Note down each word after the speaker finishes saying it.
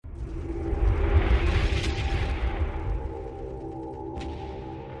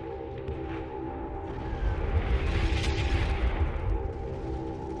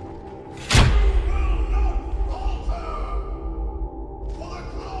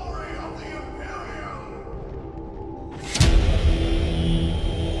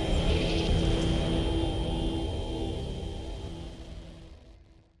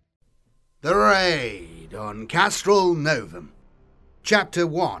on Castrol Novum. Chapter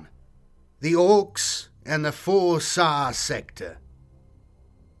 1. The Orcs and the Forsar Sector.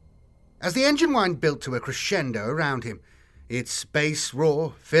 As the engine whine built to a crescendo around him, its bass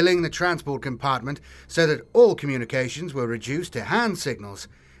roar filling the transport compartment so that all communications were reduced to hand signals,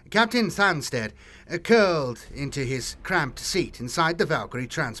 Captain Thanstead curled into his cramped seat inside the Valkyrie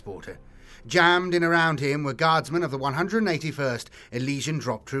transporter. Jammed in around him were guardsmen of the 181st Elysian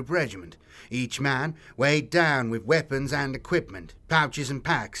Drop Troop Regiment, each man weighed down with weapons and equipment, pouches and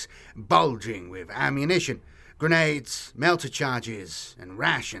packs, bulging with ammunition, grenades, melter charges, and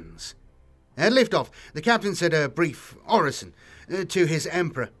rations. At liftoff, the captain said a brief orison to his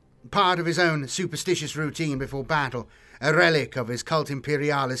Emperor, part of his own superstitious routine before battle, a relic of his cult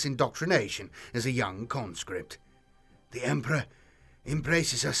imperialis indoctrination as a young conscript. The Emperor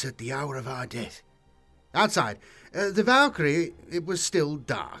embraces us at the hour of our death. Outside, the Valkyrie, it was still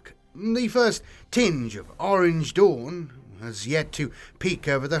dark. The first tinge of orange dawn was yet to peek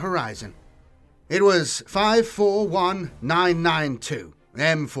over the horizon. It was 541992,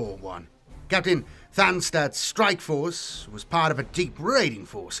 M41. Captain Thanstad's strike force was part of a deep raiding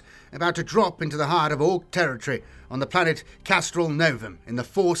force about to drop into the heart of Orc territory on the planet Castrol Novum in the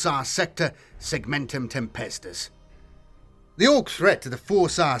Forsar sector Segmentum Tempestus. The Orc threat to the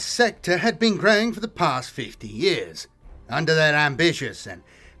Forsar sector had been growing for the past 50 years. Under their ambitious and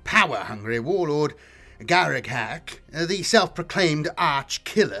power-hungry warlord Garaghack, the self-proclaimed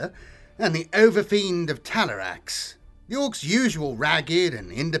arch-killer, and the overfiend of Talarax, the Orcs' usual ragged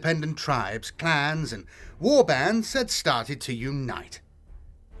and independent tribes, clans, and warbands had started to unite.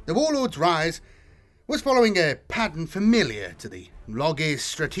 The warlord's rise was following a pattern familiar to the Logis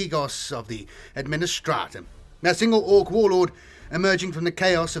Strategos of the Administratum. A single Orc warlord, emerging from the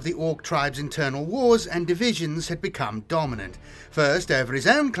chaos of the Orc tribe's internal wars and divisions, had become dominant, first over his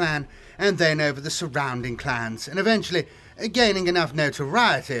own clan, and then over the surrounding clans, and eventually gaining enough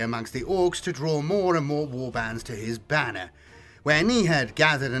notoriety amongst the Orcs to draw more and more warbands to his banner. When he had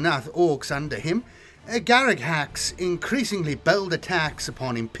gathered enough Orcs under him, Garaghack's increasingly bold attacks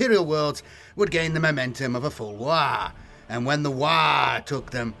upon Imperial worlds would gain the momentum of a full war, and when the war took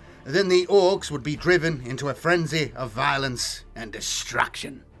them, then the Orcs would be driven into a frenzy of violence and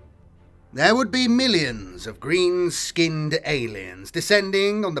destruction. There would be millions of green-skinned aliens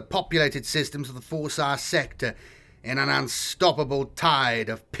descending on the populated systems of the Forsar sector in an unstoppable tide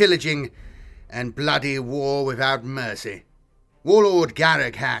of pillaging and bloody war without mercy. Warlord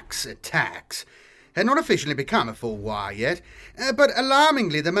Garaghack's attacks had not officially become a full war yet, but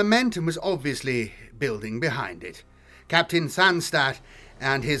alarmingly the momentum was obviously building behind it. Captain Thanstad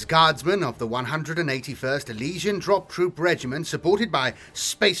and his guardsmen of the 181st Elysian Drop Troop Regiment, supported by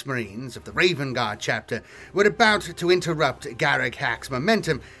Space Marines of the Raven Guard chapter, were about to interrupt Garaghack's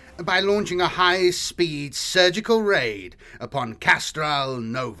momentum by launching a high-speed surgical raid upon Castrol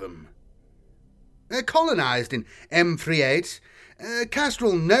Novum. Colonized in M38,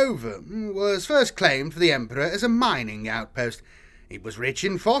 Castrol Novum was first claimed for the Emperor as a mining outpost. It was rich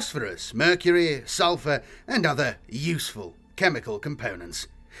in phosphorus, mercury, sulfur, and other useful chemical components.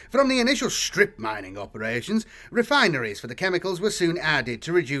 From the initial strip mining operations, refineries for the chemicals were soon added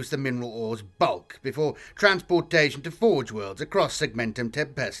to reduce the mineral ore's bulk before transportation to Forge Worlds across Segmentum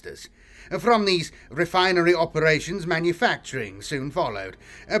Tempestus. From these refinery operations, manufacturing soon followed,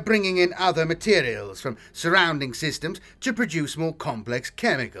 bringing in other materials from surrounding systems to produce more complex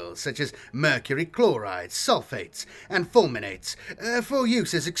chemicals such as mercury chlorides, sulfates, and fulminates for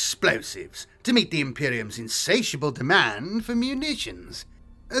use as explosives to meet the Imperium's insatiable demand for munitions.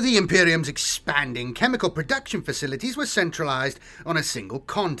 The Imperium's expanding chemical production facilities were centralized on a single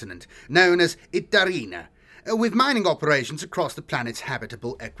continent, known as Idarina, with mining operations across the planet's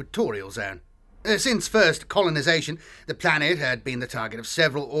habitable equatorial zone. Since first colonization, the planet had been the target of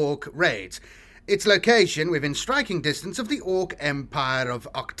several Orc raids, its location within striking distance of the Orc Empire of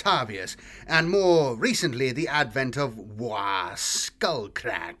Octavius, and more recently the advent of War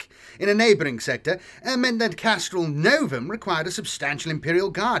Skullcrack in a neighbouring sector meant that Castrol Novum required a substantial Imperial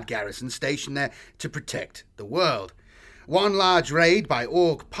Guard garrison stationed there to protect the world. One large raid by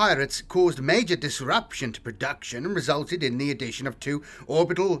Orc pirates caused major disruption to production and resulted in the addition of 2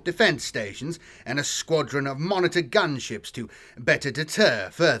 orbital defence stations and a squadron of monitor gunships to better deter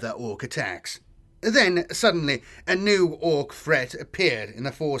further Orc attacks. Then, suddenly, a new Orc threat appeared in the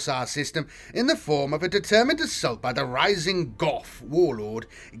Forsar system in the form of a determined assault by the rising Goth warlord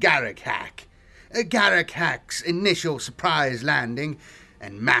Garaghack. Garaghack's initial surprise landing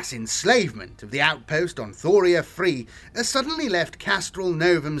and mass enslavement of the outpost on Thoria Free suddenly left Castrol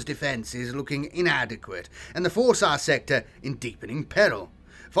Novum's defences looking inadequate and the Forsar sector in deepening peril.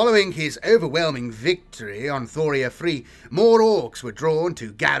 Following his overwhelming victory on Thoria Free, more orcs were drawn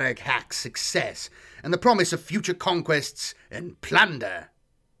to Garreg Hak's success and the promise of future conquests and plunder.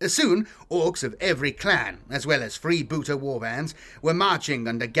 Soon, orcs of every clan, as well as freebooter warbands, were marching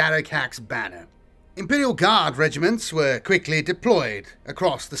under Garreg Hak's banner. Imperial Guard regiments were quickly deployed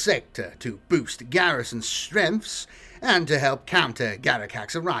across the sector to boost garrison strengths and to help counter Garreg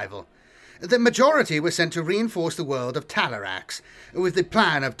Hak's arrival. The majority were sent to reinforce the world of Talarax, with the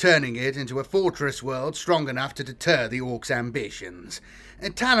plan of turning it into a fortress world strong enough to deter the orcs' ambitions.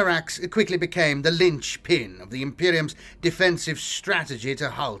 Talarax quickly became the linchpin of the Imperium's defensive strategy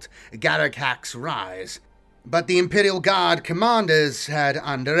to halt Garreg Hak's rise. But the Imperial Guard commanders had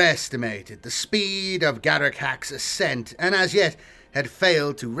underestimated the speed of Garreg Hak's ascent, and as yet had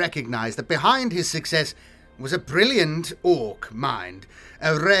failed to recognize that behind his success was a brilliant orc mind,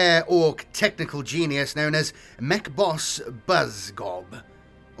 a rare orc technical genius known as Mech-Boss Buzzgob.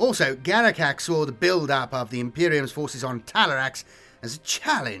 Also, Garreg Hak saw the build-up of the Imperium's forces on Talarax as a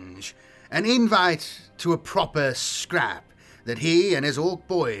challenge, an invite to a proper scrap that he and his orc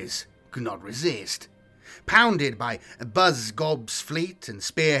boys could not resist. Pounded by Buzzgob's fleet and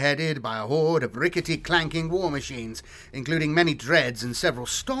spearheaded by a horde of rickety clanking war machines, including many dreads and several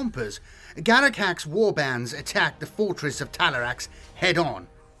stompers, Garreg Hak's warbands attacked the fortress of Talarax head-on.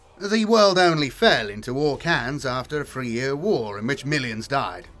 The world only fell into orc hands after a 3-year war in which millions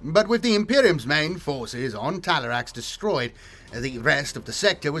died. But with the Imperium's main forces on Talarax destroyed, the rest of the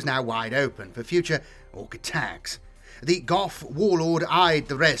sector was now wide open for future orc attacks. The Goth warlord eyed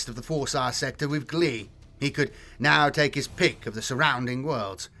the rest of the Forsar sector with glee. He could now take his pick of the surrounding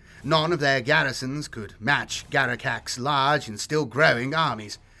worlds. None of their garrisons could match Garreg Hak's large and still growing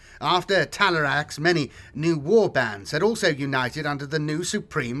armies. After Talarax, many new warbands had also united under the new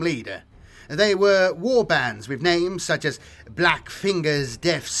supreme leader. They were warbands with names such as Blackfinger's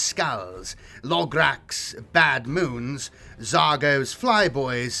Deaf Skulls, Lograk's Bad Moons, Zargo's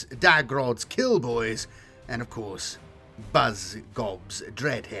Flyboys, Dagrod's Killboys, and of course, Buzzgob's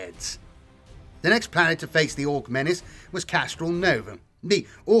Dreadheads. The next planet to face the Orc menace was Castral Novum. The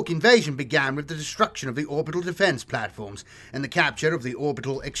Orc invasion began with the destruction of the orbital defense platforms and the capture of the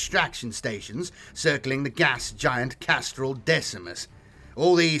orbital extraction stations circling the gas giant Castral Decimus.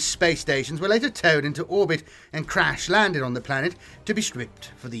 All these space stations were later towed into orbit and crash-landed on the planet to be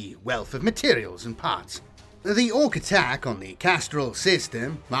stripped for the wealth of materials and parts. The Orc attack on the Castral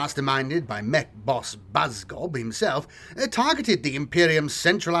system, masterminded by Mech-Boss Buzzgob himself, targeted the Imperium's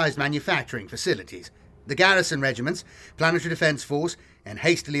centralized manufacturing facilities. The garrison regiments, Planetary Defense Force, and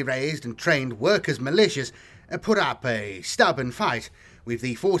hastily raised and trained workers' militias put up a stubborn fight, with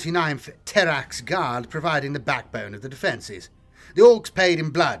the 49th Terax Guard providing the backbone of the defences. The Orcs paid in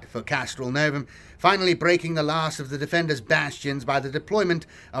blood for Castral Novum, finally breaking the last of the defenders' bastions by the deployment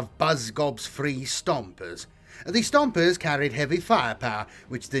of Buzzgob's free Stompers. The Stompers carried heavy firepower,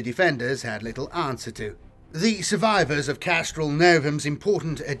 which the defenders had little answer to. The survivors of Castral Novum's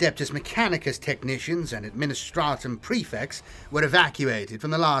important Adeptus Mechanicus technicians and Administratum prefects were evacuated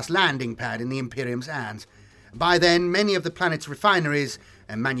from the last landing pad in the Imperium's hands. By then, many of the planet's refineries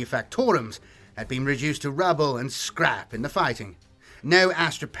and manufactorums had been reduced to rubble and scrap in the fighting. No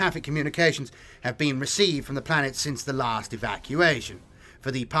astropathic communications have been received from the planet since the last evacuation.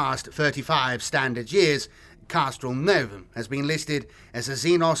 For the past 35 standard years, Castral Novum has been listed as a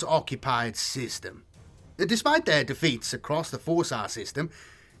Xenos-occupied system. Despite their defeats across the Forsar system,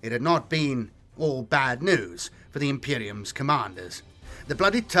 it had not been all bad news for the Imperium's commanders. The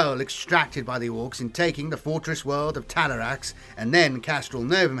bloody toll extracted by the Orcs in taking the fortress world of Talarax and then Castral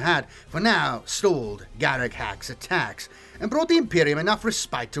Novum had, for now, stalled Garreg Hak's attacks and brought the Imperium enough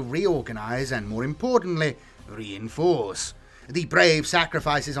respite to reorganize and, more importantly, reinforce. The brave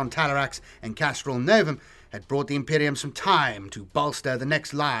sacrifices on Talarax and Castral Novum had brought the Imperium some time to bolster the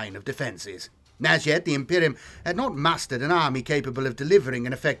next line of defences. As yet, the Imperium had not mustered an army capable of delivering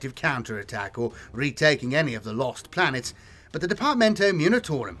an effective counterattack or retaking any of the lost planets, but the Departamento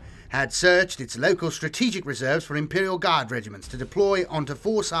Munitorum had searched its local strategic reserves for Imperial Guard regiments to deploy onto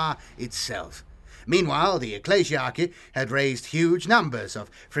Forsar itself. Meanwhile, the Ecclesiarchy had raised huge numbers of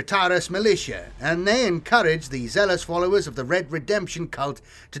Fritarus militia, and they encouraged the zealous followers of the Red Redemption cult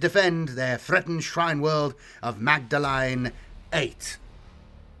to defend their threatened shrine world of Magdalene 8.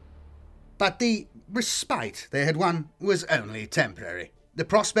 But the respite they had won was only temporary. The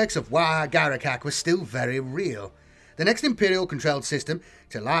prospects of War Garreg Hak were still very real. The next Imperial-controlled system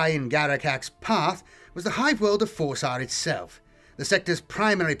to lie in Garreg Hak's path was the hive world of Forsar itself, the sector's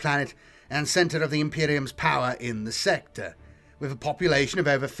primary planet and centre of the Imperium's power in the sector. With a population of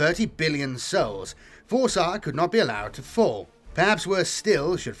over 30 billion souls, Forsar could not be allowed to fall. Perhaps worse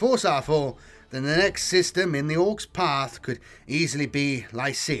still, should Forsar fall, then the next system in the Orcs' path could easily be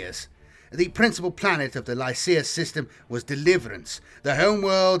Lycaeus. The principal planet of the Lycaeus system was Deliverance, the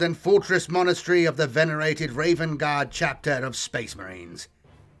homeworld and fortress monastery of the venerated Raven Guard chapter of Space Marines.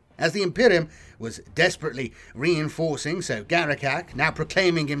 As the Imperium was desperately reinforcing, so Garrakack, now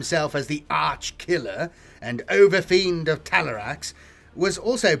proclaiming himself as the arch-killer and overfiend of Talarax, was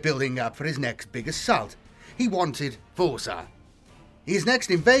also building up for his next big assault. He wanted Forsar. His next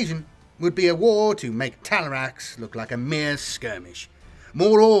invasion would be a war to make Talarax look like a mere skirmish.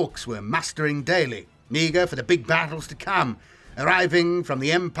 More Orcs were mustering daily, eager for the big battles to come, arriving from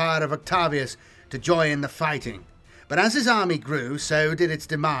the Empire of Octavius to join the fighting. But as his army grew, so did its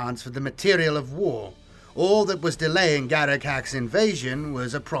demands for the material of war. All that was delaying Garrakack's invasion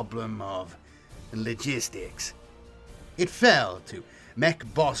was a problem of logistics. It fell to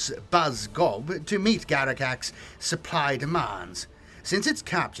mech boss Buzz Gob to meet Garrakack's supply demands. Since its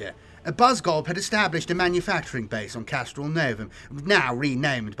capture, Buzz Gob had established a manufacturing base on Castral Novum, now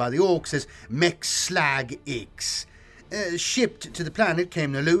renamed by the Orcs as Mech Slag X. Shipped to the planet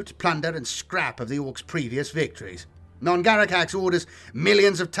came the loot, plunder and scrap of the Orcs' previous victories. On Garrakack's orders,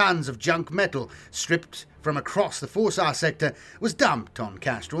 millions of tons of junk metal, stripped from across the Forsar sector, was dumped on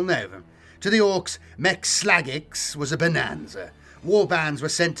Castral Novum. To the Orcs, Mech Slagix was a bonanza. Warbands were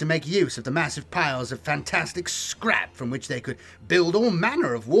sent to make use of the massive piles of fantastic scrap from which they could build all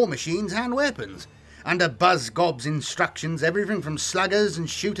manner of war machines and weapons. Under Buzz Gob's instructions, everything from sluggers and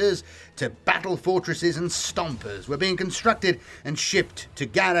shooters to battle fortresses and stompers were being constructed and shipped to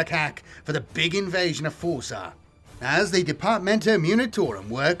Garrakack for the big invasion of Forsar. As the Departamento Munitorum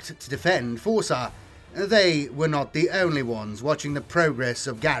worked to defend Forsar, they were not the only ones watching the progress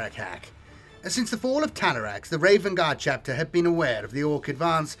of Garrakack. Since the fall of Talarax, the Raven Guard chapter had been aware of the Orc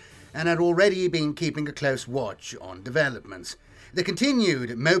advance and had already been keeping a close watch on developments. The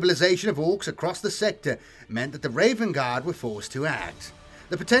continued mobilization of Orcs across the sector meant that the Raven Guard were forced to act.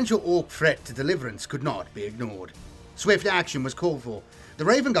 The potential Orc threat to Deliverance could not be ignored. Swift action was called for. The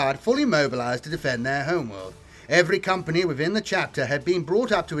Raven Guard fully mobilized to defend their homeworld. Every company within the chapter had been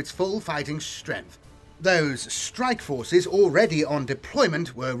brought up to its full fighting strength. Those strike forces already on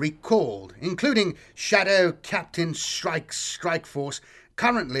deployment were recalled, including Shadow Captain Strike Force,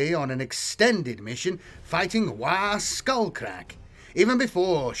 currently on an extended mission fighting War Skullcrack. Even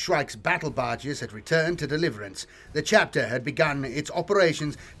before Shrike's battle barges had returned to Deliverance, the chapter had begun its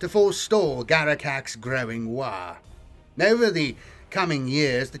operations to forestall Garrakack's growing war. Over the coming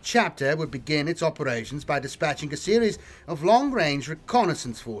years, the chapter would begin its operations by dispatching a series of long-range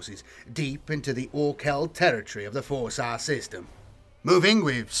reconnaissance forces deep into the Orc-held territory of the Forsar system. Moving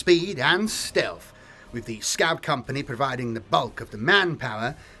with speed and stealth, with the scout company providing the bulk of the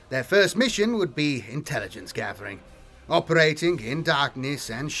manpower, their first mission would be intelligence gathering. Operating in darkness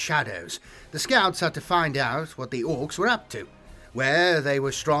and shadows, the scouts had to find out what the Orcs were up to, where they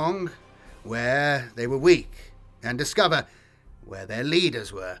were strong, where they were weak, and discover where their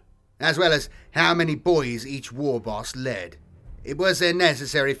leaders were, as well as how many boys each war boss led. It was their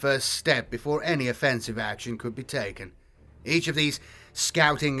necessary first step before any offensive action could be taken. Each of these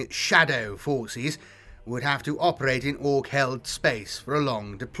scouting shadow forces would have to operate in Orc-held space for a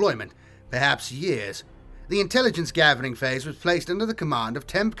long deployment, perhaps years. The intelligence gathering phase was placed under the command of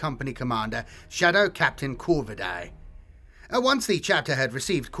Temp Company Commander Shadow Captain Corvidae. Once the chapter had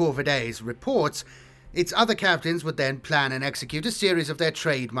received Corvidae's reports, its other captains would then plan and execute a series of their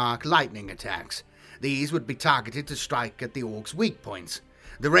trademark lightning attacks. These would be targeted to strike at the Orcs' weak points.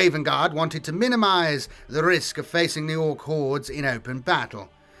 The Raven Guard wanted to minimize the risk of facing the Orc hordes in open battle.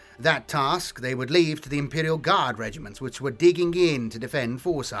 That task they would leave to the Imperial Guard regiments, which were digging in to defend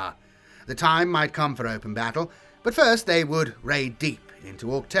Forsar. The time might come for open battle, but first they would raid deep into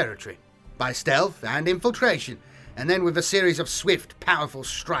Orc territory, by stealth and infiltration, and then with a series of swift, powerful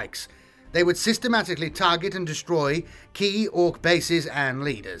strikes. They would systematically target and destroy key Orc bases and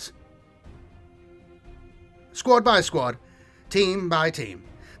leaders. Squad by squad, team by team,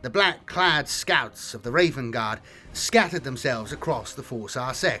 the black-clad scouts of the Raven Guard scattered themselves across the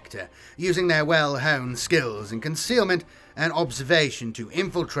Forsar sector, using their well-honed skills in concealment and observation to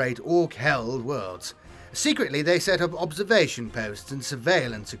infiltrate Orc-held worlds. Secretly, they set up observation posts and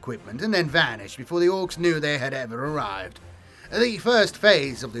surveillance equipment and then vanished before the Orcs knew they had ever arrived. The first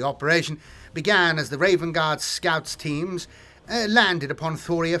phase of the operation began as the Raven Guard scouts teams landed upon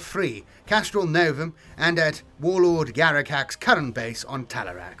Thoria Free, Castral Novum, and at Warlord Garrakack's current base on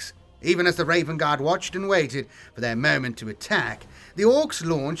Talarax. Even as the Raven Guard watched and waited for their moment to attack, the Orcs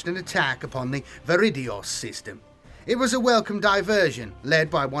launched an attack upon the Veridios system. It was a welcome diversion, led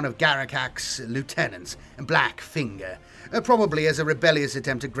by one of Garrakack's lieutenants, Blackfinger, probably as a rebellious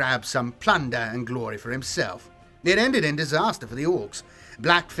attempt to grab some plunder and glory for himself. It ended in disaster for the Orcs.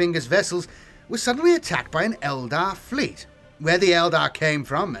 Blackfinger's vessels were suddenly attacked by an Eldar fleet. Where the Eldar came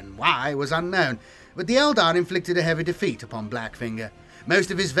from and why was unknown, but the Eldar inflicted a heavy defeat upon Blackfinger.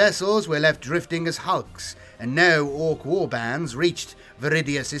 Most of his vessels were left drifting as hulks, and no Orc warbands reached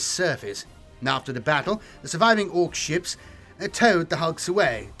Viridius' surface. After the battle, the surviving Orc ships towed the hulks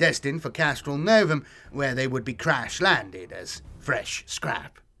away, destined for Castral Novum, where they would be crash-landed as fresh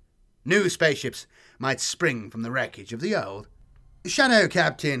scrap. New spaceships might spring from the wreckage of the old. Shadow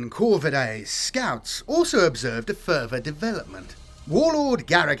Captain Corviday's scouts also observed a further development. Warlord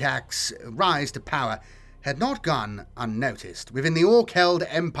Garrakax's rise to power had not gone unnoticed within the Orc-held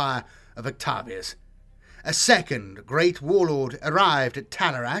empire of Octavius. A second great warlord arrived at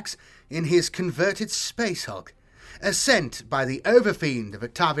Talarax in his converted Space Hulk. Sent by the overfiend of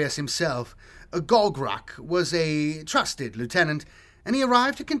Octavius himself, Gogruk was a trusted lieutenant, and he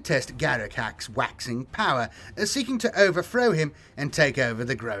arrived to contest Garrakax's waxing power, seeking to overthrow him and take over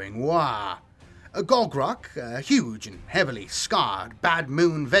the growing war. Gogruk, a huge and heavily scarred Bad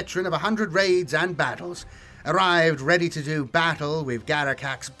Moon veteran of 100 raids and battles, arrived ready to do battle with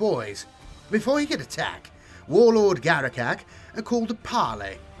Garrakax's boys. Before he could attack, Warlord Garrakak called a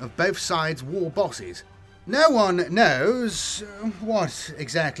parley of both sides' war bosses. No one knows what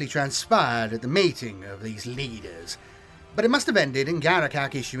exactly transpired at the meeting of these leaders, but it must have ended in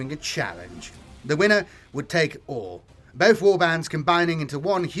Garrakak issuing a challenge. The winner would take all, both warbands combining into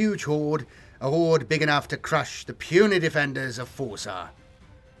one huge horde, a horde big enough to crush the puny defenders of Forsar.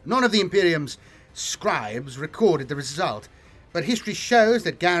 None of the Imperium's scribes recorded the result, but history shows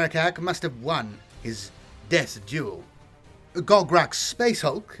that Garrakak must have won his death duel. Gogruk's Space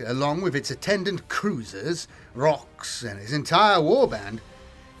Hulk, along with its attendant cruisers, rocks, and his entire warband,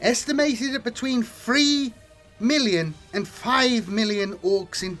 estimated at between 3 million and 5 million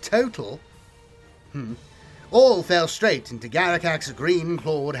Orcs in total, all fell straight into Garrakak's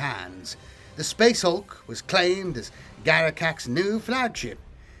green-clawed hands. The Space Hulk was claimed as Garrakak's new flagship.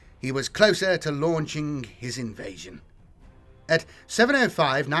 He was closer to launching his invasion. At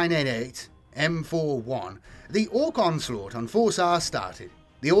 7:05-988 M41, the Orc onslaught on Forsar started.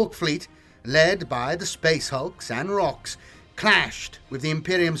 The Orc fleet, led by the Space Hulks and Rocks, clashed with the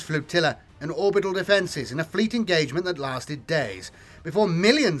Imperium's flotilla and orbital defences in a fleet engagement that lasted days, before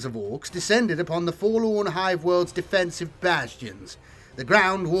millions of Orcs descended upon the forlorn Hive World's defensive bastions. The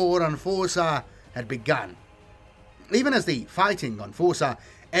ground war on Forsar had begun. Even as the fighting on Forsar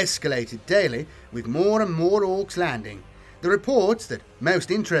escalated daily, with more and more Orcs landing, the reports that most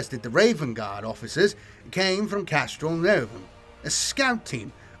interested the Raven Guard officers came from Castral Novum. A scout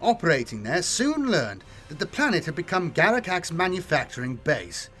team operating there soon learned that the planet had become Garrakak's manufacturing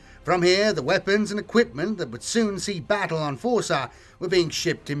base. From here, the weapons and equipment that would soon see battle on Forsar were being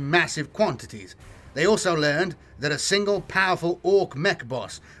shipped in massive quantities. They also learned that a single powerful Orc mech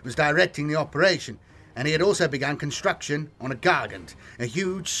boss was directing the operation, and he had also begun construction on a Gargant, a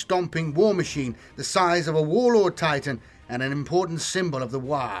huge stomping war machine the size of a warlord titan and an important symbol of the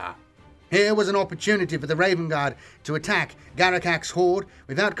war. Here was an opportunity for the Raven Guard to attack Garrakak's horde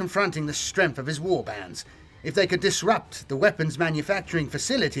without confronting the strength of his warbands. If they could disrupt the weapons manufacturing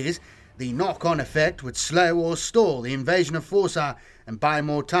facilities, the knock-on effect would slow or stall the invasion of Forsar and buy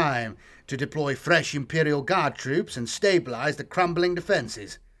more time to deploy fresh Imperial Guard troops and stabilize the crumbling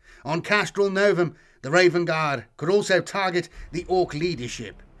defenses. On Castral Novum, the Raven Guard could also target the Orc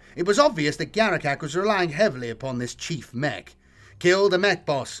leadership. It was obvious that Garrakak was relying heavily upon this chief mech. Kill the mech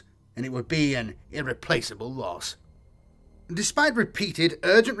boss, and it would be an irreplaceable loss. Despite repeated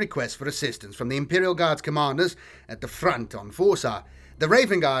urgent requests for assistance from the Imperial Guard's commanders at the front on Forsar, the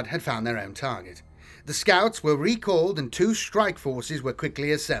Raven Guard had found their own target. The scouts were recalled and 2 strike forces were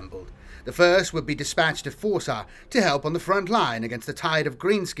quickly assembled. The first would be dispatched to Forsar to help on the front line against the tide of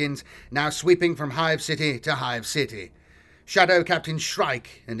greenskins now sweeping from Hive City to Hive City. Shadow Captain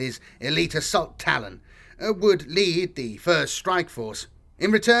Shrike and his elite assault Talon would lead the first strike force.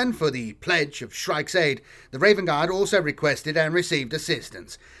 In return for the pledge of Shrike's aid, the Raven Guard also requested and received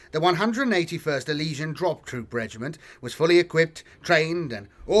assistance. The 181st Elysian Drop Troop Regiment was fully equipped, trained, and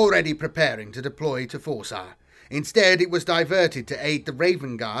already preparing to deploy to Forsar. Instead, it was diverted to aid the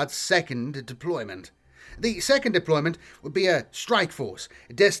Raven Guard's second deployment. The second deployment would be a strike force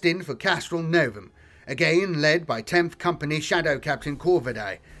destined for Castral Novum, again led by 10th Company Shadow Captain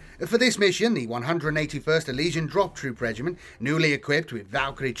Corvidae. For this mission, the 181st Elysian Drop Troop Regiment, newly equipped with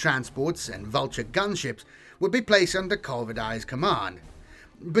Valkyrie transports and Vulture gunships, would be placed under Corvidae's command.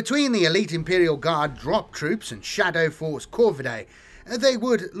 Between the elite Imperial Guard drop troops and Shadow Force Corvidae, they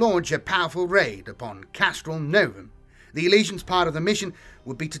would launch a powerful raid upon Castral Novum. The Elysians' part of the mission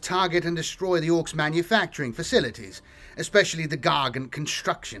would be to target and destroy the Orcs' manufacturing facilities, especially the Gargant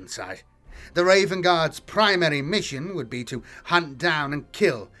construction site. The Raven Guard's primary mission would be to hunt down and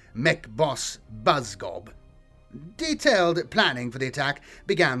kill mech boss Buzzgob. Detailed planning for the attack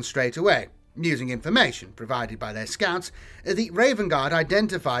began straight away. Using information provided by their scouts, the Raven Guard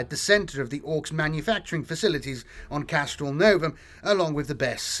identified the centre of the Orcs' manufacturing facilities on Castrol Novum, along with the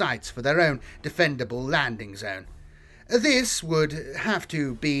best sites for their own defendable landing zone. This would have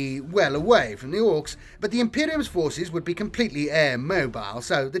to be well away from the Orcs, but the Imperium's forces would be completely air-mobile,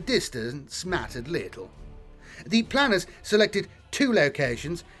 so the distance mattered little. The planners selected 2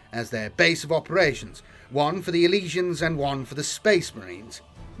 locations as their base of operations, one for the Elysians and one for the Space Marines.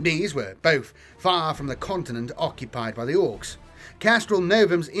 These were both far from the continent occupied by the Orcs. Castrol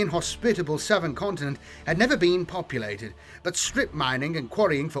Novum's inhospitable southern continent had never been populated, but strip mining and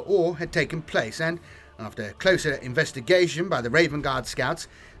quarrying for ore had taken place, and after closer investigation by the Raven Guard scouts,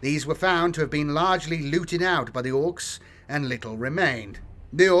 these were found to have been largely looted out by the Orcs, and little remained.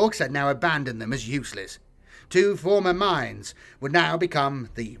 The Orcs had now abandoned them as useless. 2 former mines would now become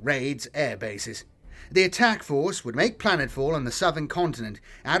the raid's air bases. The attack force would make planetfall on the southern continent,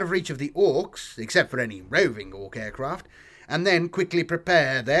 out of reach of the Orcs, except for any roving Orc aircraft, and then quickly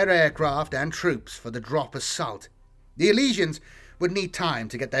prepare their aircraft and troops for the drop assault. The Elysians would need time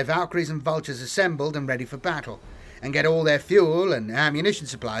to get their Valkyries and Vultures assembled and ready for battle, and get all their fuel and ammunition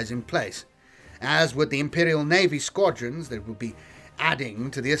supplies in place, as would the Imperial Navy squadrons that would be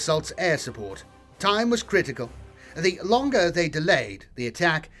adding to the assault's air support. Time was critical. The longer they delayed the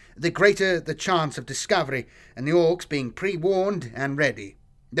attack, the greater the chance of discovery, and the Orcs being pre-warned and ready.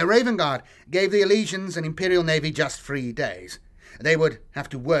 The Raven Guard gave the Elysians and Imperial Navy just 3 days. They would have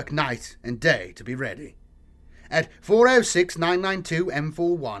to work night and day to be ready. At 4:06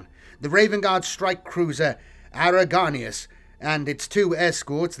 M41, the Raven Guard strike cruiser Araganius and its 2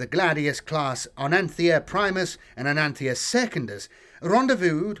 escorts, the Gladius-class Onanthia Primus and Onanthia Secundus,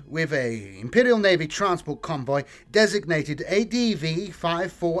 rendezvoused with a Imperial Navy transport convoy designated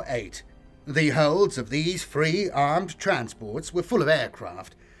ADV-548. The holds of these free armed transports were full of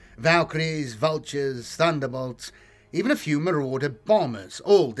aircraft, Valkyries, Vultures, Thunderbolts, even a few Marauder bombers,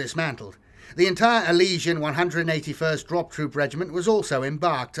 all dismantled. The entire Elysian 181st Drop Troop Regiment was also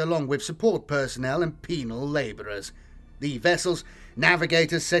embarked, along with support personnel and penal labourers. The vessel's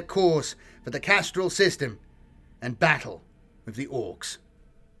navigators set course for the Castrol system and battle with the Orcs.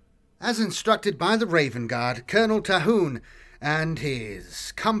 As instructed by the Raven Guard, Colonel Tahoon and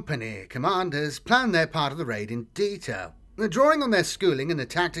his company commanders planned their part of the raid in detail. Drawing on their schooling in the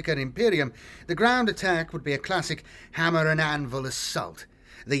Tactica Imperium, the ground attack would be a classic hammer and anvil assault.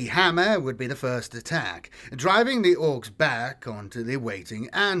 The hammer would be the first attack, driving the Orcs back onto the waiting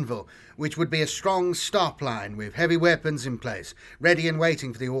anvil, which would be a strong stop line with heavy weapons in place, ready and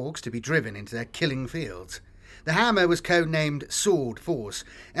waiting for the Orcs to be driven into their killing fields. The hammer was codenamed Sword Force,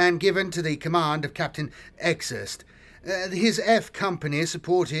 and given to the command of Captain Exerst. His F company,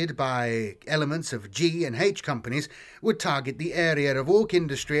 supported by elements of G and H companies, would target the area of Orc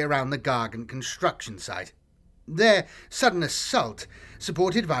industry around the Gargant construction site. Their sudden assault,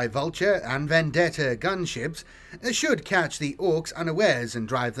 supported by Vulture and Vendetta gunships, should catch the Orcs unawares and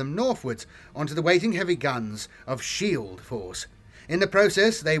drive them northwards onto the waiting heavy guns of Shield Force. In the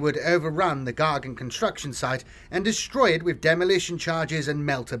process, they would overrun the Gargant construction site and destroy it with demolition charges and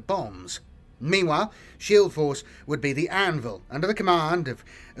melter bombs. Meanwhile, Shield Force would be the Anvil, under the command of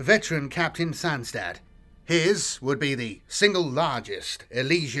veteran Captain Thanstad. His would be the single largest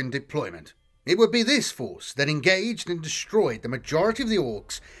Elysian deployment. It would be this force that engaged and destroyed the majority of the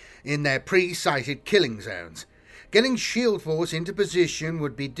Orcs in their pre-sighted killing zones. Getting Shield Force into position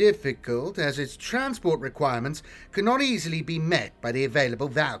would be difficult, as its transport requirements could not easily be met by the available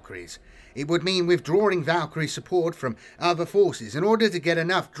Valkyries. It would mean withdrawing Valkyrie support from other forces in order to get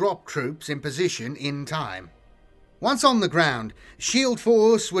enough drop troops in position in time. Once on the ground, Shield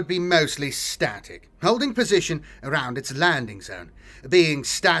Force would be mostly static, holding position around its landing zone. Being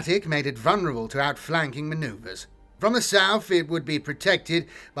static made it vulnerable to outflanking maneuvers. From the south, it would be protected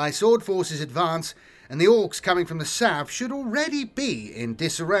by Sword Force's advance, and the Orcs coming from the south should already be in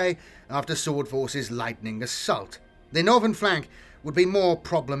disarray after Sword Force's lightning assault. The northern flank would be more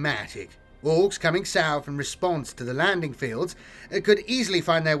problematic. Orcs coming south in response to the landing fields could easily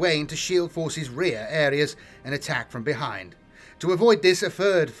find their way into Shield Force's rear areas and attack from behind. To avoid this, a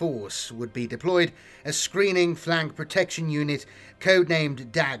third force would be deployed, a screening flank protection unit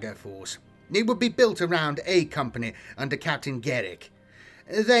codenamed Dagger Force. It would be built around A Company under Captain Garrick.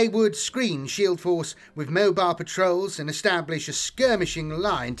 They would screen Shield Force with mobile patrols and establish a skirmishing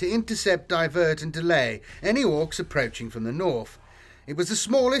line to intercept, divert and delay any orcs approaching from the north. It was the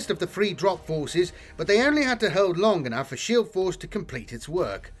smallest of the 3 drop forces, but they only had to hold long enough for Shield Force to complete its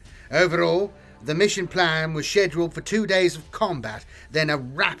work. Overall, the mission plan was scheduled for 2 days of combat, then a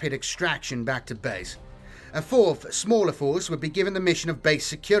rapid extraction back to base. A 4th, smaller force would be given the mission of base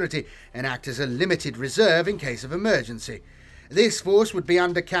security and act as a limited reserve in case of emergency. This force would be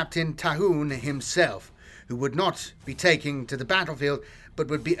under Captain Tahun himself, who would not be taking to the battlefield, but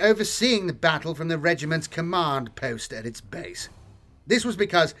would be overseeing the battle from the regiment's command post at its base. This was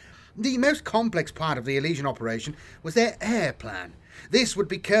because the most complex part of the Elysian operation was their air plan. This would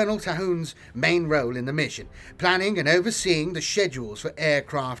be Colonel Tahun's main role in the mission, planning and overseeing the schedules for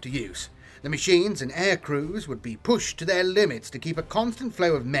aircraft use. The machines and air crews would be pushed to their limits to keep a constant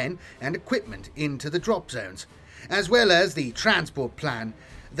flow of men and equipment into the drop zones. As well as the transport plan,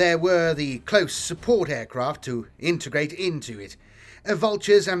 there were the close support aircraft to integrate into it.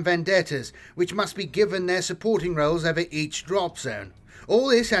 Vultures and Vendettas, which must be given their supporting roles over each drop zone. All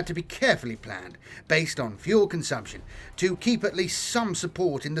this had to be carefully planned, based on fuel consumption, to keep at least some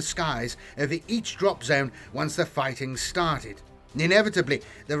support in the skies over each drop zone once the fighting started. Inevitably,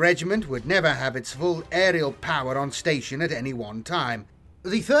 the regiment would never have its full aerial power on station at any one time.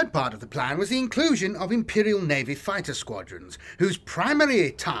 The third part of the plan was the inclusion of Imperial Navy fighter squadrons, whose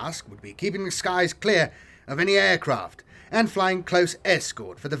primary task would be keeping the skies clear of any aircraft and flying close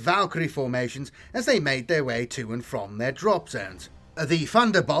escort for the Valkyrie formations as they made their way to and from their drop zones. The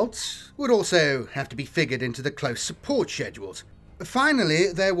Thunderbolts would also have to be figured into the close support schedules.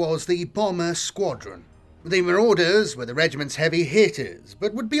 Finally, there was the Bomber Squadron. The Marauders were the regiment's heavy hitters,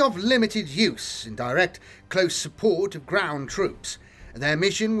 but would be of limited use in direct, close support of ground troops. Their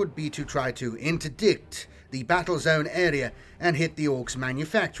mission would be to try to interdict the battle zone area and hit the Orcs'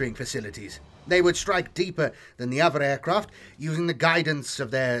 manufacturing facilities. They would strike deeper than the other aircraft, using the guidance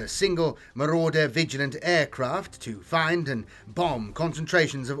of their single Marauder Vigilant aircraft to find and bomb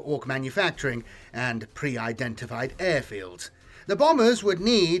concentrations of Orc manufacturing and pre-identified airfields. The bombers would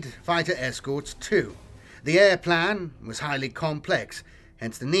need fighter escorts too. The air plan was highly complex,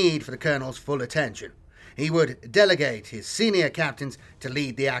 hence the need for the Colonel's full attention. He would delegate his senior captains to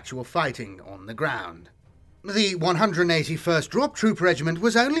lead the actual fighting on the ground. The 181st Drop Troop Regiment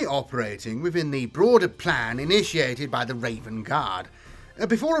was only operating within the broader plan initiated by the Raven Guard.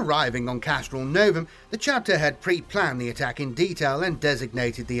 Before arriving on Castrol Novum, the chapter had pre-planned the attack in detail and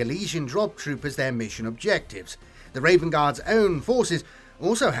designated the Elysian Drop Troop as their mission objectives. The Raven Guard's own forces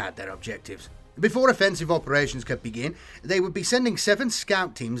also had their objectives. Before offensive operations could begin, they would be sending 7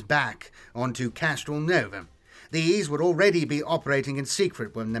 scout teams back onto Castrol Novum. These would already be operating in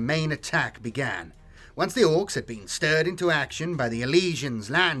secret when the main attack began. Once the Orcs had been stirred into action by the Elysians'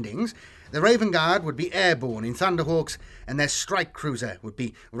 landings, the Raven Guard would be airborne in Thunderhawks, and their strike cruiser would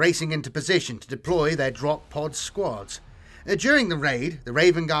be racing into position to deploy their drop pod squads. During the raid, the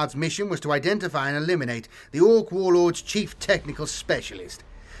Raven Guard's mission was to identify and eliminate the Orc Warlord's chief technical specialist.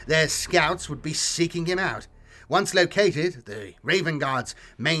 Their scouts would be seeking him out. Once located, the Raven Guard's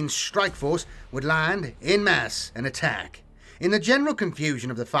main strike force would land en masse and attack. In the general confusion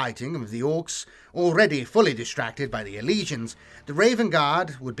of the fighting of the Orcs, already fully distracted by the Elysians, the Raven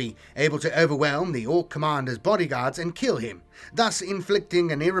Guard would be able to overwhelm the Orc commander's bodyguards and kill him, thus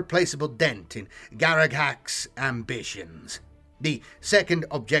inflicting an irreplaceable dent in Garaghak's ambitions. The second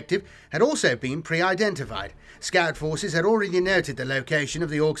objective had also been pre-identified. Scout forces had already noted the location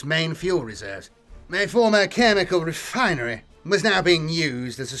of the Orcs' main fuel reserves. A former chemical refinery was now being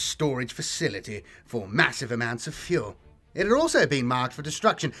used as a storage facility for massive amounts of fuel. It had also been marked for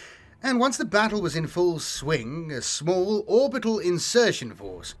destruction, and once the battle was in full swing, a small orbital insertion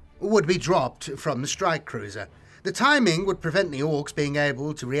force would be dropped from the strike cruiser. The timing would prevent the Orcs being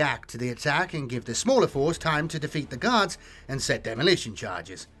able to react to the attack and give the smaller force time to defeat the guards and set demolition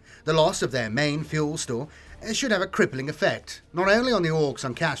charges. The loss of their main fuel store should have a crippling effect, not only on the Orcs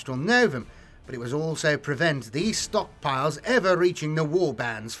on Castrol Novum, but it would also prevent these stockpiles ever reaching the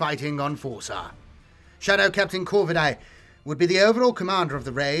warbands fighting on Forsar. Shadow Captain Corvidae would be the overall commander of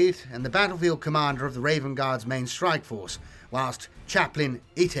the raid and the battlefield commander of the Raven Guard's main strike force, whilst Chaplain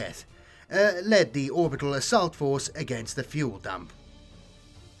Iteth led the orbital assault force against the fuel dump.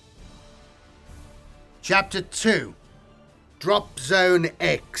 Chapter 2. Drop Zone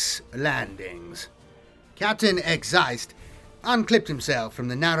X Landings. Captain Exeist unclipped himself from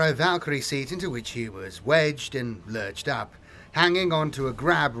the narrow Valkyrie seat into which he was wedged and lurched up, hanging onto a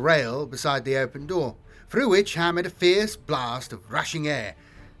grab rail beside the open door, through which hammered a fierce blast of rushing air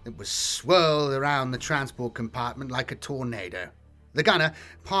that was swirled around the transport compartment like a tornado. The gunner,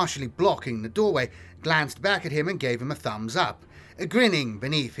 partially blocking the doorway, glanced back at him and gave him a thumbs up, grinning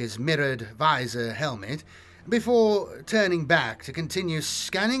beneath his mirrored visor helmet, before turning back to continue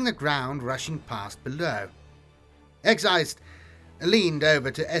scanning the ground rushing past below. Exeist leaned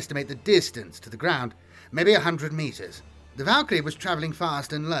over to estimate the distance to the ground, maybe 100 meters. The Valkyrie was travelling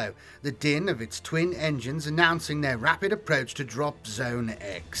fast and low, the din of its twin engines announcing their rapid approach to drop Zone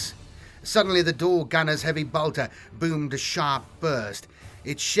X. Suddenly the door gunner's heavy bolter boomed a sharp burst,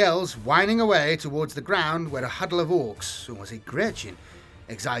 its shells whining away towards the ground where a huddle of orcs, or was it Gretchen?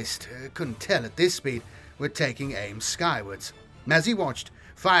 Exeist couldn't tell at this speed, were taking aim skywards. As he watched,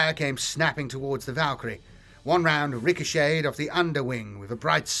 fire came snapping towards the Valkyrie. One round ricocheted off the underwing with a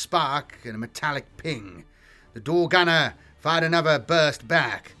bright spark and a metallic ping. The door gunner fired another burst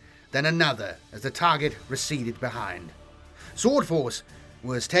back, then another as the target receded behind. Sword Force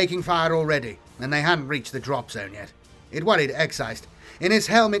was taking fire already, and they hadn't reached the drop zone yet. It worried Exeist. In his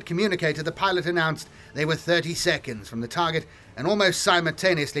helmet communicator, the pilot announced they were 30 seconds from the target, and almost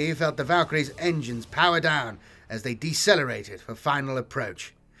simultaneously he felt the Valkyrie's engines power down as they decelerated for final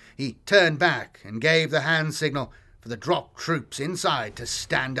approach. He turned back and gave the hand signal for the drop troops inside to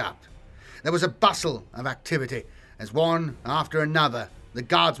stand up. There was a bustle of activity as one after another the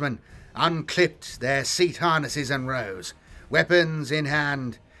guardsmen unclipped their seat harnesses and rose, weapons in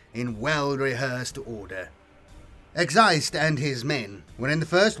hand, in well-rehearsed order. Exeist and his men were in the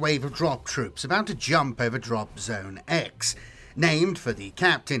first wave of drop troops about to jump over Drop Zone X, named for the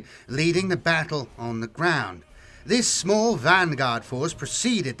captain leading the battle on the ground. This small vanguard force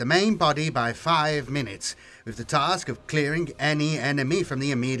preceded the main body by 5 minutes, with the task of clearing any enemy from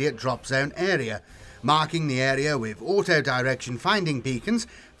the immediate drop zone area, marking the area with auto-direction finding beacons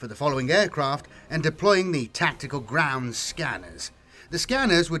for the following aircraft and deploying the tactical ground scanners. The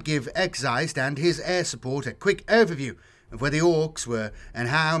scanners would give Exeist and his air support a quick overview of where the orcs were and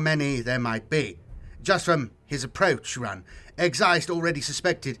how many there might be. Just from his approach run, Exeist already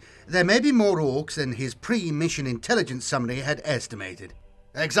suspected there may be more orcs than his pre-mission intelligence summary had estimated.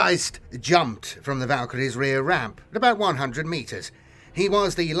 Exeist jumped from the Valkyrie's rear ramp at about 100 meters. He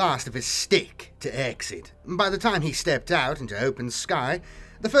was the last of his stick to exit. By the time he stepped out into open sky,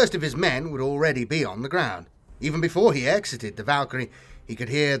 the first of his men would already be on the ground. Even before he exited the Valkyrie, he could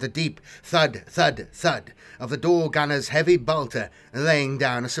hear the deep thud, thud, thud of the door gunner's heavy bolter laying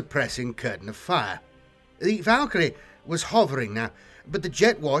down a suppressing curtain of fire. The Valkyrie was hovering now, but the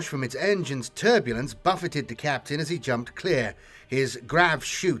jet wash from its engine's turbulence buffeted the captain as he jumped clear, his grav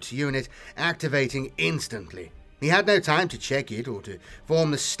chute unit activating instantly. He had no time to check it or to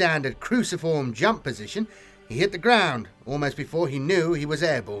form the standard cruciform jump position. He hit the ground almost before he knew he was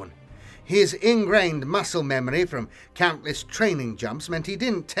airborne. His ingrained muscle memory from countless training jumps meant he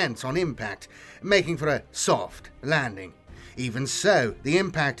didn't tense on impact, making for a soft landing. Even so, the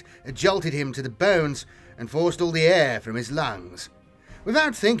impact jolted him to the bones and forced all the air from his lungs.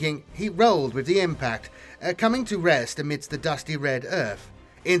 Without thinking, he rolled with the impact, coming to rest amidst the dusty red earth.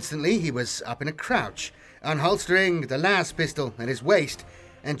 Instantly, he was up in a crouch, unholstering the las pistol at his waist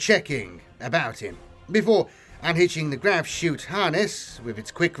and checking about him, before unhitching the grav chute harness with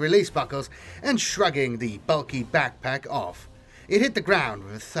its quick-release buckles and shrugging the bulky backpack off. It hit the ground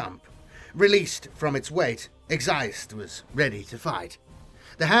with a thump. Released from its weight, Exeist was ready to fight.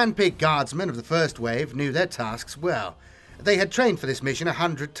 The hand-picked guardsmen of the first wave knew their tasks well. They had trained for this mission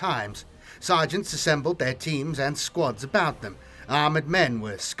 100 times. Sergeants assembled their teams and squads about them. Armoured men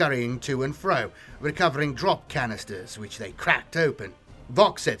were scurrying to and fro, recovering drop canisters, which they cracked open.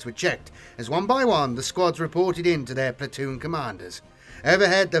 Box sets were checked, as one by one the squads reported in to their platoon commanders.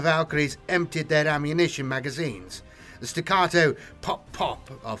 Overhead, the Valkyries emptied their ammunition magazines. The staccato pop-pop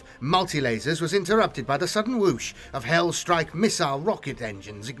of multi-lasers was interrupted by the sudden whoosh of Hellstrike missile rocket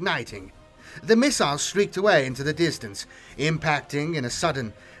engines igniting. The missiles streaked away into the distance, impacting in a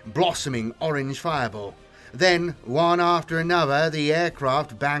sudden, blossoming orange fireball. Then, one after another, the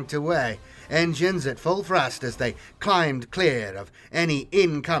aircraft banked away, engines at full thrust as they climbed clear of any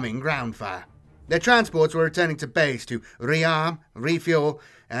incoming ground fire. Their transports were returning to base to rearm, refuel,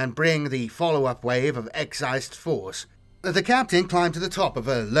 and bring the follow-up wave of Exeist's force. The captain climbed to the top of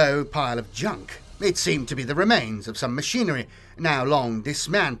a low pile of junk. It seemed to be the remains of some machinery, now long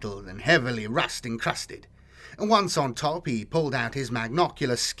dismantled and heavily rust-encrusted. Once on top, he pulled out his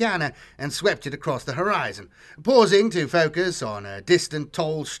magnocular scanner and swept it across the horizon, pausing to focus on a distant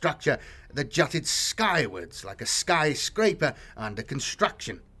tall structure that jutted skywards like a skyscraper under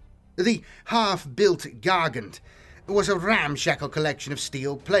construction. The half-built gargant was a ramshackle collection of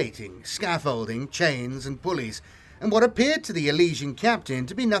steel plating, scaffolding, chains and pulleys, and what appeared to the Elysian captain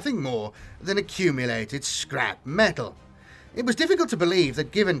to be nothing more than accumulated scrap metal. It was difficult to believe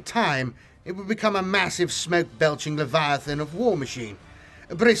that, given time, it would become a massive smoke-belching leviathan of war machine,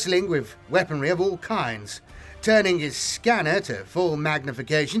 bristling with weaponry of all kinds. Turning his scanner to full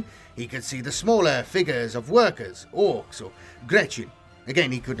magnification, he could see the smaller figures of workers, orcs or Gretchen,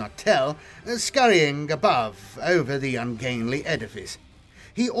 again he could not tell, scurrying above over the ungainly edifice.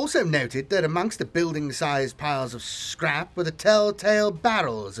 He also noted that amongst the building-sized piles of scrap were the telltale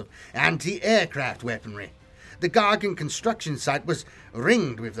barrels of anti-aircraft weaponry. The Gargan construction site was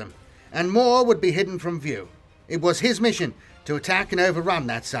ringed with them, and more would be hidden from view. It was his mission to attack and overrun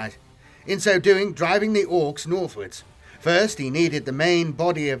that site, in so doing driving the orcs northwards. First, he needed the main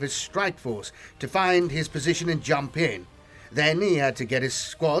body of his strike force to find his position and jump in. Then he had to get his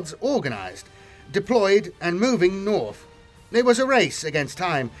squads organised, deployed and moving north. It was a race against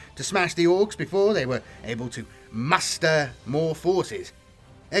time to smash the orcs before they were able to muster more forces.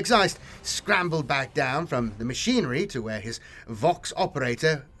 Exeist scrambled back down from the machinery to where his Vox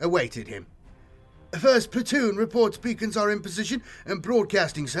operator awaited him. "First platoon reports beacons are in position and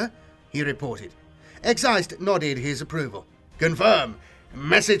broadcasting, sir," he reported. Exeist nodded his approval. "Confirm.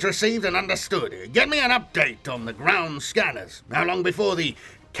 Message received and understood. Get me an update on the ground scanners. How long before the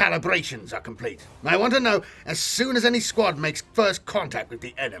calibrations are complete? I want to know as soon as any squad makes first contact with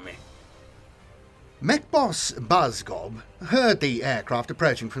the enemy." Mech Boss Buzzgob heard the aircraft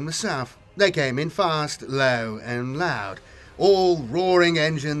approaching from the south. They came in fast, low and loud, all roaring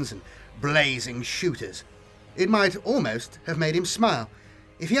engines and blazing shooters. It might almost have made him smile,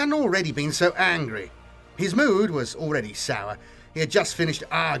 if he hadn't already been so angry. His mood was already sour. He had just finished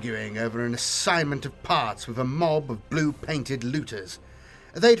arguing over an assignment of parts with a mob of blue-painted looters.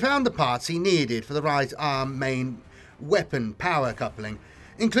 They'd found the parts he needed for the right arm main weapon power coupling,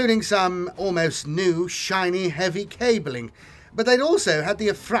 including some almost new, shiny, heavy cabling, but they'd also had the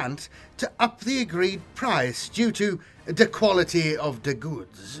affront to up the agreed price due to the quality of the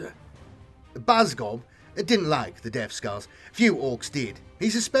goods. Buzzgob didn't like the Death Skulls. Few orcs did. He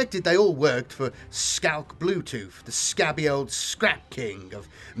suspected they all worked for Skalk Bluetooth, the scabby old scrap king of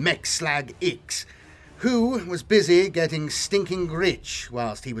Mech-Slag Ix, who was busy getting stinking rich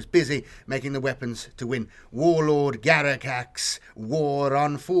whilst he was busy making the weapons to win Warlord Garakak's war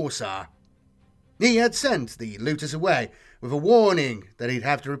on Forsar. He had sent the looters away with a warning that he'd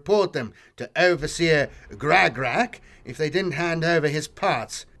have to report them to Overseer Gragrak if they didn't hand over his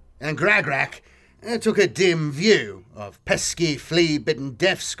parts, and Gragrak took a dim view of pesky, flea-bitten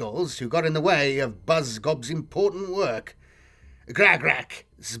Death Skulls who got in the way of Buzzgob's important work.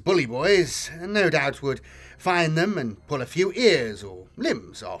 Gragrak's bully boys no doubt would find them and pull a few ears or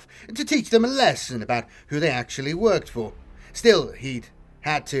limbs off to teach them a lesson about who they actually worked for. Still, he'd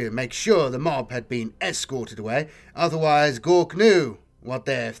had to make sure the mob had been escorted away, otherwise Gork knew what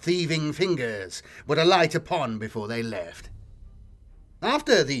their thieving fingers would alight upon before they left.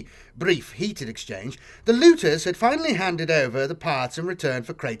 After the brief heated exchange, the looters had finally handed over the parts in return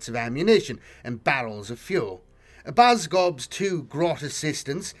for crates of ammunition and barrels of fuel. Buzzgob's two grot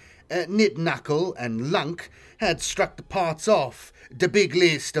assistants, Knit-Knuckle and Lunk, had struck the parts off the big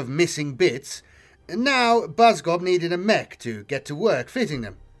list of missing bits. Now Buzzgob needed a mech to get to work fitting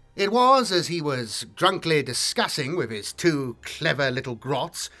them. It was as he was drunkenly discussing with his two clever little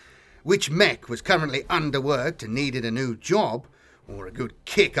grots which mech was currently underworked and needed a new job, or a good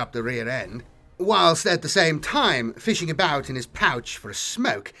kick up the rear end, whilst at the same time fishing about in his pouch for a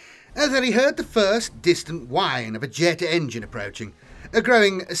smoke, that he heard the first distant whine of a jet engine approaching,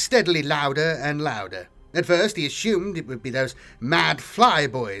 growing steadily louder and louder. At first he assumed it would be those mad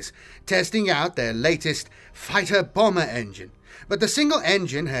flyboys testing out their latest fighter-bomber engine, but the single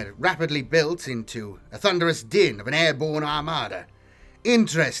engine had rapidly built into a thunderous din of an airborne armada.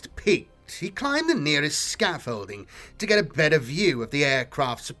 Interest piqued. He climbed the nearest scaffolding to get a better view of the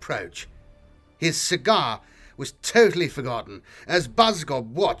aircraft's approach. His cigar was totally forgotten as Buzzgob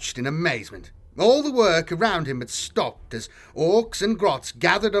watched in amazement. All the work around him had stopped as orcs and grots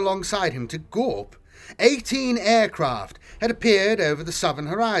gathered alongside him to gawp. 18 aircraft had appeared over the southern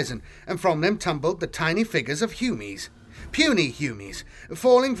horizon, and from them tumbled the tiny figures of Humies. Puny Humies,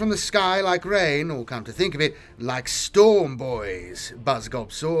 falling from the sky like rain, or come to think of it, like storm boys,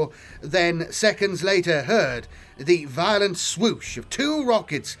 Buzzgob saw, then seconds later heard the violent swoosh of 2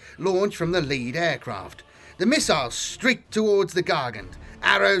 rockets launched from the lead aircraft. The missiles streaked towards the Gargant,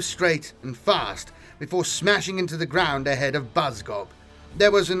 arrow straight and fast, before smashing into the ground ahead of Buzzgob.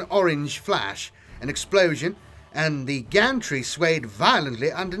 There was an orange flash, an explosion, and the gantry swayed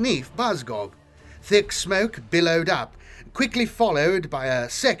violently underneath Buzzgob. Thick smoke billowed up, quickly followed by a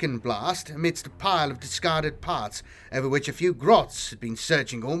second blast amidst a pile of discarded parts over which a few grots had been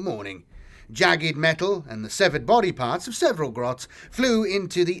searching all morning. Jagged metal and the severed body parts of several grots flew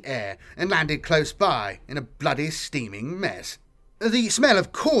into the air and landed close by in a bloody steaming mess. The smell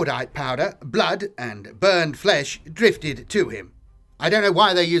of cordite powder, blood and burned flesh drifted to him. I don't know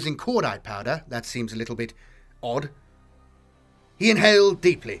why they're using cordite powder, that seems a little bit odd. He inhaled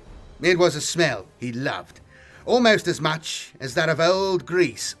deeply. It was a smell he loved, almost as much as that of old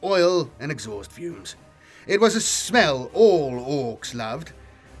grease, oil and exhaust fumes. It was a smell all orcs loved.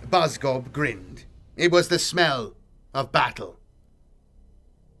 Buzzgob grinned. It was the smell of battle.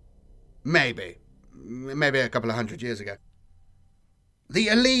 Maybe a couple of 100 years ago. The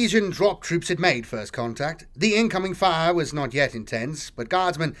Elysian drop troops had made first contact. The incoming fire was not yet intense, but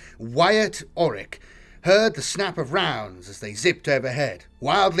Guardsman Wyatt Orrick heard the snap of rounds as they zipped overhead.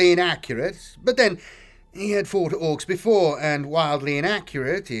 Wildly inaccurate, but then he had fought orcs before, and wildly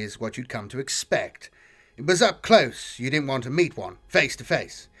inaccurate is what you'd come to expect. It was up close, you didn't want to meet one, face to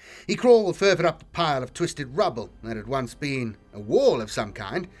face. He crawled further up the pile of twisted rubble that had once been a wall of some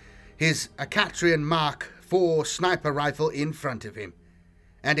kind, his Acatrian Mark IV sniper rifle in front of him,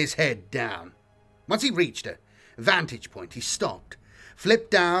 and his head down. Once he reached a vantage point, he stopped, flipped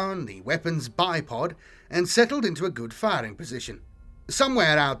down the weapon's bipod, and settled into a good firing position.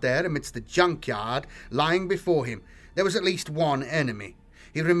 Somewhere out there, amidst the junkyard lying before him, there was at least one enemy.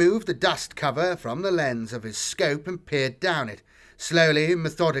 He removed the dust cover from the lens of his scope and peered down it, slowly,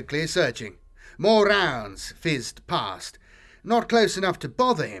 methodically searching. More rounds fizzed past, not close enough to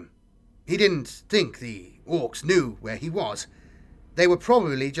bother him. He didn't think the orcs knew where he was. They were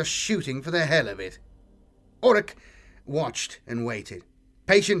probably just shooting for the hell of it. Orrick watched and waited,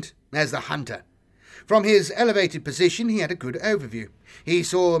 patient as the hunter. From his elevated position he had a good overview. He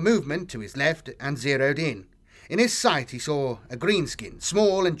saw movement to his left and zeroed in. In his sight he saw a greenskin,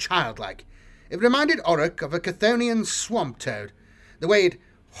 small and childlike. It reminded Orrick of a Chthonian swamp toad, the way it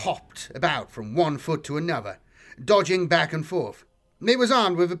hopped about from one foot to another, dodging back and forth. It was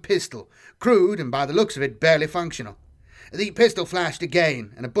armed with a pistol, crude and by the looks of it barely functional. The pistol flashed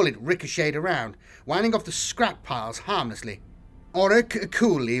again, and a bullet ricocheted around, winding off the scrap piles harmlessly. Orrick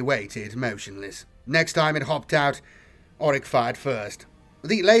coolly waited, motionless. Next time it hopped out, Orrick fired first.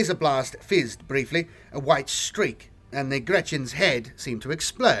 The laser blast fizzed briefly, a white streak, and the Gretchen's head seemed to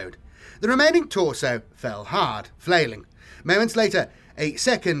explode. The remaining torso fell hard, flailing. Moments later, a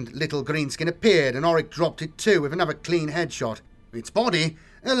second little greenskin appeared, and Orrick dropped it too with another clean headshot, its body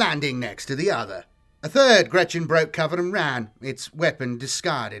landing next to the other. A third Gretchen broke cover and ran, its weapon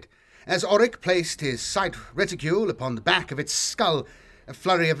discarded. As Orrick placed his sight reticule upon the back of its skull, a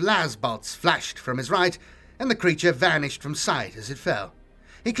flurry of lasbolts flashed from his right, and the creature vanished from sight as it fell.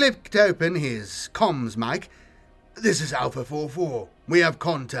 He clicked open his comms mic. "This is Alpha 4-4. We have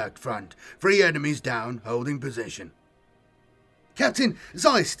contact front. 3 enemies down, holding position." "Captain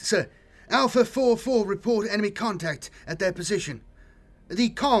Zeist, sir. Alpha 4-4 report enemy contact at their position." The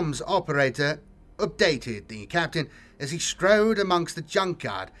comms operator updated the captain as he strode amongst the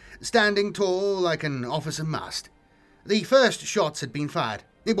junkyard, standing tall like an officer must. The first shots had been fired.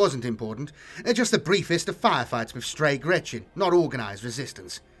 It wasn't important, just the briefest of firefights with stray Gretchen, not organised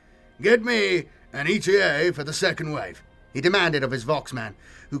resistance. "Get me an ETA for the second wave," he demanded of his Voxman,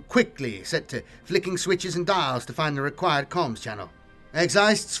 who quickly set to flicking switches and dials to find the required comms channel.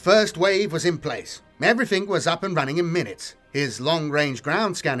 Zeist's first wave was in place. Everything was up and running in minutes. His long-range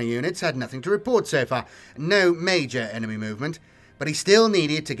ground scanner units had nothing to report so far, no major enemy movement, but he still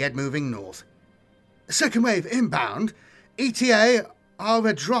needed to get moving north. "Second wave inbound. ETA of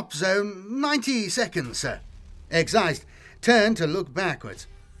a drop zone 90 seconds, sir." Zeist turned to look backwards.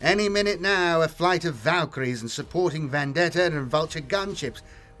 Any minute now, a flight of Valkyries and supporting Vendetta and Vulture gunships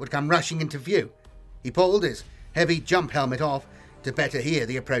would come rushing into view. He pulled his heavy jump helmet off to better hear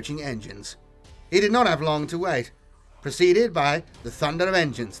the approaching engines. He did not have long to wait. Preceded by the thunder of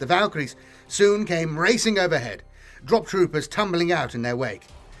engines, the Valkyries soon came racing overhead, drop troopers tumbling out in their wake.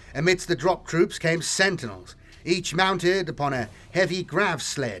 Amidst the drop troops came sentinels, each mounted upon a heavy grav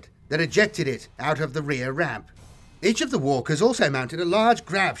sled that ejected it out of the rear ramp. Each of the walkers also mounted a large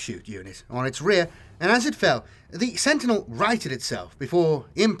grav chute unit on its rear, and as it fell, the sentinel righted itself before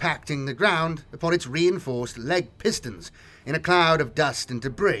impacting the ground upon its reinforced leg pistons in a cloud of dust and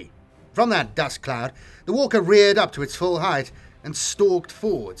debris. From that dust cloud, the walker reared up to its full height and stalked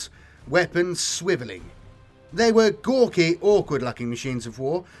forwards, weapons swivelling. They were gawky, awkward-looking machines of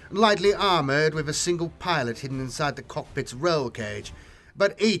war, lightly armoured with a single pilot hidden inside the cockpit's roll cage,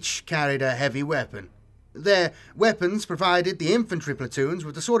 but each carried a heavy weapon. Their weapons provided the infantry platoons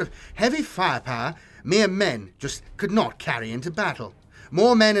with the sort of heavy firepower mere men just could not carry into battle.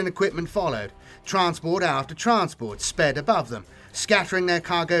 More men and equipment followed. Transport after transport sped above them, scattering their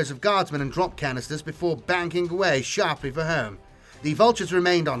cargoes of guardsmen and drop canisters before banking away sharply for home. The vultures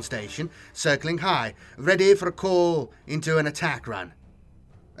remained on station, circling high, ready for a call into an attack run.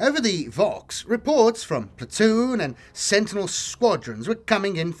 Over the Vox, reports from platoon and sentinel squadrons were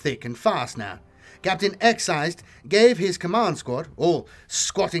coming in thick and fast now. Captain Excised gave his command squad, all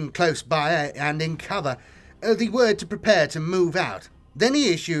squatting close by and in cover, the word to prepare to move out. Then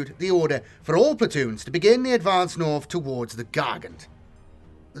he issued the order for all platoons to begin the advance north towards the Gargant.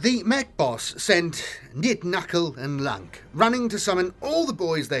 The mech boss sent Nit, Knuckle and Lunk running to summon all the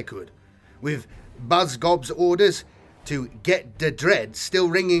boys they could, with Buzzgob's orders to get the dread still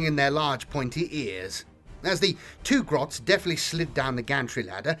ringing in their large pointy ears. As the two grots deftly slid down the gantry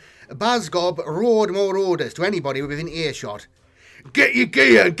ladder, Buzzgob roared more orders to anybody within earshot. "Get your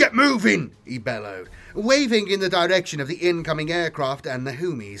gear and get moving," he bellowed, waving in the direction of the incoming aircraft and the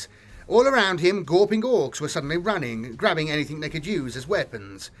Hoomies. All around him, gawping orcs were suddenly running, grabbing anything they could use as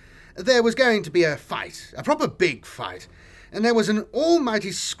weapons. There was going to be a fight, a proper big fight, and there was an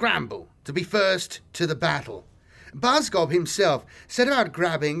almighty scramble to be first to the battle. Buzzgob himself set about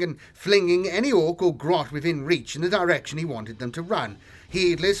grabbing and flinging any orc or grot within reach in the direction he wanted them to run,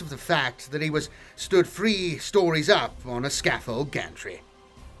 heedless of the fact that he was stood 3 stories up on a scaffold gantry.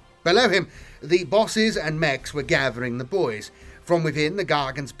 Below him, the bosses and mechs were gathering the boys. From within the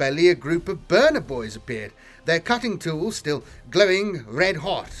Gargant's belly, a group of burner boys appeared, their cutting tools still glowing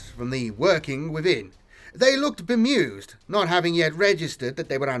red-hot from the working within. They looked bemused, not having yet registered that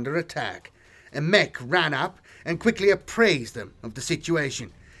they were under attack. A mech ran up and quickly appraised them of the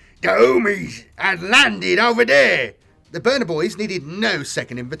situation. "The Hoomies had landed over there!" The burner boys needed no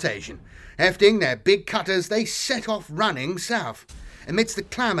second invitation. Hefting their big cutters, they set off running south. Amidst the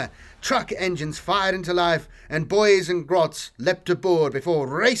clamour, truck engines fired into life, and boys and grots leapt aboard before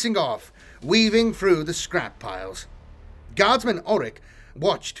racing off, weaving through the scrap piles. Guardsman Auric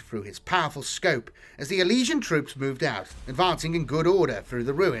watched through his powerful scope as the Elysian troops moved out, advancing in good order through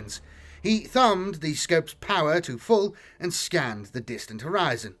the ruins. He thumbed the scope's power to full and scanned the distant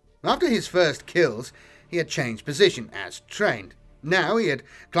horizon. After his first kills, he had changed position, as trained. Now he had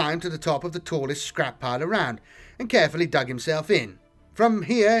climbed to the top of the tallest scrap pile around, and carefully dug himself in. From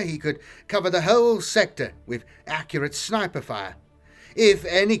here he could cover the whole sector with accurate sniper fire. If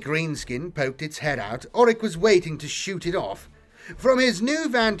any greenskin poked its head out, Auric was waiting to shoot it off. From his new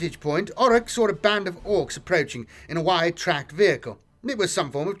vantage point, Auric saw a band of orcs approaching in a wide-tracked vehicle. It was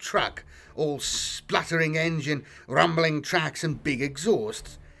some form of truck, all spluttering engine, rumbling tracks and big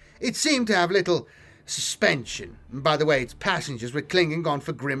exhausts. It seemed to have little suspension, and by the way its passengers were clinging on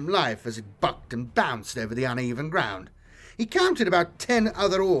for grim life as it bucked and bounced over the uneven ground. He counted about 10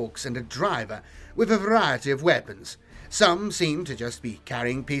 other orcs and a driver, with a variety of weapons. Some seemed to just be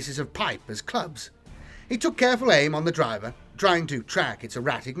carrying pieces of pipe as clubs. He took careful aim on the driver, trying to track its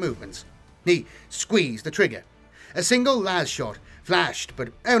erratic movements. He squeezed the trigger. A single las shot flashed,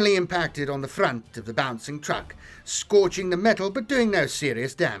 but only impacted on the front of the bouncing truck, scorching the metal but doing no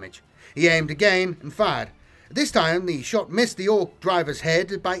serious damage. He aimed again and fired. This time the shot missed the orc driver's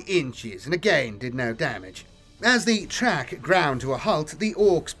head by inches and again did no damage. As the track ground to a halt, the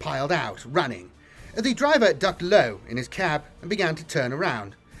orcs piled out, running. The driver ducked low in his cab and began to turn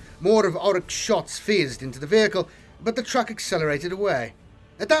around. More of Auric's shots fizzed into the vehicle, but the truck accelerated away.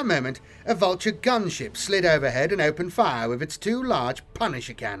 At that moment, a vulture gunship slid overhead and opened fire with its 2 large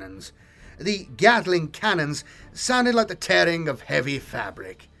Punisher cannons. The Gatling cannons sounded like the tearing of heavy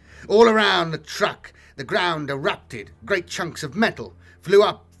fabric. All around the truck, the ground erupted. Great chunks of metal flew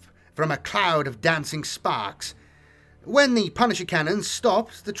up from a cloud of dancing sparks. When the Punisher cannons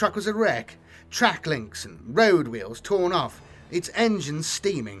stopped, the truck was a wreck. Track links and road wheels torn off, its engines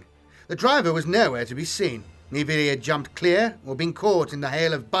steaming. The driver was nowhere to be seen. Either he had jumped clear or been caught in the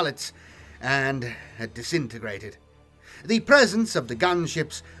hail of bullets and had disintegrated. The presence of the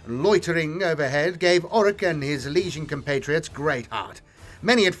gunships loitering overhead gave Auric and his Elysian compatriots great heart.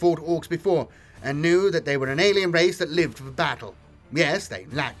 Many had fought orcs before and knew that they were an alien race that lived for battle. Yes, they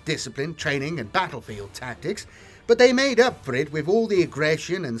lacked discipline, training and battlefield tactics, but they made up for it with all the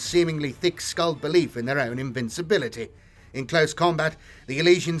aggression and seemingly thick-skulled belief in their own invincibility. In close combat, the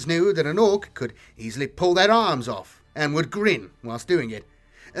Elysians knew that an orc could easily pull their arms off, and would grin whilst doing it.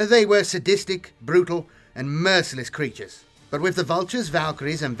 They were sadistic, brutal, and merciless creatures. But with the vultures,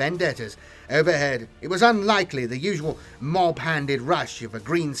 valkyries, and vendettas overhead, it was unlikely the usual mob-handed rush of a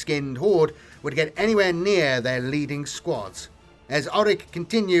green-skinned horde would get anywhere near their leading squads. As Auric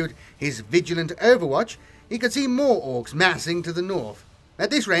continued his vigilant overwatch, he could see more orcs massing to the north. At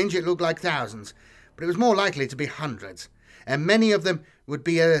this range it looked like thousands, but it was more likely to be hundreds, and many of them would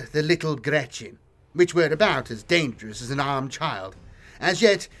be the little Gretchen. which were about as dangerous as an armed child. As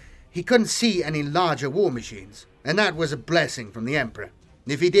yet, he couldn't see any larger war machines, and that was a blessing from the Emperor.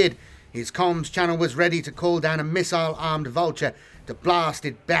 If he did, his comms channel was ready to call down a missile-armed vulture to blast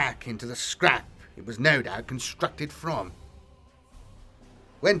it back into the scrap it was no doubt constructed from.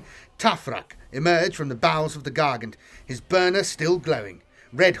 When Tufrak emerged from the bowels of the Gargant, his burner still glowing,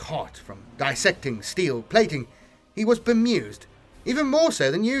 red-hot from dissecting steel plating, he was bemused, even more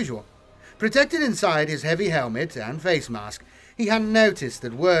so than usual. Protected inside his heavy helmet and face mask, he hadn't noticed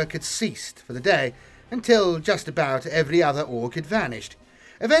that work had ceased for the day until just about every other orc had vanished.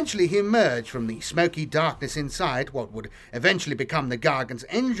 Eventually he emerged from the smoky darkness inside what would eventually become the Gargant's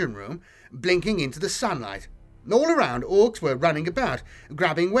engine room, blinking into the sunlight. All around, orcs were running about,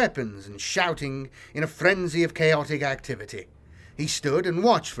 grabbing weapons and shouting in a frenzy of chaotic activity. He stood and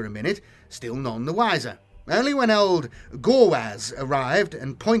watched for a minute, still none the wiser. Only when old Gorwaz arrived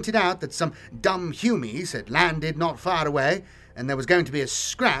and pointed out that some dumb humies had landed not far away and there was going to be a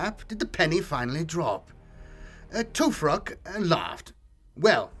scrap did the penny finally drop. Tufrak laughed.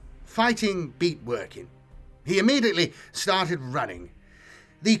 Well, fighting beat working. He immediately started running,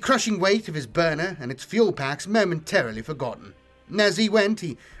 the crushing weight of his burner and its fuel packs momentarily forgotten. As he went,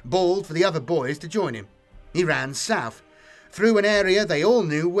 he bawled for the other boys to join him. He ran south, through an area they all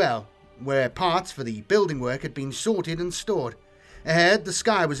knew well, where parts for the building work had been sorted and stored. Ahead, the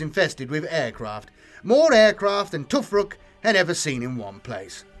sky was infested with aircraft, more aircraft than Tufrak had ever seen in one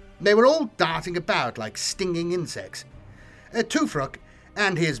place. They were all darting about like stinging insects. Tufrak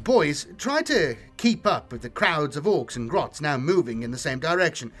and his boys tried to keep up with the crowds of orcs and grots now moving in the same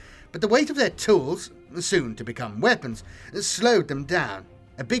direction, but the weight of their tools, soon to become weapons, slowed them down.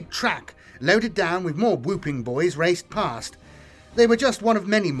 A big truck, loaded down with more whooping boys, raced past. They were just one of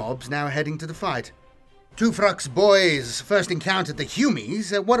many mobs now heading to the fight. Tufrak's boys first encountered the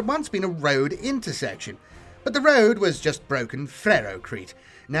humies at what had once been a road intersection, but the road was just broken ferrocrete,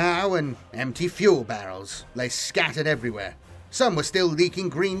 now and empty fuel barrels lay scattered everywhere. Some were still leaking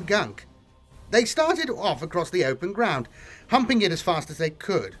green gunk. They started off across the open ground, humping it as fast as they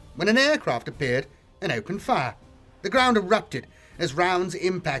could, when an aircraft appeared and opened fire. The ground erupted as rounds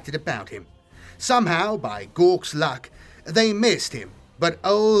impacted about him. Somehow, by Gork's luck, they missed him, but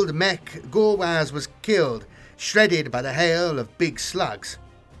old Mech Gorwaz was killed, shredded by the hail of big slugs.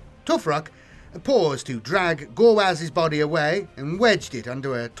 Tufrak paused to drag Gorwaz's body away and wedged it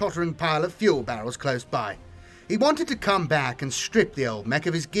under a tottering pile of fuel barrels close by. He wanted to come back and strip the old mech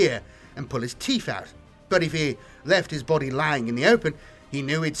of his gear and pull his teeth out, but if he left his body lying in the open, he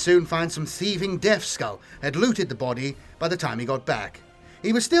knew he'd soon find some thieving death skull had looted the body by the time he got back.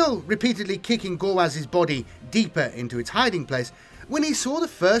 He was still repeatedly kicking Gorwaz's body deeper into its hiding place when he saw the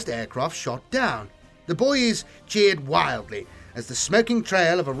first aircraft shot down. The boys cheered wildly as the smoking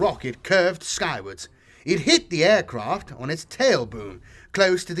trail of a rocket curved skywards. It hit the aircraft on its tail boom,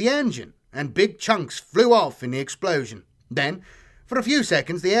 close to the engine, and big chunks flew off in the explosion. Then, for a few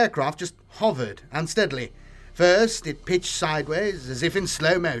seconds, the aircraft just hovered unsteadily. First, it pitched sideways, as if in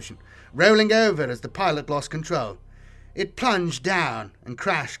slow motion, rolling over as the pilot lost control. It plunged down and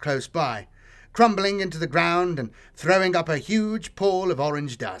crashed close by, crumbling into the ground and throwing up a huge pall of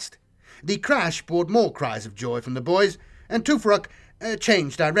orange dust. The crash brought more cries of joy from the boys, and Tufrak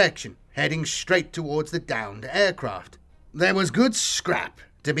changed direction, heading straight towards the downed aircraft. There was good scrap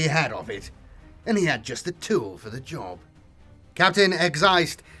to be had of it, and he had just the tool for the job. Captain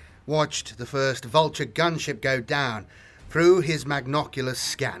Exeist watched the first Vulture gunship go down through his magnocular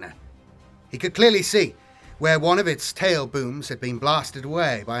scanner. He could clearly see where one of its tail booms had been blasted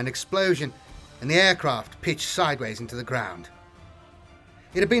away by an explosion and the aircraft pitched sideways into the ground.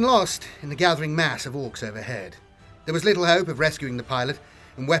 It had been lost in the gathering mass of orcs overhead. There was little hope of rescuing the pilot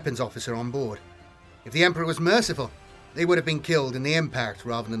and weapons officer on board. If the Emperor was merciful, they would have been killed in the impact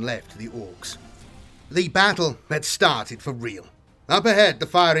rather than left to the orcs. The battle had started for real. Up ahead, the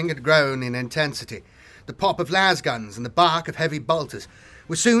firing had grown in intensity. The pop of lasguns and the bark of heavy bolters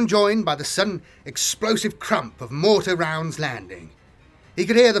was soon joined by the sudden explosive crump of mortar rounds landing. He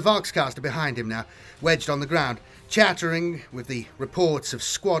could hear the Voxcaster behind him now, wedged on the ground, chattering with the reports of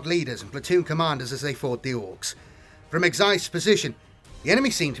squad leaders and platoon commanders as they fought the orcs. From Exeist's position, the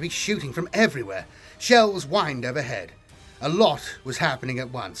enemy seemed to be shooting from everywhere. Shells whined overhead. A lot was happening at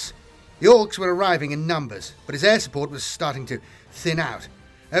once. The orcs were arriving in numbers, but his air support was starting to thin out.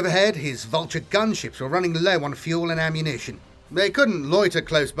 Overhead, his Vulture gunships were running low on fuel and ammunition. They couldn't loiter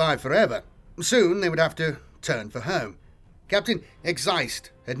close by forever. Soon they would have to turn for home. Captain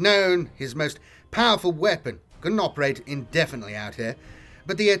Exeist had known his most powerful weapon couldn't operate indefinitely out here,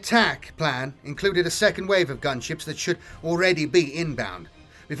 but the attack plan included a second wave of gunships that should already be inbound.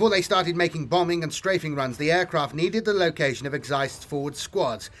 Before they started making bombing and strafing runs, the aircraft needed the location of Exeist's forward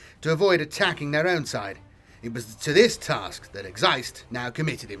squads to avoid attacking their own side. It was to this task that Exeist now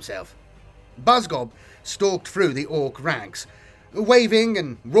committed himself. Buzzgob stalked through the Orc ranks, waving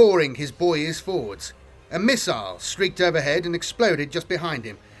and roaring his boys forwards. A missile streaked overhead and exploded just behind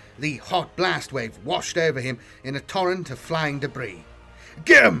him. The hot blast wave washed over him in a torrent of flying debris.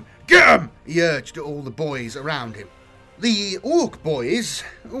 "Get 'em! Get 'em!" he urged all the boys around him. The Orc boys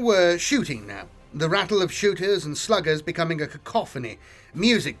were shooting now, the rattle of shooters and sluggers becoming a cacophony,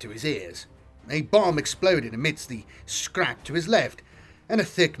 music to his ears. A bomb exploded amidst the scrap to his left, and a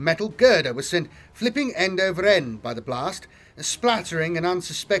thick metal girder was sent flipping end over end by the blast, splattering an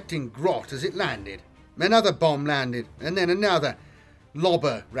unsuspecting grot as it landed. Another bomb landed, and then another.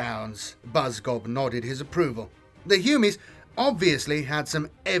 Lobber rounds, Buzzgob nodded his approval. The Humies obviously had some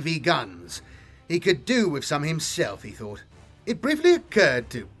heavy guns. He could do with some himself, he thought. It briefly occurred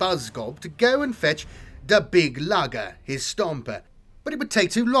to Buzzgob to go and fetch the big lugger, his stomper, but it would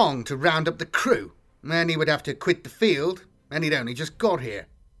take too long to round up the crew, and he would have to quit the field, and he'd only just got here.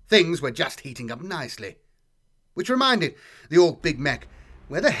 Things were just heating up nicely. Which reminded the Orc Big Mech,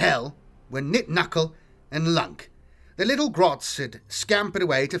 where the hell were Nit Knuckle and Lunk? The little grots had scampered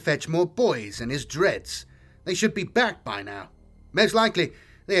away to fetch more boys and his dreads. They should be back by now. Most likely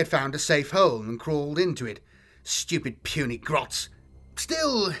they had found a safe hole and crawled into it. Stupid puny grots.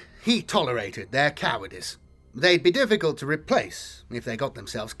 Still, he tolerated their cowardice. They'd be difficult to replace if they got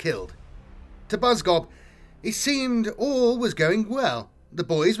themselves killed. To Buzzgob, it seemed all was going well. The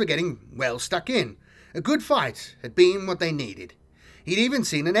boys were getting well stuck in. A good fight had been what they needed. He'd even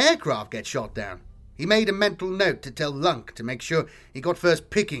seen an aircraft get shot down. He made a mental note to tell Lunk to make sure he got first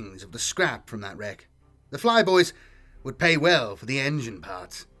pickings of the scrap from that wreck. The Flyboys would pay well for the engine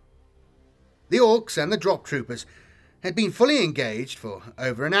parts. The Orcs and the drop troopers had been fully engaged for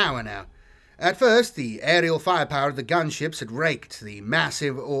over an hour now. At first, the aerial firepower of the gunships had raked the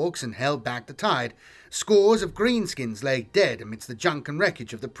massive Orcs and held back the tide. Scores of greenskins lay dead amidst the junk and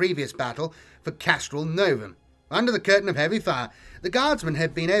wreckage of the previous battle for Castrol Novum. Under the curtain of heavy fire, the guardsmen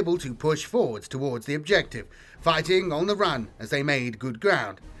had been able to push forwards towards the objective, fighting on the run as they made good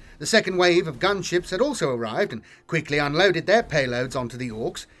ground. The second wave of gunships had also arrived and quickly unloaded their payloads onto the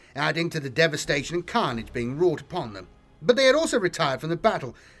Orcs, adding to the devastation and carnage being wrought upon them. But they had also retired from the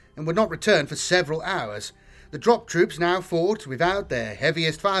battle and would not return for several hours. The drop troops now fought without their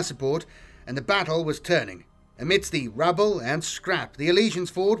heaviest fire support, and the battle was turning. Amidst the rubble and scrap, the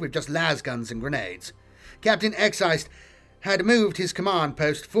Elysians fought with just lasguns and grenades. Captain Exeist had moved his command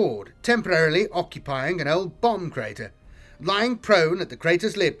post forward, temporarily occupying an old bomb crater. Lying prone at the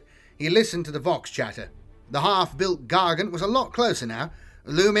crater's lip, he listened to the Vox chatter. The half-built Gargant was a lot closer now,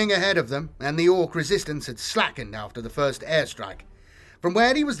 looming ahead of them, and the Orc resistance had slackened after the first airstrike. From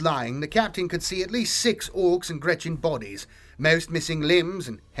where he was lying, the captain could see at least 6 Orcs and Gretchen bodies, most missing limbs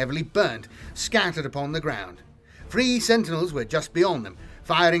and heavily burnt, scattered upon the ground. 3 sentinels were just beyond them,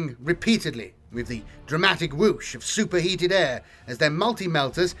 firing repeatedly, with the dramatic whoosh of superheated air as their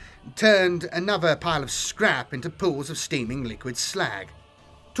multi-melters turned another pile of scrap into pools of steaming liquid slag.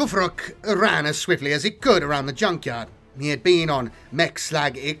 Tufruk ran as swiftly as he could around the junkyard. He had been on Mech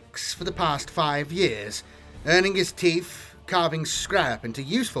Slag X for the past 5 years, earning his teeth, carving scrap into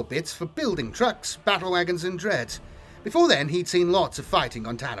useful bits for building trucks, battle wagons and dreads. Before then, he'd seen lots of fighting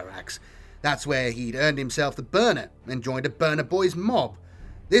on Talarax. That's where he'd earned himself the burner and joined a Burner Boys mob.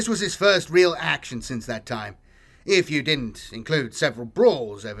 This was his first real action since that time, if you didn't include several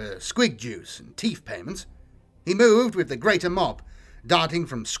brawls over squig juice and teeth payments. He moved with the greater mob, darting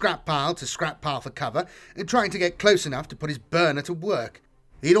from scrap pile to scrap pile for cover and trying to get close enough to put his burner to work.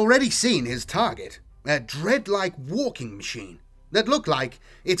 He'd already seen his target, a dread-like walking machine that looked like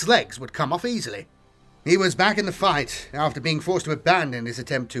its legs would come off easily. He was back in the fight after being forced to abandon his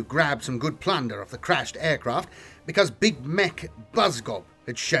attempt to grab some good plunder off the crashed aircraft because Big Mech Buzzgob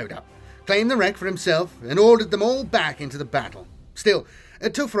had showed up, claimed the wreck for himself, and ordered them all back into the battle. Still,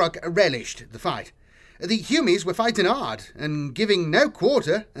 Tufruk relished the fight. The Humies were fighting hard and giving no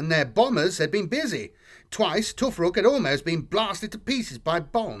quarter, and their bombers had been busy. Twice, Tufruk had almost been blasted to pieces by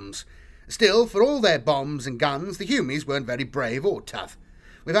bombs. Still, for all their bombs and guns, the Humies weren't very brave or tough.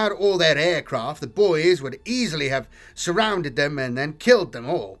 Without all their aircraft, the boys would easily have surrounded them and then killed them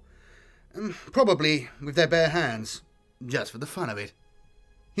all. Probably with their bare hands, just for the fun of it.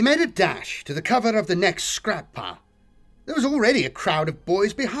 He made a dash to the cover of the next scrap pile. There was already a crowd of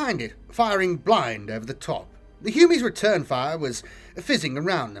boys behind it, firing blind over the top. The Humies' return fire was fizzing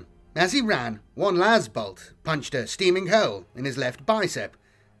around them. As he ran, one lasbolt punched a steaming hole in his left bicep.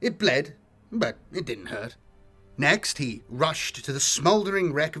 It bled, but it didn't hurt. Next, he rushed to the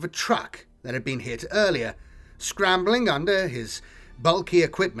smouldering wreck of a truck that had been hit earlier. Scrambling under his bulky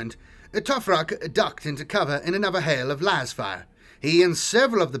equipment, Tufrak ducked into cover in another hail of lasfire. He and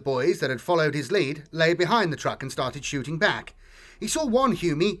several of the boys that had followed his lead lay behind the truck and started shooting back. He saw one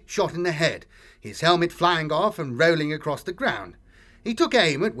Hume shot in the head, his helmet flying off and rolling across the ground. He took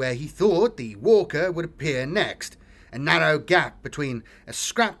aim at where he thought the walker would appear next, a narrow gap between a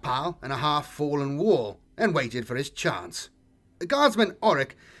scrap pile and a half-fallen wall, and waited for his chance. The guardsman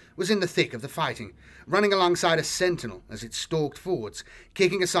Oric was in the thick of the fighting, running alongside a sentinel as it stalked forwards,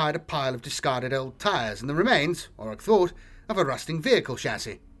 kicking aside a pile of discarded old tyres and the remains, Oric thought, of a rusting vehicle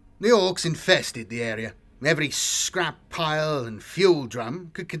chassis. The orcs infested the area. Every scrap pile and fuel drum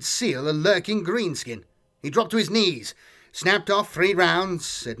could conceal a lurking greenskin. He dropped to his knees, snapped off 3 rounds,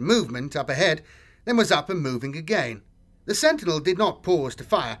 said movement up ahead, then was up and moving again. The sentinel did not pause to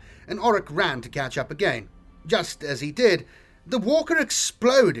fire, and Oric ran to catch up again. Just as he did, the walker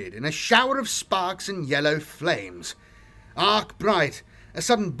exploded in a shower of sparks and yellow flames. Arc bright, a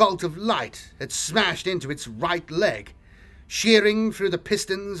sudden bolt of light had smashed into its right leg, shearing through the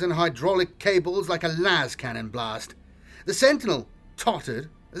pistons and hydraulic cables like a las cannon blast. The sentinel tottered,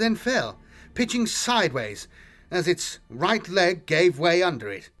 then fell, pitching sideways as its right leg gave way under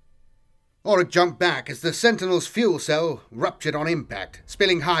it. Oric jumped back as the sentinel's fuel cell ruptured on impact,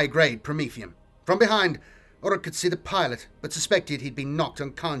 spilling high-grade promethium. From behind, Oric could see the pilot, but suspected he'd been knocked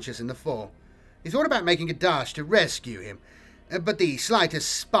unconscious in the fall. He thought about making a dash to rescue him, but the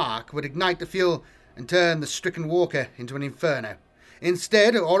slightest spark would ignite the fuel and turn the stricken walker into an inferno.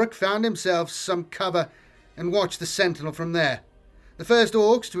 Instead, Oric found himself some cover and watched the sentinel from there. The first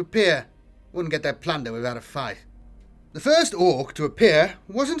orcs to appear wouldn't get their plunder without a fight. The first orc to appear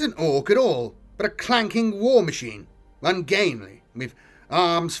wasn't an orc at all, but a clanking war machine, ungainly, with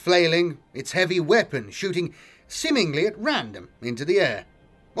arms flailing, its heavy weapon shooting seemingly at random into the air.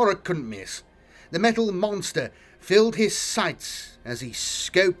 Oric couldn't miss. The metal monster filled his sights as he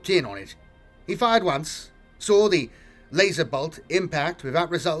scoped in on it. He fired once, saw the laser bolt impact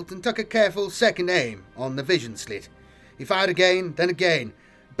without result, and took a careful second aim on the vision slit. He fired again, then again,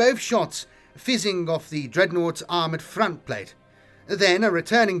 both shots fizzing off the dreadnought's armoured front plate. Then a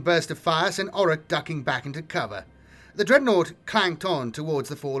returning burst of fire sent Oric ducking back into cover. The dreadnought clanked on towards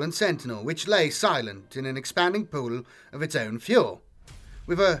the fallen sentinel, which lay silent in an expanding pool of its own fuel.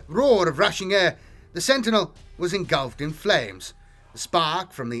 With a roar of rushing air, the sentinel was engulfed in flames. The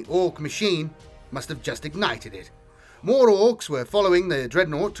spark from the orc machine must have just ignited it. More orcs were following the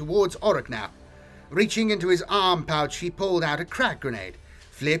dreadnought towards Oric now. Reaching into his arm pouch, he pulled out a crack grenade,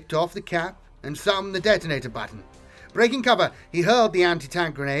 flipped off the cap, and thumbed the detonator button. Breaking cover, he hurled the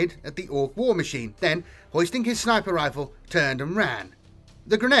anti-tank grenade at the orc war machine, then, hoisting his sniper rifle, turned and ran.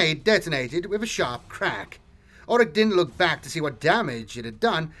 The grenade detonated with a sharp crack. Oric didn't look back to see what damage it had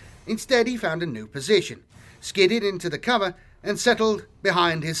done. Instead, he found a new position, skidded into the cover, and settled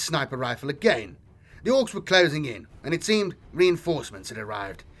behind his sniper rifle again. The orcs were closing in, and it seemed reinforcements had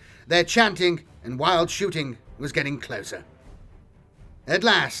arrived. Their chanting and wild shooting was getting closer. At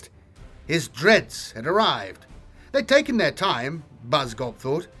last, his dreads had arrived. They'd taken their time, Buzzgob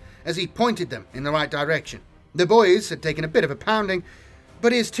thought, as he pointed them in the right direction. The boys had taken a bit of a pounding,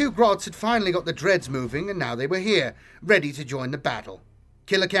 but his 2 grots had finally got the dreads moving, and now they were here, ready to join the battle.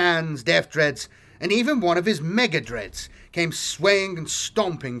 Killer Cans, Death Dreads, and even one of his Mega Dreads came swaying and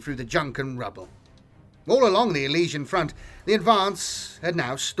stomping through the junk and rubble. All along the Elysian front, the advance had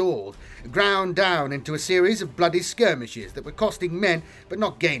now stalled, ground down into a series of bloody skirmishes that were costing men but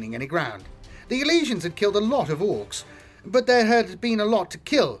not gaining any ground. The Elysians had killed a lot of orcs, but there had been a lot to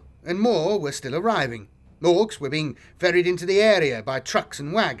kill, and more were still arriving. Orcs were being ferried into the area by trucks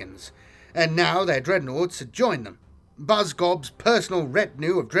and wagons, and now their dreadnoughts had joined them. Buzzgob's personal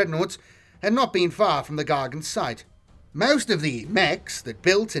retinue of dreadnoughts had not been far from the Gargant's site. Most of the mechs that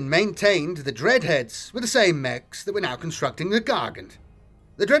built and maintained the Dreadheads were the same mechs that were now constructing the Gargant.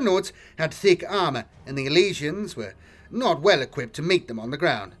 The dreadnoughts had thick armour, and the Elysians were not well equipped to meet them on the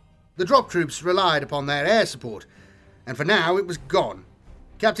ground. The drop troops relied upon their air support, and for now it was gone.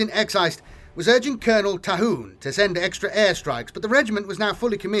 Captain Exeist was urging Colonel Tahoon to send extra airstrikes, but the regiment was now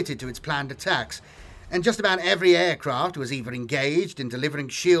fully committed to its planned attacks, and just about every aircraft was either engaged in delivering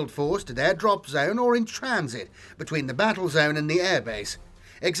shield force to their drop zone or in transit between the battle zone and the airbase.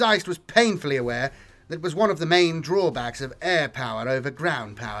 Exeist was painfully aware that it was one of the main drawbacks of air power over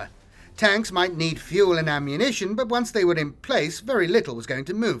ground power. Tanks might need fuel and ammunition, but once they were in place, very little was going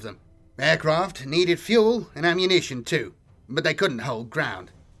to move them. Aircraft needed fuel and ammunition too, but they couldn't hold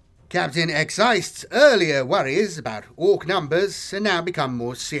ground. Captain Exeist's earlier worries about Orc numbers had now become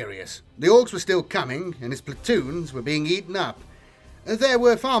more serious. The Orcs were still coming, and his platoons were being eaten up. There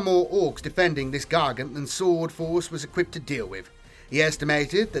were far more Orcs defending this Gargant than Sword Force was equipped to deal with. He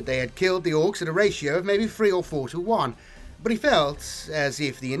estimated that they had killed the Orcs at a ratio of maybe 3 or 4 to 1, but he felt as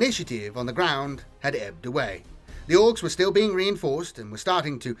if the initiative on the ground had ebbed away. The Orcs were still being reinforced and were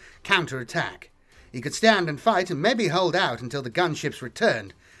starting to counter-attack. He could stand and fight and maybe hold out until the gunships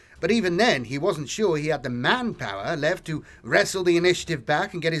returned, but even then he wasn't sure he had the manpower left to wrestle the initiative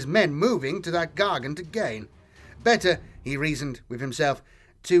back and get his men moving to that Gargant again. Better, he reasoned with himself,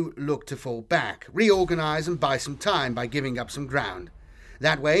 to look to fall back, reorganize and buy some time by giving up some ground.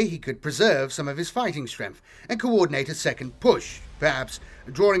 That way he could preserve some of his fighting strength and coordinate a second push, perhaps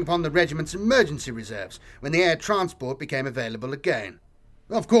drawing upon the regiment's emergency reserves when the air transport became available again.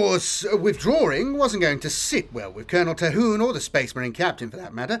 Of course, withdrawing wasn't going to sit well with Colonel Terhune or the Space Marine captain for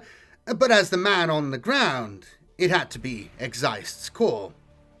that matter, but as the man on the ground, it had to be Exeist's call.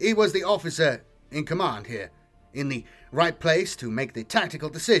 He was the officer in command here, in the right place to make the tactical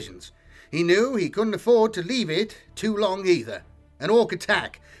decisions. He knew he couldn't afford to leave it too long either. An Orc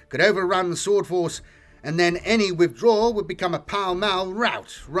attack could overrun the Sword Force, and then any withdrawal would become a pell-mell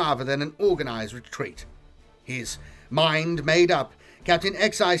rout rather than an organised retreat. His mind made up, Captain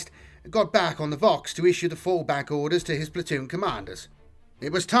Exeist got back on the Vox to issue the fallback orders to his platoon commanders.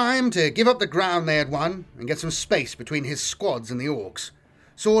 It was time to give up the ground they had won and get some space between his squads and the Orcs.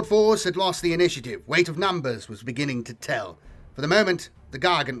 Sword Force had lost the initiative. Weight of numbers was beginning to tell. For the moment, the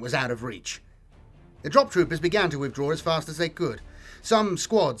Gargant was out of reach. The drop troopers began to withdraw as fast as they could. Some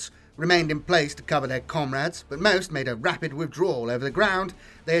squads remained in place to cover their comrades, but most made a rapid withdrawal over the ground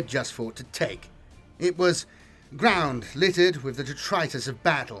they had just fought to take. It was ground littered with the detritus of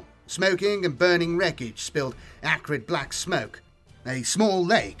battle. Smoking and burning wreckage spilled acrid black smoke. A small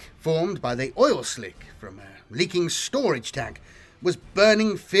lake, formed by the oil slick from a leaking storage tank, was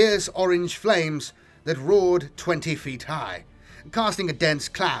burning fierce orange flames that roared 20 feet high, casting a dense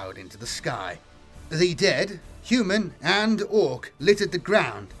cloud into the sky. The dead, human and Orc, littered the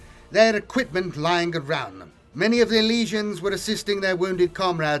ground, their equipment lying around them. Many of the legions were assisting their wounded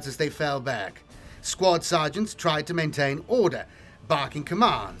comrades as they fell back. Squad sergeants tried to maintain order, barking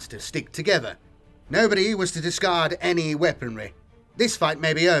commands to stick together. Nobody was to discard any weaponry. This fight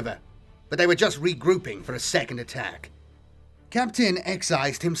may be over, but they were just regrouping for a second attack. Captain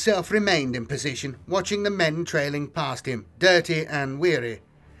Exeist himself remained in position, watching the men trailing past him, dirty and weary.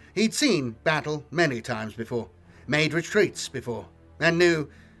 He'd seen battle many times before, made retreats before, and knew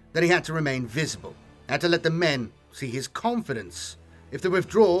that he had to remain visible, had to let the men see his confidence if the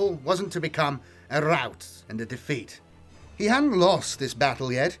withdrawal wasn't to become a rout and a defeat. He hadn't lost this battle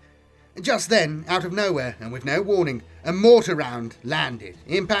yet. Just then, out of nowhere, and with no warning, a mortar round landed,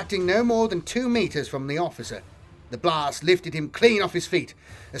 impacting no more than 2 meters from the officer. The blast lifted him clean off his feet.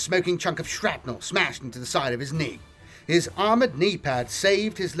 A smoking chunk of shrapnel smashed into the side of his knee. His armoured knee pad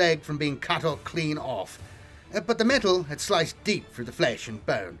saved his leg from being cut clean off, but the metal had sliced deep through the flesh and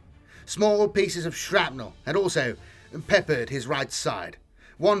bone. Small pieces of shrapnel had also peppered his right side.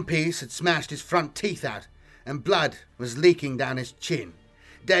 One piece had smashed his front teeth out, and blood was leaking down his chin.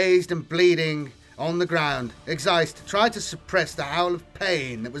 Dazed and bleeding on the ground, Exeist tried to suppress the howl of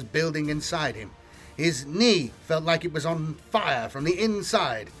pain that was building inside him. His knee felt like it was on fire from the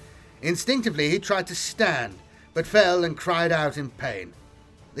inside. Instinctively he tried to stand, but fell and cried out in pain.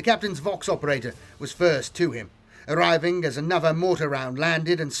 The captain's Vox operator was first to him, arriving as another mortar round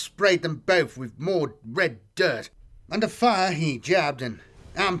landed and sprayed them both with more red dirt. Under fire he jabbed an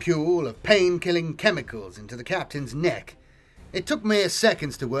ampule of pain-killing chemicals into the captain's neck. It took mere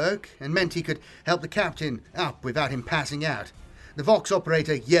seconds to work, and meant he could help the captain up without him passing out. The Vox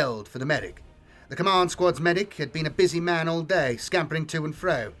operator yelled for the medic. The command squad's medic had been a busy man all day, scampering to and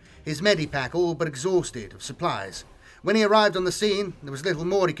fro, his medipack all but exhausted of supplies. When he arrived on the scene, there was little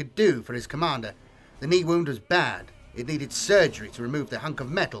more he could do for his commander. The knee wound was bad. It needed surgery to remove the hunk of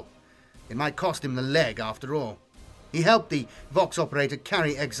metal. It might cost him the leg after all. He helped the Vox operator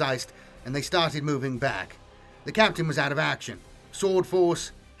carry Exeist, and they started moving back. The captain was out of action. Sword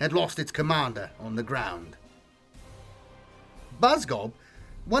Force had lost its commander on the ground. Buzzgob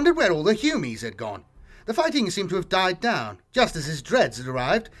wondered where all the Humies had gone. The fighting seemed to have died down, just as his dreads had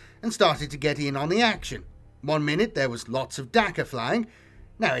arrived and started to get in on the action. 1 minute there was lots of Dakka flying.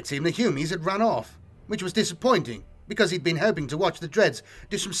 Now it seemed the Humies had run off, which was disappointing, because he'd been hoping to watch the dreads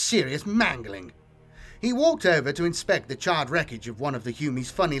do some serious mangling. He walked over to inspect the charred wreckage of one of the Humies'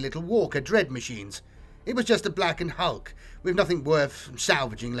 funny little Walker dread machines. It was just a blackened hulk, with nothing worth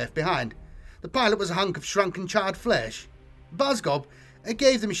salvaging left behind. The pilot was a hunk of shrunken charred flesh. Buzzgob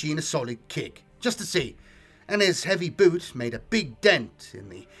gave the machine a solid kick, just to see, and his heavy boot made a big dent in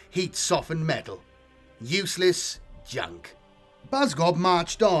the heat-softened metal. Useless junk. Buzzgob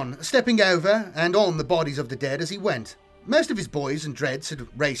marched on, stepping over and on the bodies of the dead as he went. Most of his boys and dreads had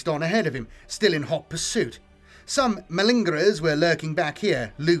raced on ahead of him, still in hot pursuit. Some malingerers were lurking back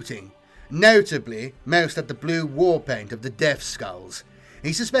here, looting. Notably, most had the blue war paint of the Death Skulls.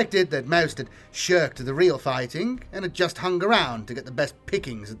 He suspected that most had shirked the real fighting and had just hung around to get the best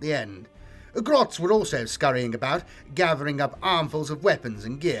pickings at the end. Grots were also scurrying about, gathering up armfuls of weapons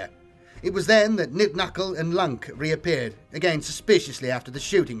and gear. It was then that Nip-Knuckle and Lunk reappeared, again suspiciously after the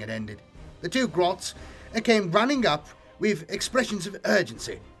shooting had ended. The two Grots came running up with expressions of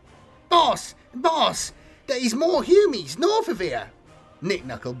urgency. Boss! There's more Humies north of here!"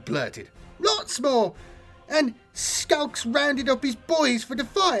 Nick-Knuckle blurted. "Lots more! And Skulk's rounded up his boys for the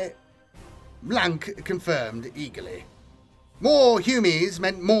fight." Lunk confirmed eagerly. More Humies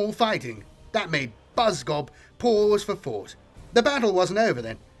meant more fighting. That made Buzzgob pause for thought. The battle wasn't over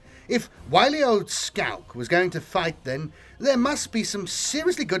then. If wily old Skulk was going to fight then, there must be some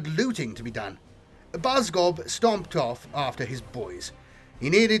seriously good looting to be done. Buzzgob stomped off after his boys. He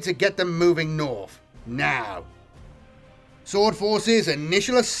needed to get them moving north. Now. Sword Force's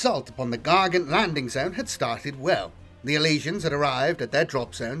initial assault upon the Gargant landing zone had started well. The Elysians had arrived at their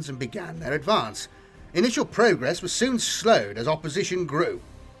drop zones and began their advance. Initial progress was soon slowed as opposition grew.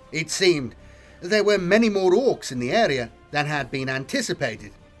 It seemed there were many more orcs in the area than had been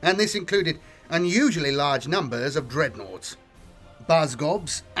anticipated, and this included unusually large numbers of dreadnoughts.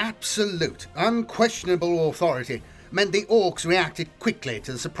 Buzzgob's absolute, unquestionable authority meant the orcs reacted quickly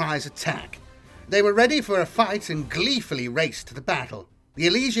to the surprise attack. They were ready for a fight and gleefully raced to the battle. The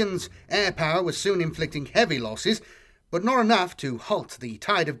Elysians' air power was soon inflicting heavy losses, but not enough to halt the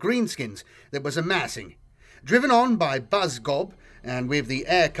tide of greenskins that was amassing. Driven on by Buzzgob, and with the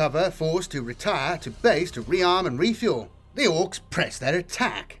air cover forced to retire to base to rearm and refuel, the orcs pressed their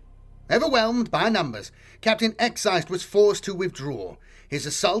attack. Overwhelmed by numbers, Captain Exeist was forced to withdraw. His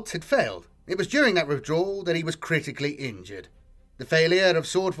assault had failed. It was during that withdrawal that he was critically injured. The failure of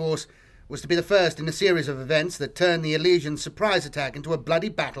Sword Force was to be the first in a series of events that turned the Elysian surprise attack into a bloody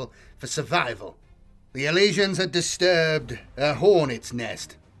battle for survival. The Elysians had disturbed a hornet's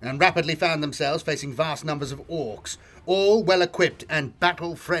nest and rapidly found themselves facing vast numbers of orcs, all well-equipped and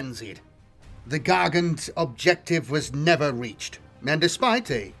battle-frenzied. The Gargant objective was never reached, and despite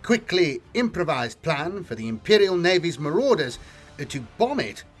a quickly improvised plan for the Imperial Navy's marauders to bomb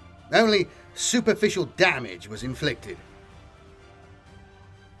it, only superficial damage was inflicted.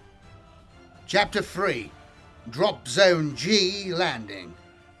 Chapter 3. Drop Zone G Landing.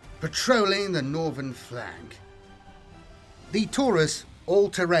 Patrolling the northern flank. The Taurus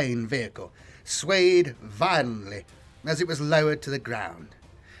all-terrain vehicle swayed violently as it was lowered to the ground.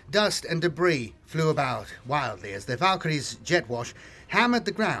 Dust and debris flew about wildly as the Valkyrie's jet wash hammered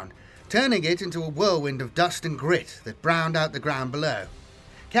the ground, turning it into a whirlwind of dust and grit that browned out the ground below.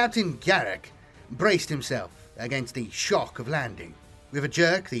 Captain Garrick braced himself against the shock of landing. With a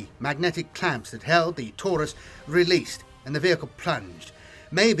jerk, the magnetic clamps that held the Taurus released, and the vehicle plunged,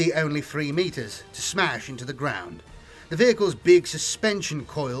 maybe only 3 meters, to smash into the ground. The vehicle's big suspension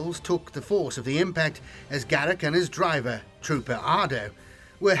coils took the force of the impact as Garrick and his driver, Trooper Ardo,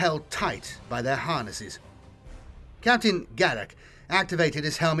 were held tight by their harnesses. Captain Garrick activated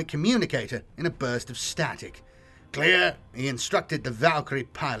his helmet communicator in a burst of static. "Clear," he instructed the Valkyrie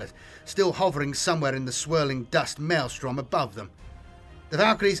pilot, still hovering somewhere in the swirling dust maelstrom above them. The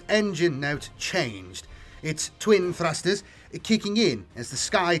Valkyrie's engine note changed, its twin thrusters kicking in as the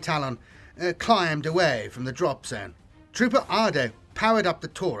Sky Talon climbed away from the drop zone. Trooper Ardo powered up the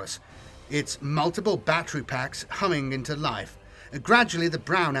Taurus, its multiple battery packs humming into life. Gradually the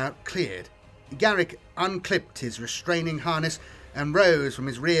brownout cleared. Garrick unclipped his restraining harness and rose from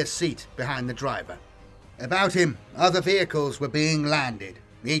his rear seat behind the driver. About him, other vehicles were being landed,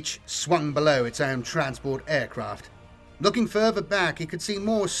 each swung below its own transport aircraft. Looking further back, he could see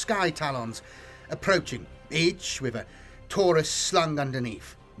more Sky Talons approaching, each with a Taurus slung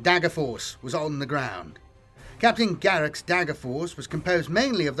underneath. Dagger Force was on the ground. Captain Garrick's Dagger Force was composed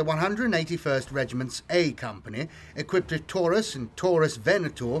mainly of the 181st Regiment's A Company, equipped with Taurus and Taurus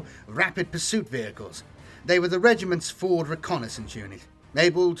Venator rapid pursuit vehicles. They were the regiment's forward reconnaissance unit,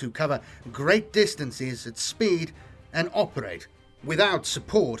 able to cover great distances at speed and operate without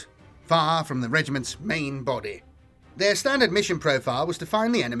support far from the regiment's main body. Their standard mission profile was to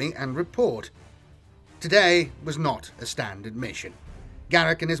find the enemy and report. Today was not a standard mission.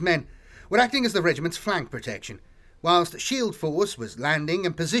 Garrick and his men were acting as the regiment's flank protection, whilst Shield Force was landing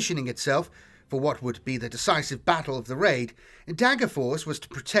and positioning itself For what would be the decisive battle of the raid, Daggerforce was to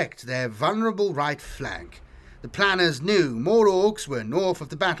protect their vulnerable right flank. The planners knew more orcs were north of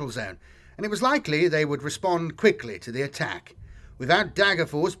the battle zone, and it was likely they would respond quickly to the attack. Without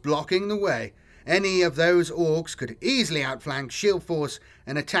Daggerforce blocking the way, any of those orcs could easily outflank Shieldforce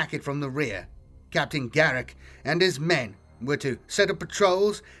and attack it from the rear. Captain Garrick and his men were to set up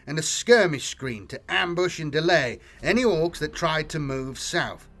patrols and a skirmish screen to ambush and delay any orcs that tried to move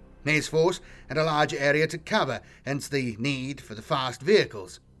south. His force had a large area to cover, hence the need for the fast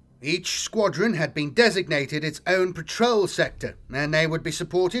vehicles. Each squadron had been designated its own patrol sector, and they would be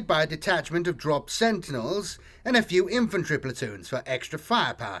supported by a detachment of dropped sentinels and a few infantry platoons for extra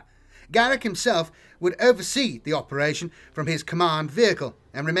firepower. Garrick himself would oversee the operation from his command vehicle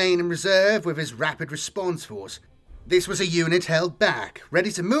and remain in reserve with his rapid response force. This was a unit held back,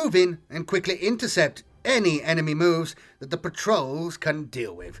 ready to move in and quickly intercept any enemy moves that the patrols couldn't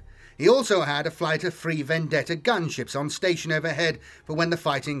deal with. He also had a flight of 3 Vendetta gunships on station overhead for when the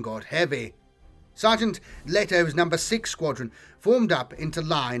fighting got heavy. Sergeant Leto's No. 6 Squadron formed up into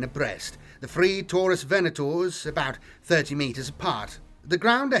line abreast, the 3 Taurus Venators about 30 metres apart. The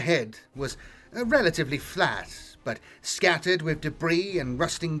ground ahead was relatively flat, but scattered with debris and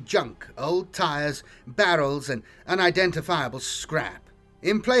rusting junk, old tyres, barrels and unidentifiable scrap.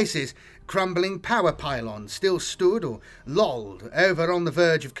 In places, crumbling power pylons still stood or lolled over on the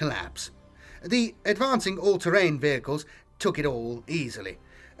verge of collapse. The advancing all-terrain vehicles took it all easily,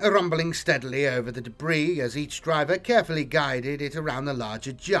 rumbling steadily over the debris as each driver carefully guided it around the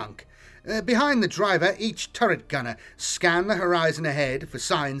larger junk. Behind the driver, each turret gunner scanned the horizon ahead for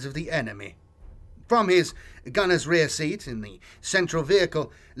signs of the enemy. From his gunner's rear seat in the central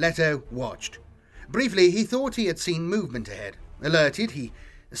vehicle, Leto watched. Briefly, he thought he had seen movement ahead. Alerted, he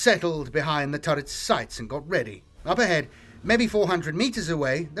settled behind the turret's sights and got ready. Up ahead, maybe 400 metres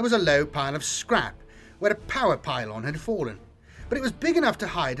away, there was a low pile of scrap where a power pylon had fallen, but it was big enough to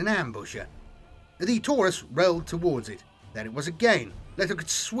hide an ambusher. The Taurus rolled towards it. There it was again. Leto could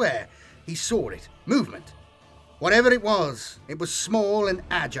swear he saw it. Movement. Whatever it was small and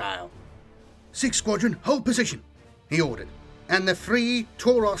agile. 6 Squadron, hold position, he ordered, and the 3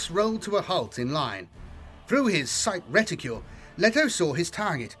 Tauros rolled to a halt in line. Through his sight reticule, Leto saw his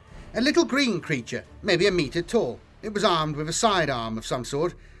target, a little green creature, maybe a metre tall. It was armed with a sidearm of some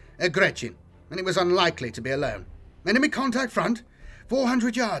sort, a Gretchin, and it was unlikely to be alone. Enemy contact front,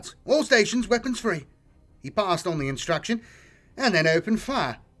 400 yards, all stations weapons free. He passed on the instruction, and then opened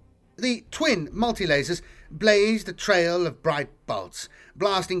fire. The twin multi-lasers blazed a trail of bright bolts,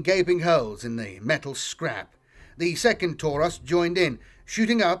 blasting gaping holes in the metal scrap. The second Tauros joined in,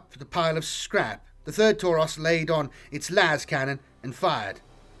 shooting up the pile of scrap. The third Tauros laid on its las cannon and fired.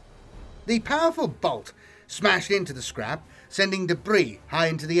 The powerful bolt smashed into the scrap, sending debris high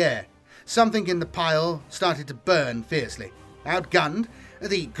into the air. Something in the pile started to burn fiercely. Outgunned,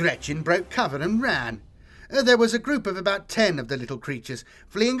 the Gretchen broke cover and ran. There was a group of about 10 of the little creatures,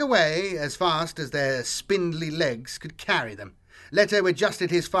 fleeing away as fast as their spindly legs could carry them. Leto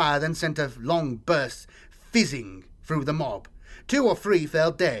adjusted his fire, then sent a long burst fizzing through the mob. 2 or 3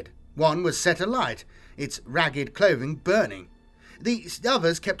 fell dead. 1 was set alight, its ragged clothing burning. The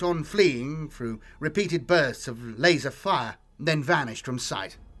others kept on fleeing through repeated bursts of laser fire, then vanished from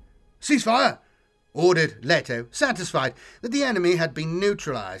sight. "Ceasefire!" ordered Leto, satisfied that the enemy had been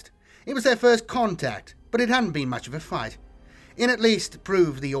neutralized. It was their first contact, but it hadn't been much of a fight. It at least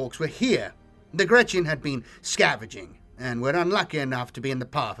proved the orcs were here. The Gretchen had been scavenging, and were unlucky enough to be in the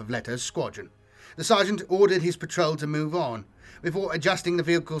path of Leto's squadron. The sergeant ordered his patrol to move on, before adjusting the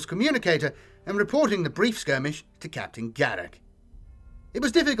vehicle's communicator and reporting the brief skirmish to Captain Garrick. It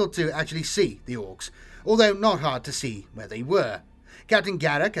was difficult to actually see the orcs, although not hard to see where they were. Captain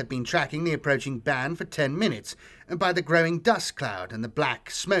Garrick had been tracking the approaching band for 10 minutes, and by the growing dust cloud and the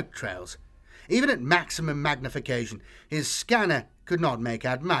black smoke trails. Even at maximum magnification, his scanner could not make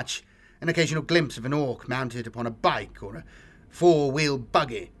out much. An occasional glimpse of an orc mounted upon a bike or a 4-wheeled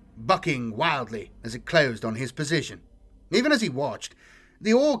buggy, bucking wildly as it closed on his position. Even as he watched,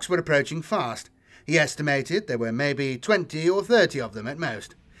 the orcs were approaching fast. He estimated there were maybe 20 or 30 of them at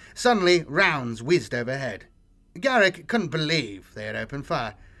most. Suddenly, rounds whizzed overhead. Garrick couldn't believe they had opened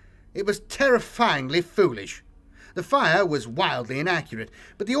fire. It was terrifyingly foolish. The fire was wildly inaccurate,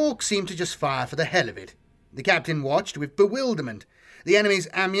 but the orcs seemed to just fire for the hell of it. The captain watched with bewilderment. The enemy's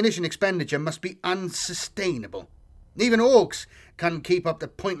ammunition expenditure must be unsustainable. Even orcs couldn't keep up the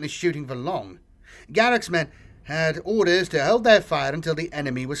pointless shooting for long. Garrick's men had orders to hold their fire until the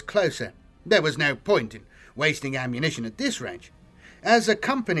enemy was closer. There was no point in wasting ammunition at this range. As a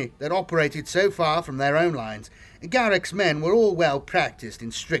company that operated so far from their own lines, Garrick's men were all well practiced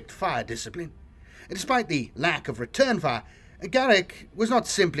in strict fire discipline. Despite the lack of return fire, Garrick was not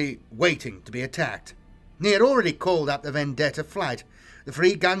simply waiting to be attacked. He had already called up the Vendetta flight. The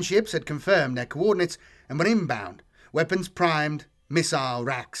 3 gunships had confirmed their coordinates and were inbound, weapons primed, missile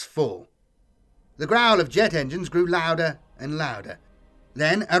racks full. The growl of jet engines grew louder and louder.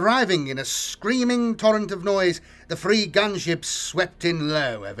 Then, arriving in a screaming torrent of noise, the 3 gunships swept in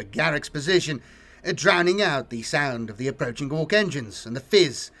low over Garrick's position, drowning out the sound of the approaching Orc engines and the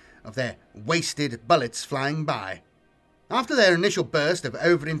fizz of their wasted bullets flying by. After their initial burst of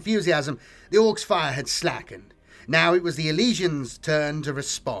over-enthusiasm, the Orcs' fire had slackened. Now it was the Elysians' turn to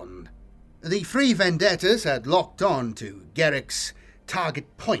respond. The 3 Vendettas had locked on to Garrick's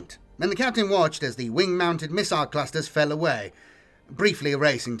target point, and the captain watched as the wing-mounted missile clusters fell away, briefly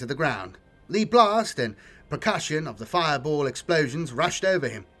racing to the ground. The blast and percussion of the fireball explosions rushed over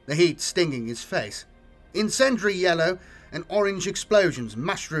him, the heat stinging his face. Incendiary yellow and orange explosions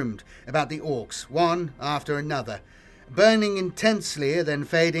mushroomed about the Orcs, one after another, burning intensely, then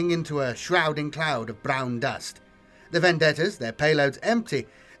fading into a shrouding cloud of brown dust. The Vendettas, their payloads empty,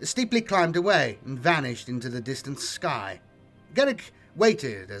 steeply climbed away and vanished into the distant sky. Garrick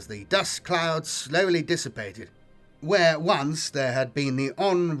waited as the dust clouds slowly dissipated. Where once there had been the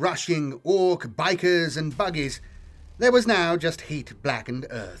on-rushing Orc bikers and buggies, there was now just heat-blackened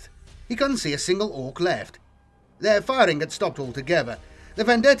earth. He couldn't see a single Orc left. Their firing had stopped altogether. The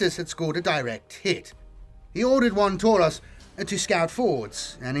Vendettas had scored a direct hit. He ordered one Tauros to scout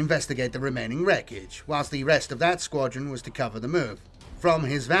forwards and investigate the remaining wreckage, whilst the rest of that squadron was to cover the move. From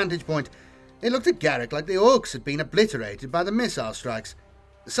his vantage point, it looked at Garrick like the Orcs had been obliterated by the missile strikes.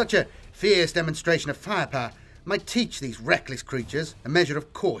 Such a fierce demonstration of firepower might teach these reckless creatures a measure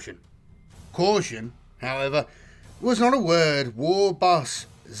of caution. Caution, however, was not a word war boss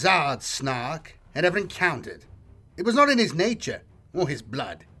Zard Snark had ever encountered. It was not in his nature or his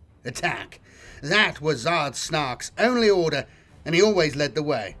blood. Attack. That was Zard Snark's only order, and he always led the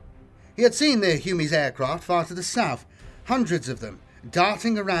way. He had seen the Humies aircraft far to the south, hundreds of them,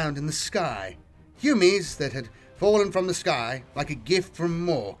 darting around in the sky. Humies that had fallen from the sky like a gift from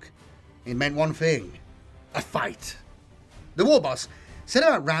Mork. It meant one thing: a fight. The war boss set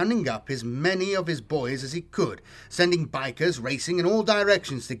about rounding up as many of his boys as he could, sending bikers racing in all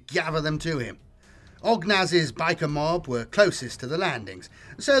directions to gather them to him. Ognaz's biker mob were closest to the landings,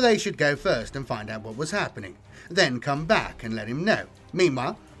 so they should go first and find out what was happening, then come back and let him know.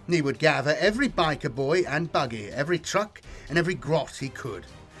 Meanwhile, he would gather every biker boy and buggy, every truck and every grot he could.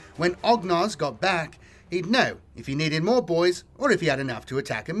 When Ognaz got back, he'd know if he needed more boys or if he had enough to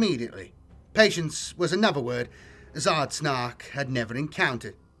attack immediately. Patience was another word Zard Snark had never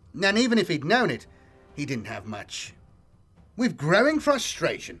encountered, and even if he'd known it, he didn't have much. With growing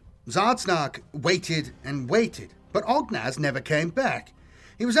frustration, Zard Snark waited and waited, but Ognaz never came back.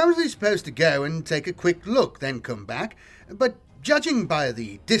 He was only supposed to go and take a quick look, then come back, but judging by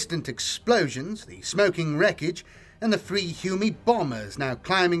the distant explosions, the smoking wreckage, and the 3 Humie bombers now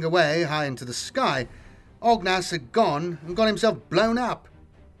climbing away high into the sky, Ognaz had gone and got himself blown up.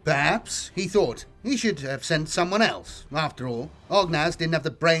 Perhaps, he thought, he should have sent someone else. After all, Ognaz didn't have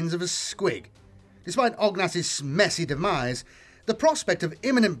the brains of a squig. Despite Ognaz's messy demise, the prospect of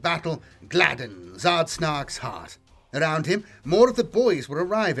imminent battle gladdened Zard Snark's heart. Around him, more of the boys were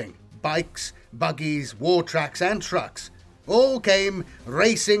arriving. Bikes, buggies, war tracks and trucks. All came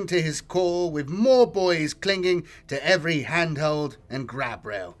racing to his call, with more boys clinging to every handhold and grab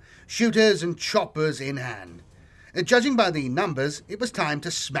rail, shooters and choppers in hand. Judging by the numbers, it was time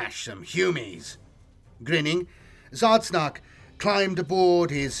to smash some Humies. Grinning, Zard Snark climbed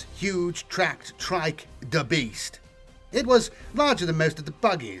aboard his huge tracked trike, the Beast. It was larger than most of the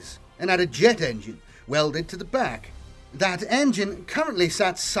buggies and had a jet engine welded to the back. That engine currently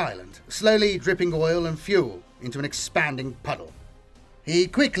sat silent, slowly dripping oil and fuel into an expanding puddle. He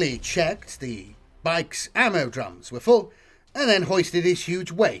quickly checked the bike's ammo drums were full and then hoisted his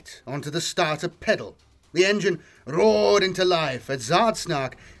huge weight onto the starter pedal. The engine roared into life as Zard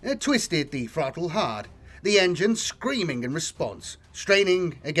Snark twisted the throttle hard, the engine screaming in response,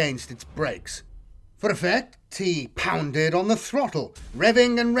 straining against its brakes. For effect, he pounded on the throttle,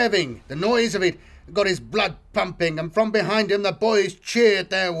 revving and revving. The noise of it got his blood pumping, and from behind him the boys cheered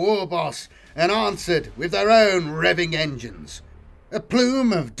their war boss and answered with their own revving engines. A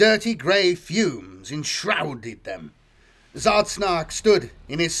plume of dirty grey fumes enshrouded them. Zard Snark stood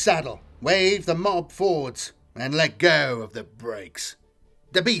in his saddle, waved the mob forwards, and let go of the brakes.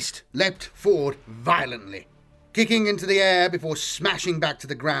 The Beast leapt forward violently, kicking into the air before smashing back to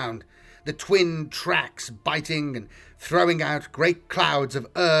the ground, the twin tracks biting and throwing out great clouds of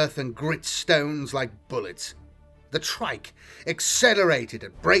earth and grit stones like bullets. The trike accelerated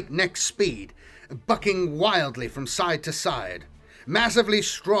at breakneck speed, bucking wildly from side to side. Massively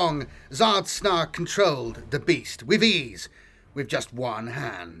strong, Zardsnark controlled the beast with ease, with just one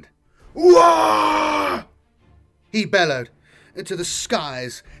hand. "Wah!" he bellowed to the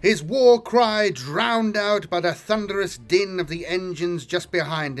skies, his war cry drowned out by the thunderous din of the engines just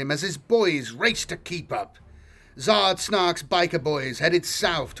behind him as his boys raced to keep up. Zardsnark's biker boys headed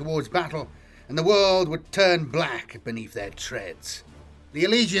south towards battle, and the world would turn black beneath their treads. The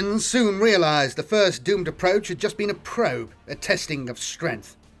Elysians soon realized the first doomed approach had just been a probe, a testing of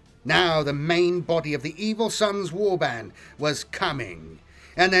strength. Now the main body of the Evil Sun's warband was coming,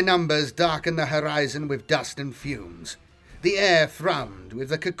 and their numbers darkened the horizon with dust and fumes. The air thrummed with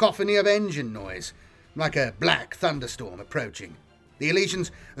the cacophony of engine noise, like a black thunderstorm approaching. The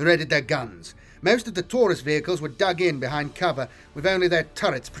Elysians readied their guns. Most of the Taurus vehicles were dug in behind cover, with only their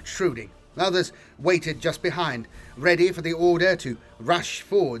turrets protruding. Others waited just behind, ready for the order to rush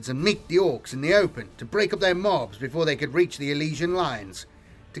forwards and meet the Orcs in the open, to break up their mobs before they could reach the Elysian lines.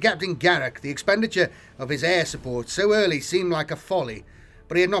 To Captain Garrick, the expenditure of his air support so early seemed like a folly,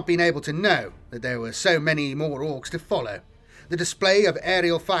 but he had not been able to know that there were so many more Orcs to follow. The display of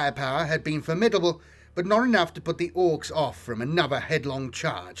aerial firepower had been formidable, but not enough to put the Orcs off from another headlong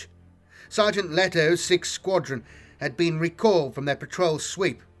charge. Sergeant Leto's 6th Squadron had been recalled from their patrol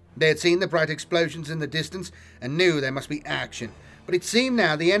sweep. They had seen the bright explosions in the distance and knew there must be action, but it seemed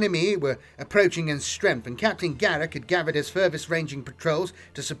now the enemy were approaching in strength, and Captain Garrick had gathered his furthest-ranging patrols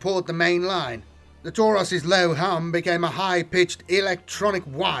to support the main line. The Taurus's low hum became a high-pitched electronic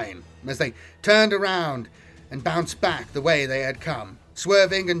whine as they turned around and bounced back the way they had come,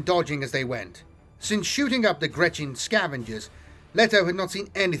 swerving and dodging as they went. Since shooting up the Gretchen scavengers, Leto had not seen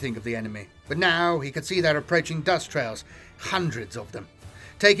anything of the enemy, but now he could see their approaching dust trails, hundreds of them.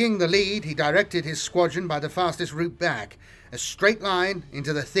 Taking the lead, he directed his squadron by the fastest route back, a straight line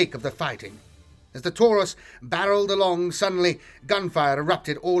into the thick of the fighting. As the Taurus barreled along, suddenly gunfire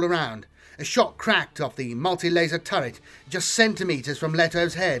erupted all around. A shot cracked off the multi-laser turret, just centimetres from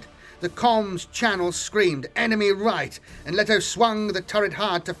Leto's head. The comms channel screamed, "Enemy right!" and Leto swung the turret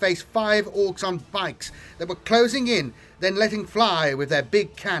hard to face 5 Orcs on bikes that were closing in, then letting fly with their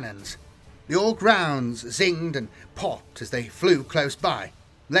big cannons. The Orc rounds zinged and popped as they flew close by.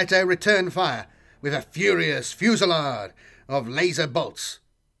 Leto returned fire with a furious fusillade of laser bolts.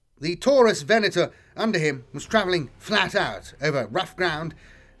 The Taurus Venator under him was travelling flat out over rough ground,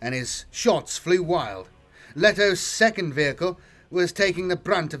 and his shots flew wild. Leto's 2nd vehicle was taking the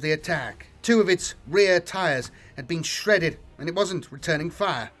brunt of the attack. 2 of its rear tyres had been shredded, and it wasn't returning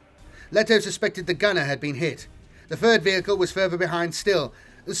fire. Leto suspected the gunner had been hit. The 3rd vehicle was further behind still,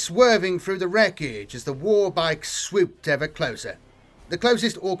 swerving through the wreckage as the war bike swooped ever closer. The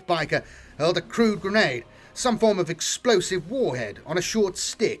closest Orc biker hurled a crude grenade, some form of explosive warhead, on a short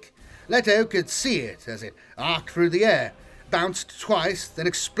stick. Leto could see it as it arced through the air, bounced twice, then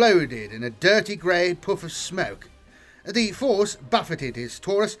exploded in a dirty grey puff of smoke. The force buffeted his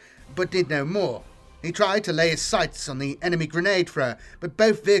Taurus, but did no more. He tried to lay his sights on the enemy grenade thrower, but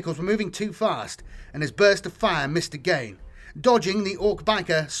both vehicles were moving too fast, and his burst of fire missed again. Dodging, the Orc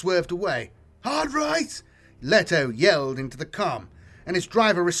biker swerved away. "Hard right!" Leto yelled into the comm, and his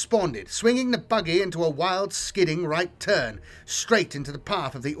driver responded, swinging the buggy into a wild, skidding right turn, straight into the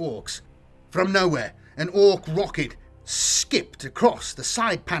path of the Orcs. From nowhere, an Orc rocket skipped across the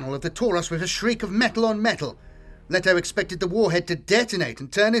side panel of the Taurus with a shriek of metal on metal. Leto expected the warhead to detonate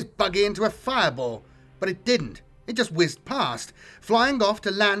and turn his buggy into a fireball, but it didn't. It just whizzed past, flying off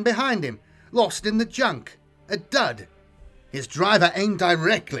to land behind him, lost in the junk. A dud. His driver aimed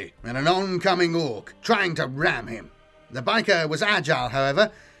directly at an oncoming Orc, trying to ram him. The biker was agile,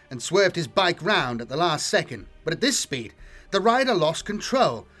 however, and swerved his bike round at the last second, but at this speed, the rider lost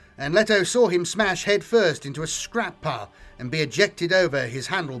control, and Leto saw him smash headfirst into a scrap pile and be ejected over his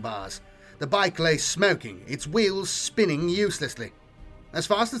handlebars. The bike lay smoking, its wheels spinning uselessly. As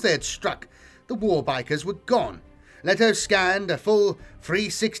fast as they had struck, the war bikers were gone. Leto scanned a full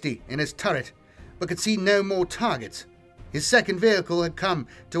 360 in his turret, but could see no more targets. His 2nd vehicle had come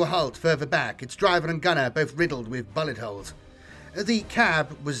to a halt further back, its driver and gunner both riddled with bullet holes. The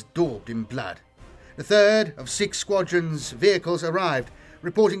cab was daubed in blood. The 3rd of 6 squadrons' vehicles arrived,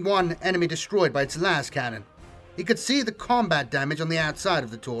 reporting 1 enemy destroyed by its las cannon. He could see the combat damage on the outside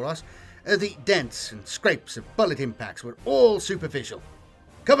of the Taurus. The dents and scrapes of bullet impacts were all superficial.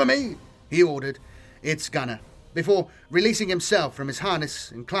 "Cover me," he ordered its gunner, before releasing himself from his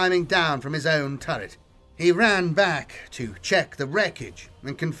harness and climbing down from his own turret. He ran back to check the wreckage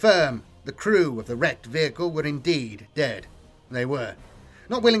and confirm the crew of the wrecked vehicle were indeed dead. They were.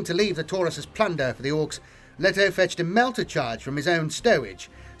 Not willing to leave the Taurus's plunder for the Orcs, Leto fetched a melter charge from his own stowage,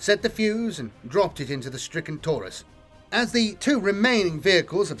 set the fuse and dropped it into the stricken Taurus. As the two remaining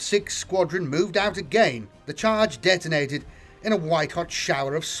vehicles of 6 Squadron moved out again, the charge detonated in a white-hot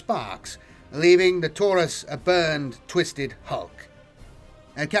shower of sparks, leaving the Taurus a burned, twisted hulk.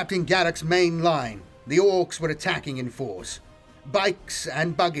 At Captain Garrick's main line, the Orcs were attacking in force. Bikes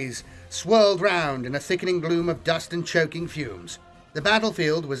and buggies swirled round in a thickening gloom of dust and choking fumes. The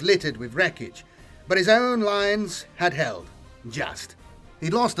battlefield was littered with wreckage, but his own lines had held, just.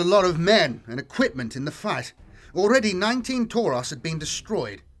 He'd lost a lot of men and equipment in the fight. Already 19 Tauros had been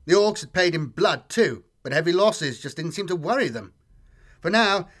destroyed. The Orcs had paid in blood too, but heavy losses just didn't seem to worry them. For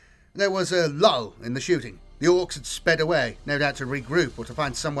now, there was a lull in the shooting. The Orcs had sped away, no doubt to regroup or to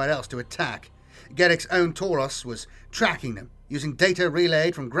find somewhere else to attack. Garrick's own Tauros was tracking them, using data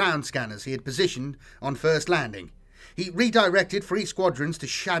relayed from ground scanners he had positioned on first landing. He redirected 3 squadrons to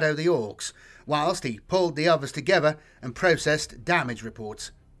shadow the Orcs, whilst he pulled the others together and processed damage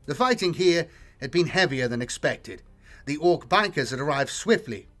reports. The fighting here had been heavier than expected. The Orc bikers had arrived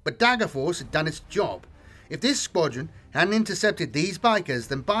swiftly, but Dagger Force had done its job. If this squadron hadn't intercepted these bikers,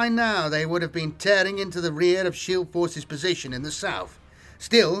 then by now they would have been tearing into the rear of Shield Force's position in the south.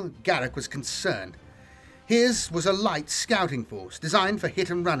 Still, Garrick was concerned. His was a light scouting force, designed for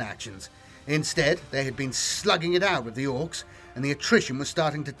hit-and-run actions. Instead, they had been slugging it out with the Orcs, and the attrition was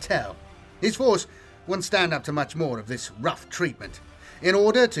starting to tell. His force wouldn't stand up to much more of this rough treatment. In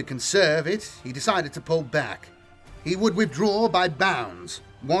order to conserve it, he decided to pull back. He would withdraw by bounds,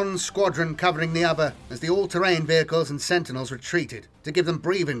 1 squadron covering the other as the all-terrain vehicles and sentinels retreated, to give them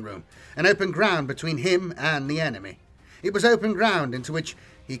breathing room, and open ground between him and the enemy. It was open ground into which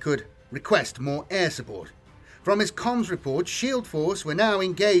he could request more air support. From his comms report, Shield Force were now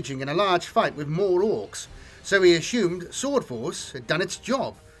engaging in a large fight with more Orcs, so he assumed Sword Force had done its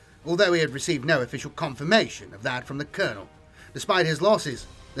job, although he had received no official confirmation of that from the Colonel. Despite his losses,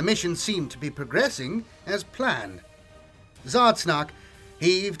 the mission seemed to be progressing as planned. Zardsnark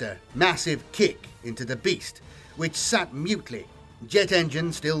heaved a massive kick into the beast, which sat mutely, jet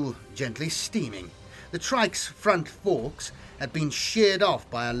engine still gently steaming. The trike's front forks had been sheared off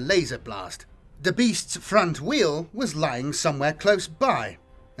by a laser blast. The beast's front wheel was lying somewhere close by,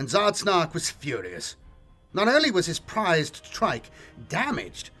 and Zardsnark was furious. Not only was his prized trike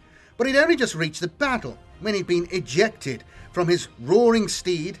damaged, but he'd only just reached the battle when he'd been ejected from his roaring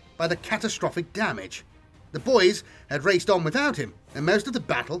steed by the catastrophic damage. The boys had raced on without him, and most of the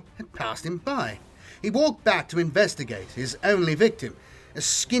battle had passed him by. He walked back to investigate his only victim, a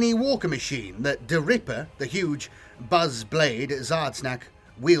skinny walker machine that De Ripper, the huge buzz blade Zardsnark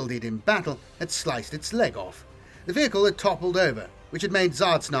wielded in battle, had sliced its leg off. The vehicle had toppled over, which had made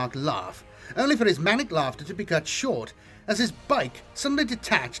Zardsnark laugh, only for his manic laughter to be cut short, as his bike suddenly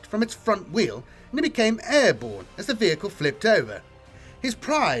detached from its front wheel and it became airborne as the vehicle flipped over. His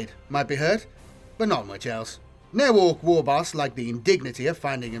pride might be hurt, but not much else. No Orc warboss liked the indignity of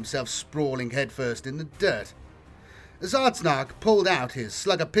finding himself sprawling headfirst in the dirt. Zardsnark pulled out his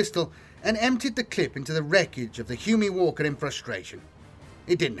slugger pistol and emptied the clip into the wreckage of the Hume Walker in frustration.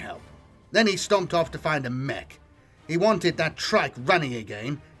 It didn't help. Then he stomped off to find a mech. He wanted that trike running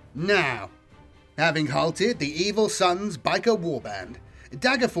again, now. Having halted the Evil Sun's biker warband,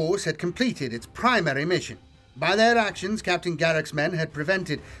 Dagger Force had completed its primary mission. By their actions, Captain Garrick's men had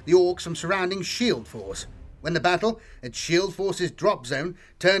prevented the Orcs from surrounding Shield Force. When the battle at Shield Force's drop zone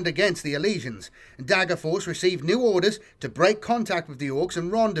turned against the Elysians, Dagger Force received new orders to break contact with the Orcs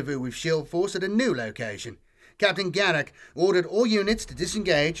and rendezvous with Shield Force at a new location. Captain Garrick ordered all units to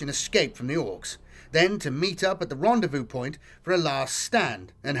disengage and escape from the Orcs, then to meet up at the rendezvous point for a last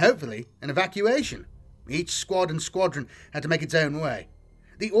stand, and hopefully an evacuation. Each squad and squadron had to make its own way.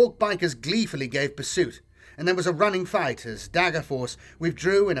 The Orc bikers gleefully gave pursuit, and there was a running fight as Dagger Force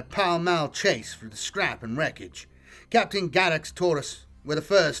withdrew in a pell-mell chase through the scrap and wreckage. Captain Garrick's Taurus were the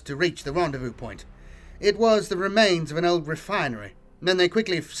first to reach the rendezvous point. It was the remains of an old refinery. Then they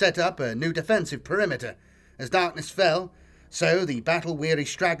quickly set up a new defensive perimeter. As darkness fell, so the battle-weary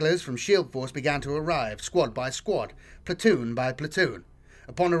stragglers from Shield Force began to arrive, squad by squad, platoon by platoon.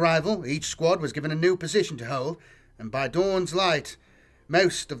 Upon arrival, each squad was given a new position to hold, and by dawn's light,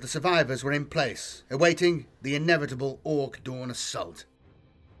 most of the survivors were in place, awaiting the inevitable Orc dawn assault.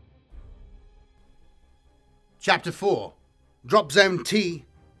 Chapter 4. Drop Zone T,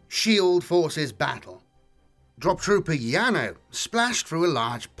 Shield Forces Battle. Drop Trooper Yano splashed through a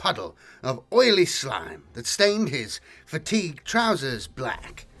large puddle of oily slime that stained his fatigued trousers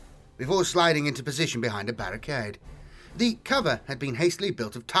black, before sliding into position behind a barricade. The cover had been hastily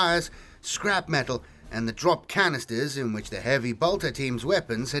built of tires, scrap metal, and the drop canisters in which the heavy bolter team's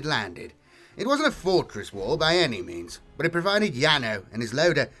weapons had landed. It wasn't a fortress wall by any means, but it provided Yano and his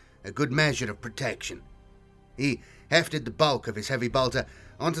loader a good measure of protection. He hefted the bulk of his heavy bolter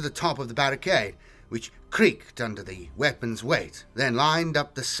onto the top of the barricade, which creaked under the weapon's weight, then lined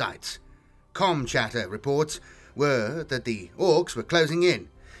up the sights. Com chatter reports were that the orcs were closing in.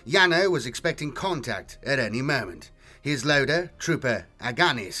 Yano was expecting contact at any moment. His loader, Trooper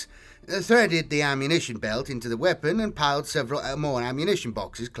Aganis, threaded the ammunition belt into the weapon and piled several more ammunition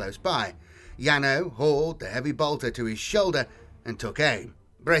boxes close by. Yano hauled the heavy bolter to his shoulder and took aim,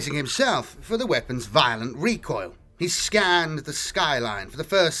 bracing himself for the weapon's violent recoil. He scanned the skyline for the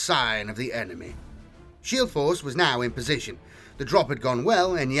first sign of the enemy. Shield Force was now in position. The drop had gone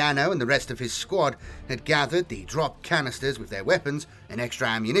well, and Yano and the rest of his squad had gathered the drop canisters with their weapons and extra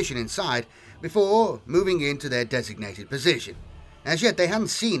ammunition inside before moving into their designated position. As yet they hadn't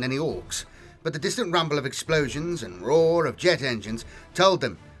seen any orcs, but the distant rumble of explosions and roar of jet engines told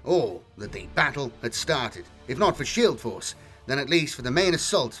them all that the battle had started, if not for Shield Force, then at least for the main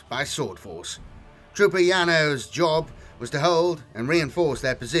assault by Sword Force. Trooper Yano's job was to hold and reinforce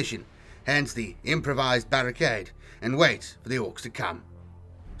their position, hence the improvised barricade, and wait for the orcs to come.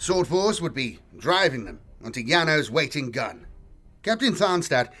 Sword Force would be driving them onto Yano's waiting gun. Captain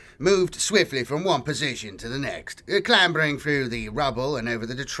Tharnstadt moved swiftly from one position to the next, clambering through the rubble and over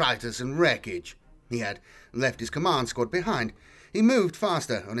the detritus and wreckage. He had left his command squad behind. He moved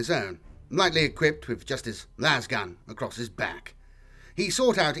faster on his own, lightly equipped with just his lasgun across his back. He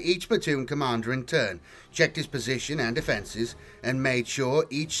sought out each platoon commander in turn, checked his position and defences, and made sure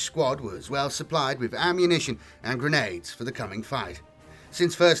each squad was well supplied with ammunition and grenades for the coming fight.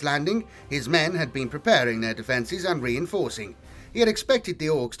 Since first landing, his men had been preparing their defences and reinforcing. He had expected the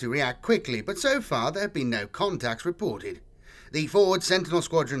orcs to react quickly, but so far there had been no contacts reported. The forward sentinel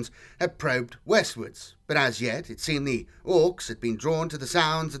squadrons had probed westwards, but as yet it seemed the orcs had been drawn to the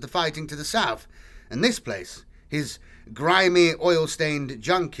sounds of the fighting to the south, and this place, his grimy, oil-stained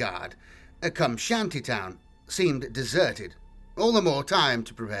junkyard, come shantytown, seemed deserted. All the more time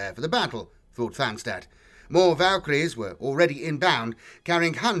to prepare for the battle, thought Tharnstadt. More Valkyries were already inbound,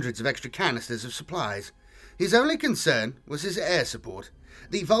 carrying hundreds of extra canisters of supplies. His only concern was his air support.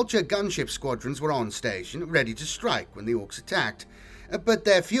 The Vulture gunship squadrons were on station, ready to strike when the orcs attacked, but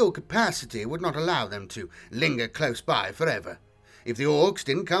their fuel capacity would not allow them to linger close by forever. If the orcs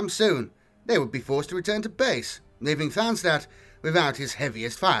didn't come soon, they would be forced to return to base, leaving Tharnstadt without his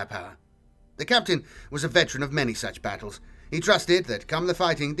heaviest firepower. The captain was a veteran of many such battles. He trusted that, come the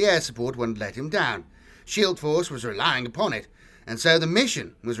fighting, the air support wouldn't let him down. Shield Force was relying upon it, and so the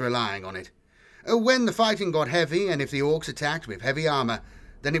mission was relying on it. When the fighting got heavy, and if the orcs attacked with heavy armour,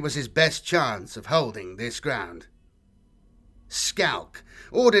 then it was his best chance of holding this ground. Skalk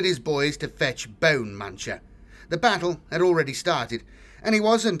ordered his boys to fetch Bone Muncher. The battle had already started, and he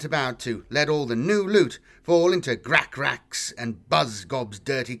wasn't about to let all the new loot fall into Grakrak's and Buzzgob's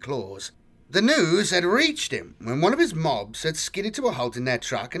dirty claws. The news had reached him when one of his mobs had skidded to a halt in their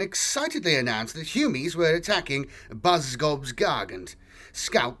truck and excitedly announced that Humies were attacking Buzzgob's Gargant.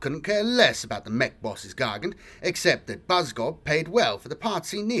 Skalk couldn't care less about the mech boss's Gargant, except that Buzzgob paid well for the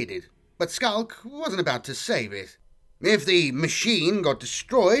parts he needed. But Skalk wasn't about to save it. If the machine got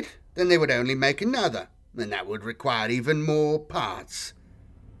destroyed, then they would only make another, and that would require even more parts.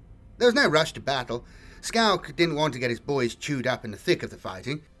 There was no rush to battle. Skalk didn't want to get his boys chewed up in the thick of the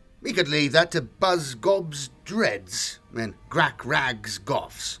fighting. He could leave that to Buzzgob's Dreads and Grakrag's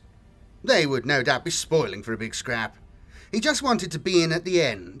Goths. They would no doubt be spoiling for a big scrap. He just wanted to be in at the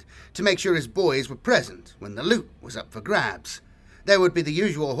end, to make sure his boys were present when the loot was up for grabs. There would be the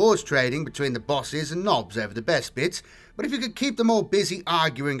usual horse trading between the bosses and knobs over the best bits, but if he could keep them all busy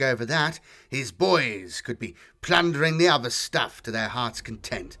arguing over that, his boys could be plundering the other stuff to their heart's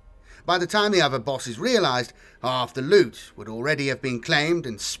content. By the time the other bosses realised, half the loot would already have been claimed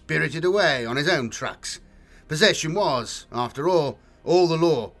and spirited away on his own trucks. Possession was, after all the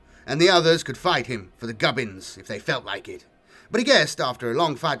law, and the others could fight him for the gubbins if they felt like it. But he guessed, after a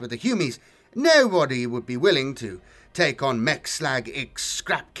long fight with the Humies, nobody would be willing to take on Mechslag Ix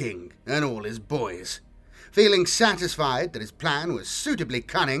Scrap King and all his boys. Feeling satisfied that his plan was suitably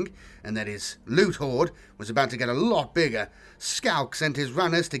cunning and that his loot hoard was about to get a lot bigger, Skalk sent his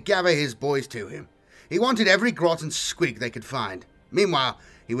runners to gather his boys to him. He wanted every grot and squig they could find. Meanwhile,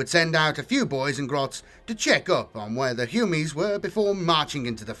 he would send out a few boys and grots to check up on where the Humies were before marching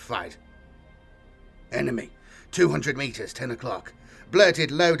into the fight. "Enemy, 200 meters, 10 o'clock, blurted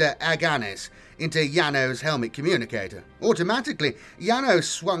Loader Aganes into Yano's helmet communicator. Automatically, Yano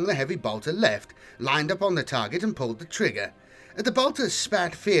swung the heavy bolter left, lined up on the target and pulled the trigger. The bolters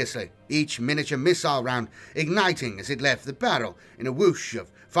spat fiercely, each miniature missile round igniting as it left the barrel in a whoosh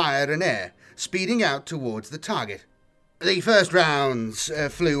of fire and air, speeding out towards the target. The first rounds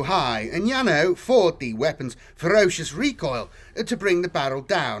flew high, and Yano fought the weapon's ferocious recoil to bring the barrel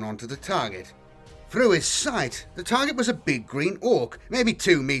down onto the target. Through his sight, the target was a big green orc, maybe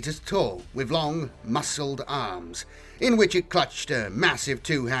 2 meters tall, with long, muscled arms, in which it clutched a massive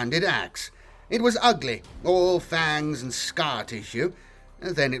 2-handed axe. It was ugly, all fangs and scar tissue,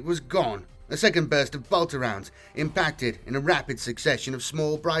 and then it was gone. A second burst of bolter rounds impacted in a rapid succession of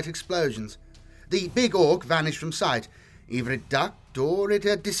small, bright explosions. The big orc vanished from sight. Either it ducked or it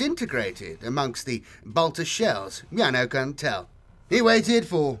had disintegrated amongst the bolter shells. Yano couldn't tell. He waited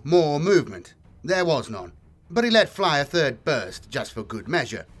for more movement. There was none, but he let fly a third burst just for good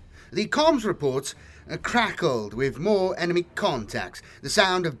measure. The comms reports crackled with more enemy contacts. The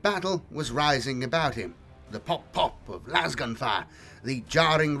sound of battle was rising about him. The pop-pop of lasgun fire, the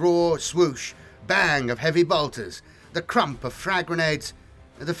jarring roar, swoosh, bang of heavy bolters, the crump of frag grenades,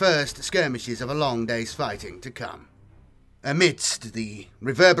 the first skirmishes of a long day's fighting to come. Amidst the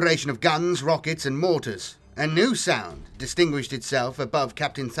reverberation of guns, rockets, and mortars, a new sound distinguished itself above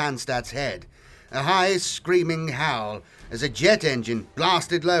Captain Thanstad's head. A high, screaming howl as a jet engine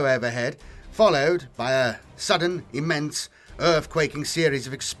blasted low overhead, followed by a sudden, immense, earth-quaking series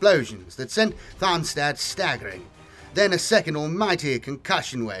of explosions that sent Thanstad staggering. Then a second almighty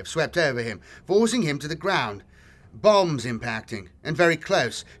concussion wave swept over him, forcing him to the ground. Bombs impacting, and very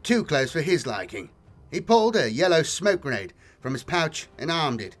close, too close for his liking. He pulled a yellow smoke grenade from his pouch and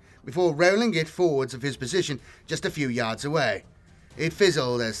armed it, before rolling it forwards of his position just a few yards away. It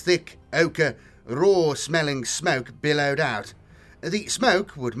fizzled as thick, ochre, raw-smelling smoke billowed out. The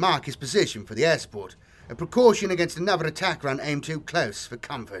smoke would mark his position for the air support, a precaution against another attack run aimed too close for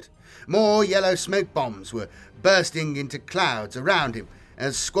comfort. More yellow smoke bombs were bursting into clouds around him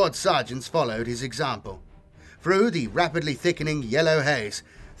as squad sergeants followed his example. Through the rapidly thickening yellow haze,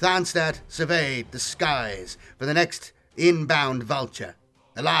 Thanstad surveyed the skies for the next inbound vulture.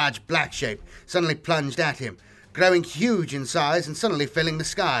 A large black shape suddenly plunged at him, growing huge in size and suddenly filling the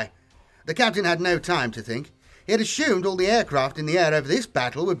sky. The captain had no time to think. He had assumed all the aircraft in the air over this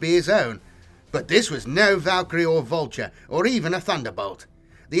battle would be his own. But this was no Valkyrie or Vulture, or even a Thunderbolt.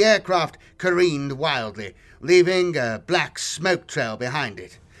 The aircraft careened wildly, leaving a black smoke trail behind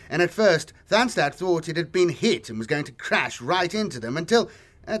it. And at first, Thanstad thought it had been hit and was going to crash right into them until,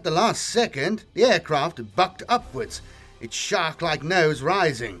 at the last second, the aircraft bucked upwards, its shark-like nose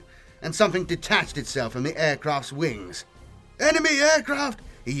rising, and something detached itself from the aircraft's wings. "Enemy aircraft!"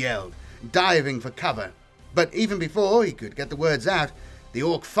 he yelled, diving for cover. But even before he could get the words out, the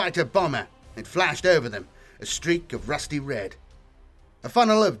Orc fighter bomber had flashed over them, a streak of rusty red. A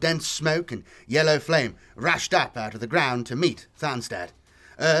funnel of dense smoke and yellow flame rushed up out of the ground to meet Thanstad,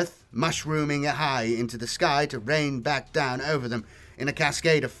 earth mushrooming high into the sky to rain back down over them in a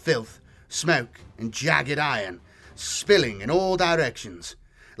cascade of filth, smoke, and jagged iron, spilling in all directions,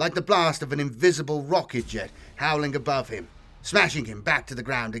 like the blast of an invisible rocket jet howling above him, smashing him back to the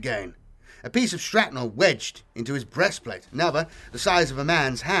ground again. A piece of shrapnel wedged into his breastplate, another, the size of a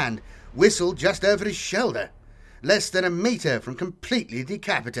man's hand, whistled just over his shoulder, less than a metre from completely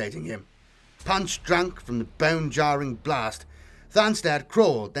decapitating him. Punch drunk from the bone-jarring blast, Thanstad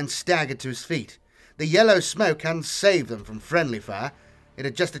crawled, then staggered to his feet. The yellow smoke hadn't saved them from friendly fire. It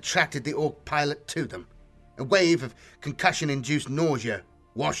had just attracted the Orc pilot to them. A wave of concussion-induced nausea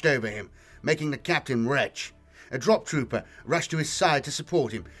washed over him, making the captain retch. A drop trooper rushed to his side to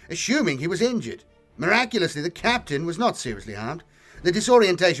support him, assuming he was injured. Miraculously, the captain was not seriously harmed. The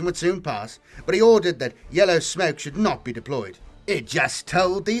disorientation would soon pass, but he ordered that yellow smoke should not be deployed. It just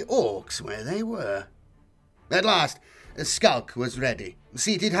told the Orcs where they were. At last, Skulk was ready.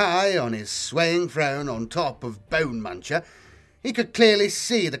 Seated high on his swaying throne on top of Bone Muncher, he could clearly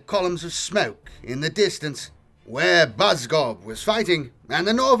see the columns of smoke in the distance, where Buzzgob was fighting, and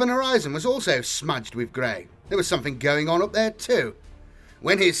the northern horizon was also smudged with grey. There was something going on up there too.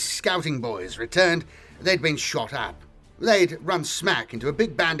 When his scouting boys returned, they'd been shot up. They'd run smack into a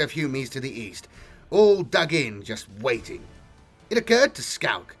big band of Humies to the east, all dug in, just waiting. It occurred to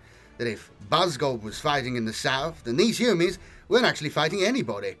Skulk that if Buzzgob was fighting in the south, then these Humies weren't actually fighting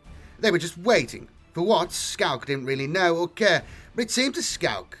anybody. They were just waiting. For what, Skulk didn't really know or care, but it seemed to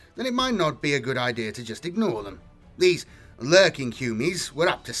Skulk that it might not be a good idea to just ignore them. These lurking Humies were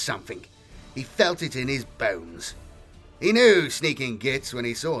up to something. He felt it in his bones. He knew sneaking gits when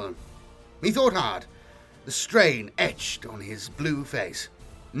he saw them. He thought hard, the strain etched on his blue face.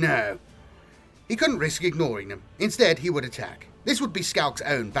 No, he couldn't risk ignoring them. Instead, he would attack. This would be Skulk's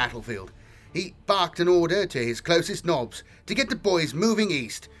own battlefield. He barked an order to his closest nobs to get the boys moving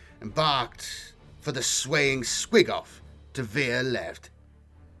east and barked for the swaying Squig-off to veer left.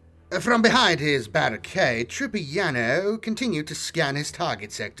 From behind his barricade, Trooper Yano continued to scan his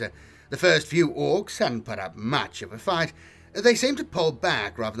target sector. The first few orcs hadn't put up much of a fight. They seemed to pull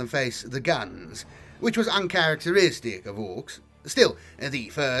back rather than face the guns, which was uncharacteristic of orcs. Still, the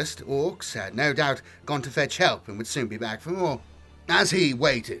first orcs had no doubt gone to fetch help and would soon be back for more. As he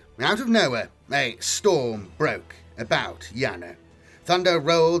waited, out of nowhere, a storm broke about Yano. Thunder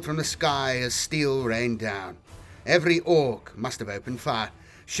rolled from the sky as steel rained down. Every orc must have opened fire.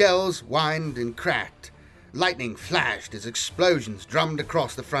 Shells whined and cracked. Lightning flashed as explosions drummed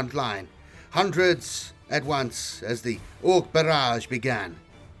across the front line. Hundreds at once as the orc barrage began.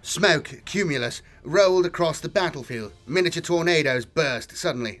 Smoke cumulus rolled across the battlefield. Miniature tornadoes burst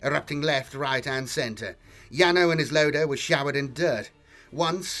suddenly, erupting left, right, and centre. Yano and his loader were showered in dirt.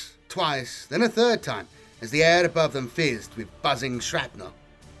 Once, twice, then a third time, as the air above them fizzed with buzzing shrapnel.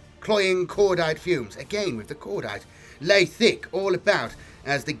 Cloying cordite fumes, again with the cordite, lay thick all about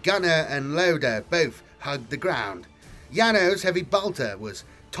as the gunner and loader both hugged the ground. Yano's heavy bolter was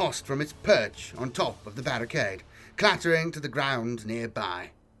tossed from its perch on top of the barricade, clattering to the ground nearby.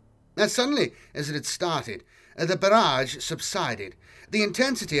 As suddenly as it had started, the barrage subsided, the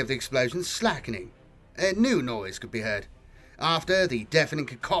intensity of the explosion slackening. A new noise could be heard. After the deafening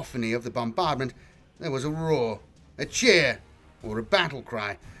cacophony of the bombardment, there was a roar, a cheer, or a battle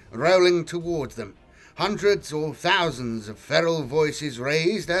cry, rolling towards them. Hundreds or thousands of feral voices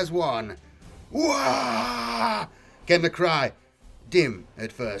raised as one. Wah! Came the cry, dim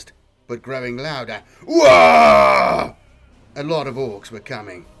at first, but growing louder. Wah! A lot of orcs were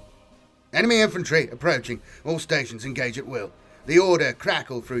coming. Enemy infantry approaching. All stations engage at will. The order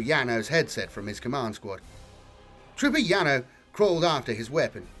crackled through Yano's headset from his command squad. Trooper Yano crawled after his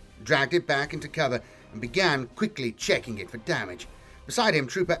weapon, dragged it back into cover, and began quickly checking it for damage. Beside him,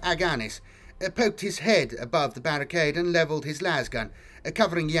 Trooper Aganis poked his head above the barricade and levelled his lasgun,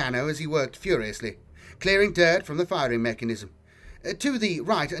 covering Yano as he worked furiously, clearing dirt from the firing mechanism. To the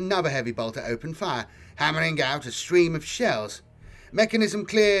right, another heavy bolter opened fire, hammering out a stream of shells. Mechanism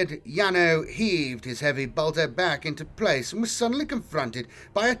cleared, Yano heaved his heavy bolter back into place and was suddenly confronted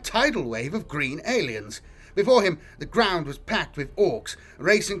by a tidal wave of green aliens. Before him, the ground was packed with orcs,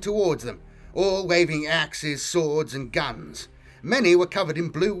 racing towards them, all waving axes, swords, and guns. Many were covered in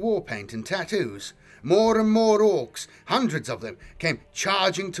blue war paint and tattoos. More and more orcs, hundreds of them, came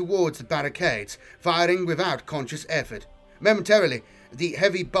charging towards the barricades, firing without conscious effort. Momentarily, the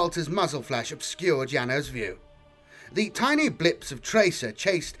heavy bolter's muzzle flash obscured Yano's view. The tiny blips of tracer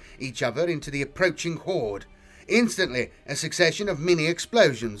chased each other into the approaching horde. Instantly, a succession of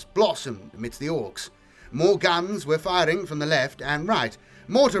mini-explosions blossomed amidst the orcs. More guns were firing from the left and right.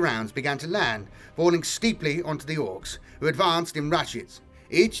 Mortar rounds began to land, falling steeply onto the orcs, who advanced in rushes.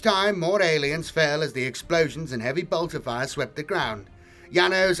 Each time more aliens fell as the explosions and heavy bolter fire swept the ground.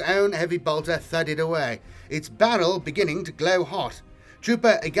 Yano's own heavy bolter thudded away, its barrel beginning to glow hot.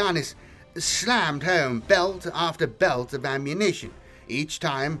 Trooper Aganis slammed home belt after belt of ammunition, each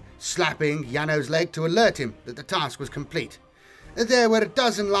time slapping Yano's leg to alert him that the task was complete. There were a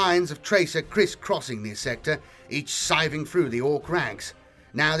dozen lines of tracer criss-crossing the sector, each scything through the orc ranks.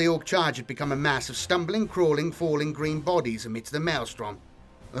 Now the orc charge had become a mass of stumbling, crawling, falling green bodies amidst the maelstrom.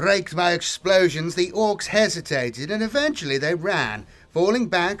 Raked by explosions, the orcs hesitated, and eventually they ran, falling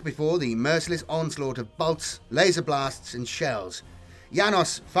back before the merciless onslaught of bolts, laser blasts, and shells.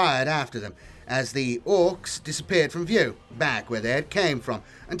 Janos fired after them, as the orcs disappeared from view, back where they had came from,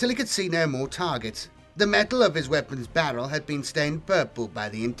 until he could see no more targets. The metal of his weapon's barrel had been stained purple by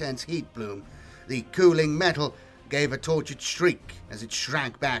the intense heat bloom. The cooling metal gave a tortured shriek as it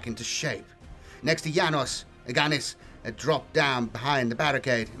shrank back into shape. Next to Janos, Aganis had dropped down behind the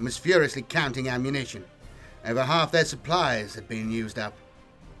barricade and was furiously counting ammunition. Over half their supplies had been used up.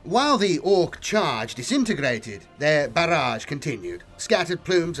 While the orc charge disintegrated, their barrage continued. Scattered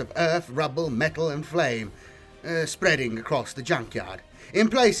plumes of earth, rubble, metal and flame spreading across the junkyard. In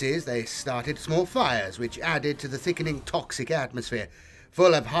places, they started small fires which added to the thickening toxic atmosphere,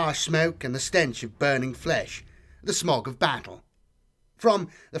 full of harsh smoke and the stench of burning flesh, the smog of battle. From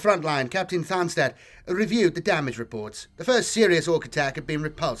the front line, Captain Thanstad reviewed the damage reports. The first serious orc attack had been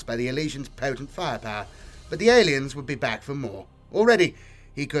repulsed by the Elysians' potent firepower, but the aliens would be back for more. Already,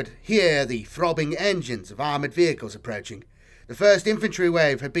 he could hear the throbbing engines of armoured vehicles approaching. The first infantry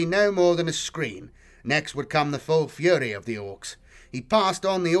wave had been no more than a screen. Next would come the full fury of the orcs. He passed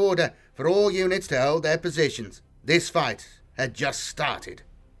on the order for all units to hold their positions. This fight had just started.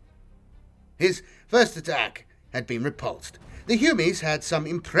 His first attack had been repulsed. The Humies had some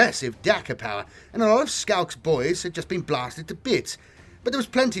impressive Daka power, and a lot of Skalk's boys had just been blasted to bits. But there was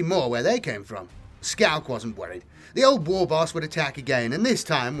plenty more where they came from. Skalk wasn't worried. The old war boss would attack again, and this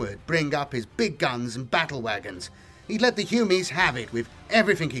time would bring up his big guns and battle wagons. He'd let the Humies have it with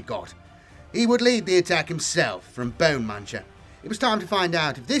everything he got. He would lead the attack himself from Bone Muncher. It was time to find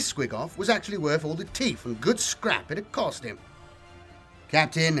out if this Squigoth was actually worth all the teeth and good scrap it had cost him.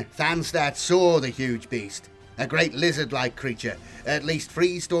 Captain Thanstad saw the huge beast, a great lizard-like creature, at least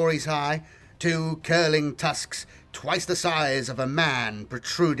 3 stories high, 2 curling tusks twice the size of a man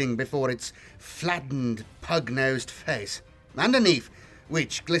protruding before its flattened, pug-nosed face, underneath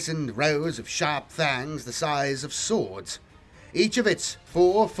which glistened rows of sharp fangs the size of swords. Each of its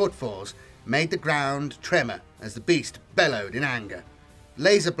 4 footfalls made the ground tremor as the beast bellowed in anger,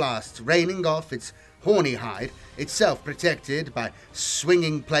 laser blasts raining off its horny hide, itself protected by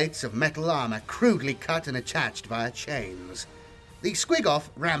swinging plates of metal armor crudely cut and attached via chains. The Squigoth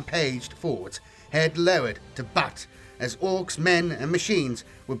rampaged forwards, head lowered to butt, as orcs, men and machines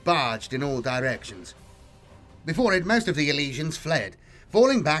were barged in all directions. Before it, most of the Elysians fled,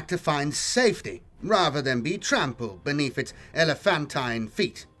 falling back to find safety, rather than be trampled beneath its elephantine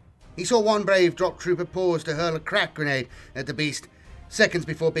feet. He saw one brave drop trooper pause to hurl a crack grenade at the beast, seconds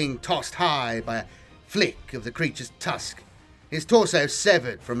before being tossed high by a flick of the creature's tusk, his torso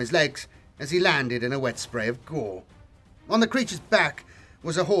severed from his legs as he landed in a wet spray of gore. On the creature's back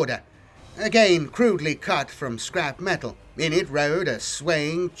was a hoarder, again crudely cut from scrap metal. In it rode a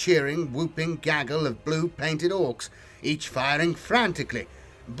swaying, cheering, whooping gaggle of blue-painted orcs, each firing frantically,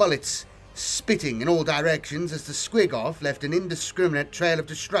 bullets spitting in all directions as the Squigoth left an indiscriminate trail of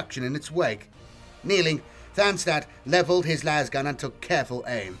destruction in its wake. Kneeling, Thanstad levelled his lasgun and took careful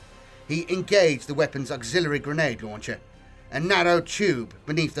aim. He engaged the weapon's auxiliary grenade launcher, a narrow tube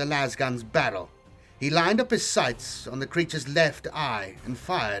beneath the lasgun's barrel. He lined up his sights on the creature's left eye and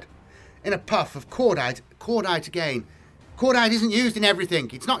fired. In a puff of cordite again. Cordite isn't used in everything.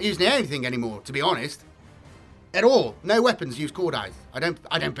 It's not used in anything anymore, to be honest. At all. No weapons use cordite. I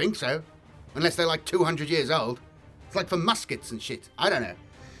don't think so. Unless they're like 200 years old. It's like for muskets and shit. I don't know.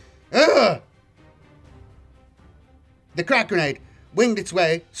 Ugh! The crack grenade winged its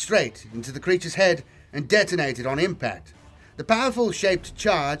way straight into the creature's head and detonated on impact. The powerful shaped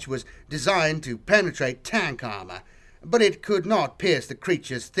charge was designed to penetrate tank armor, but it could not pierce the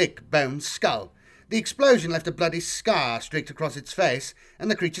creature's thick boned skull. The explosion left a bloody scar streaked across its face,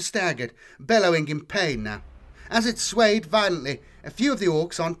 and the creature staggered, bellowing in pain now. As it swayed violently, a few of the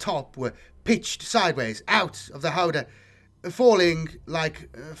orcs on top were pitched sideways out of the howdah, falling like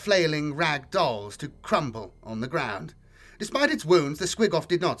flailing rag dolls to crumble on the ground. Despite its wounds, the Squigoth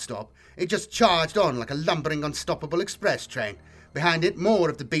did not stop. It just charged on like a lumbering, unstoppable express train. Behind it, more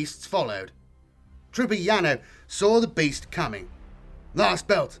of the beasts followed. Trooper Yano saw the beast coming. "Last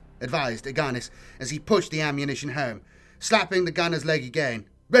belt," advised Aganis as he pushed the ammunition home, slapping the gunner's leg again.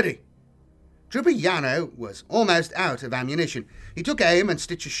 "Ready." Trooper Yano was almost out of ammunition. He took aim and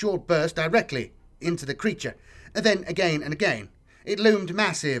stitched a short burst directly into the creature. Then again and again. It loomed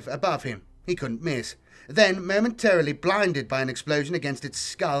massive above him. He couldn't miss. Then, momentarily blinded by an explosion against its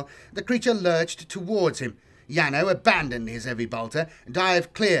skull, the creature lurched towards him. Yano abandoned his heavy bolter,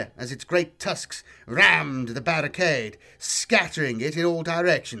 dived clear as its great tusks rammed the barricade, scattering it in all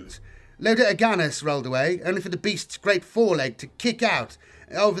directions. Loda Aganis rolled away, only for the beast's great foreleg to kick out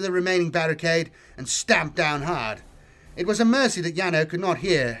over the remaining barricade and stamp down hard. It was a mercy that Yano could not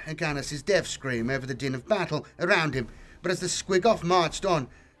hear Aganis' death scream over the din of battle around him, but as the Squigoth marched on,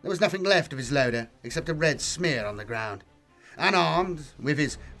 there was nothing left of his loader except a red smear on the ground. Unarmed, with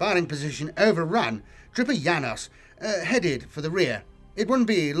his firing position overrun, Trooper Janos headed for the rear. It wouldn't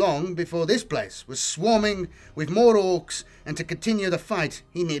be long before this place was swarming with more orcs, and to continue the fight,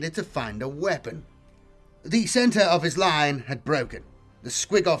 he needed to find a weapon. The centre of his line had broken. The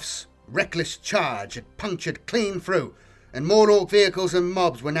Squigoth's reckless charge had punctured clean through, and more orc vehicles and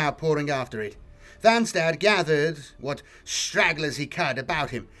mobs were now pouring after it. Thanstad gathered what stragglers he could about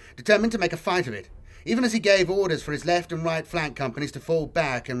him, determined to make a fight of it, even as he gave orders for his left and right flank companies to fall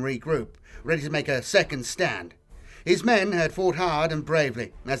back and regroup, ready to make a second stand. His men had fought hard and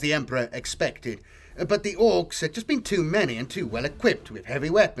bravely, as the Emperor expected, but the orcs had just been too many and too well equipped with heavy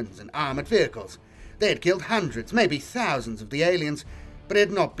weapons and armoured vehicles. They had killed hundreds, maybe thousands of the aliens, but it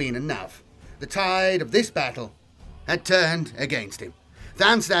had not been enough. The tide of this battle had turned against him.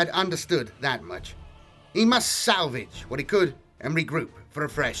 Thanstad understood that much. He must salvage what he could and regroup for a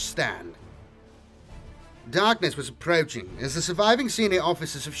fresh stand. Darkness was approaching as the surviving senior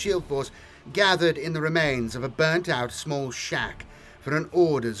officers of Shield Force gathered in the remains of a burnt-out small shack for an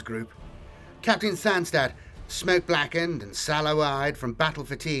orders group. Captain Thanstad smoke-blackened and sallow-eyed from battle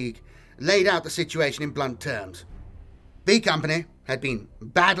fatigue, laid out the situation in blunt terms. B Company had been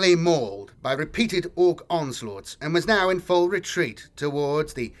badly mauled by repeated Orc onslaughts and was now in full retreat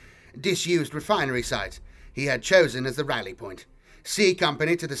towards the disused refinery site he had chosen as the rally point. C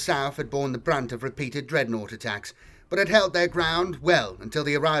Company to the south had borne the brunt of repeated dreadnought attacks, but had held their ground well until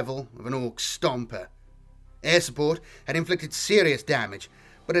the arrival of an Orc stomper. Air support had inflicted serious damage,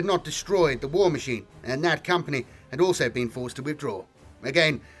 but had not destroyed the war machine, and that company had also been forced to withdraw.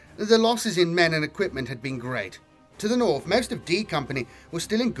 Again, the losses in men and equipment had been great. To the north, most of D Company was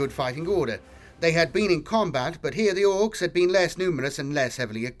still in good fighting order. They had been in combat, but here the Orcs had been less numerous and less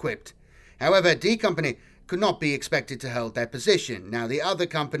heavily equipped. However, D Company could not be expected to hold their position. Now the other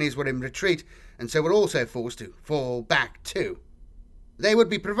companies were in retreat, and so were also forced to fall back too. They would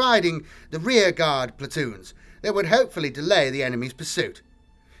be providing the rear guard platoons that would hopefully delay the enemy's pursuit.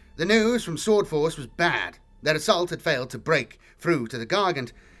 The news from Sword Force was bad. Their assault had failed to break through to the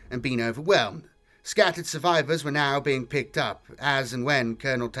Gargant and been overwhelmed. Scattered survivors were now being picked up, as and when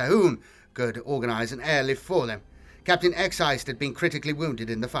Colonel Tahoon could organise an airlift for them. Captain Exheist had been critically wounded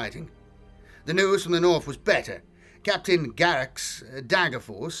in the fighting. The news from the north was better. Captain Garrick's Dagger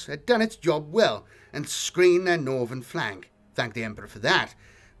Force had done its job well and screened their northern flank. Thank the Emperor for that,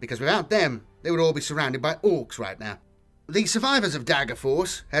 because without them, they would all be surrounded by Orcs right now. The survivors of Dagger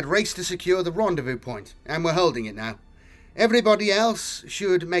Force had raced to secure the rendezvous point, and were holding it now. Everybody else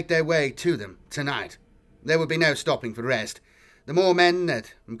should make their way to them tonight. There would be no stopping for rest. The more men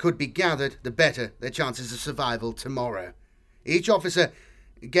that could be gathered, the better their chances of survival tomorrow. Each officer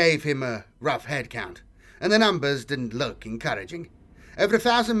gave him a rough head count, and the numbers didn't look encouraging. Over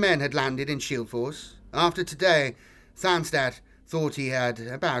 1,000 men had landed in Shield Force. After today, Thanstad thought he had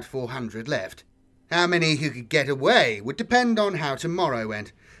about 400 left. How many who could get away would depend on how tomorrow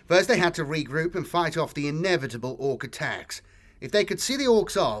went. First they had to regroup and fight off the inevitable Orc attacks. If they could see the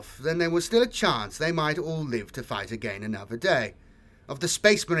Orcs off, then there was still a chance they might all live to fight again another day. Of the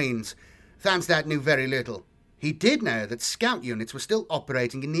Space Marines, Thanstad knew very little. He did know that scout units were still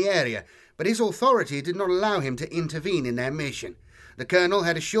operating in the area, but his authority did not allow him to intervene in their mission. The colonel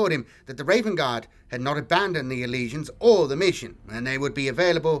had assured him that the Raven Guard had not abandoned the Elysians or the mission, and they would be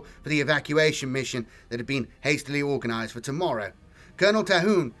available for the evacuation mission that had been hastily organised for tomorrow. Colonel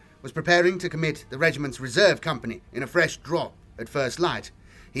Tahoon was preparing to commit the regiment's reserve company in a fresh drop at first light.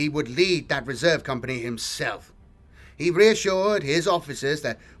 He would lead that reserve company himself. He reassured his officers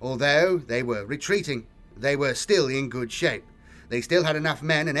that although they were retreating, they were still in good shape. They still had enough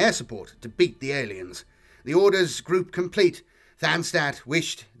men and air support to beat the aliens. The orders group complete, Thanstad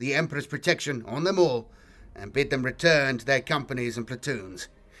wished the Emperor's protection on them all and bid them return to their companies and platoons.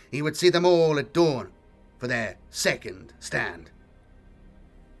 He would see them all at dawn for their second stand.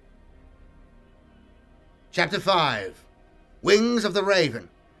 Chapter 5. Wings of the Raven.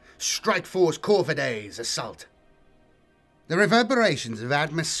 Strike Force Corvidae's Assault. The reverberations of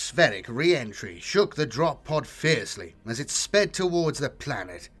atmospheric re-entry shook the drop pod fiercely as it sped towards the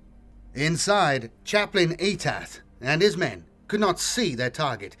planet. Inside, Chaplain Etath and his men could not see their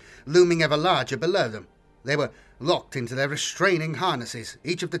target, looming ever larger below them. They were locked into their restraining harnesses.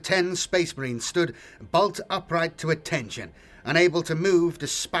 Each of the 10 Space Marines stood bolt upright to attention, unable to move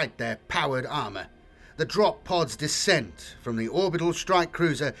despite their powered armour. The drop pod's descent from the orbital strike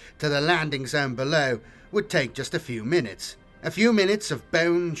cruiser to the landing zone below would take just a few minutes. A few minutes of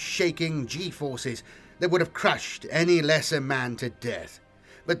bone-shaking G-forces that would have crushed any lesser man to death.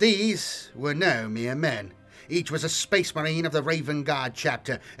 But these were no mere men. Each was a Space Marine of the Raven Guard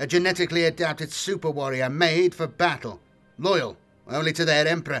chapter, a genetically adapted super warrior made for battle, loyal only to their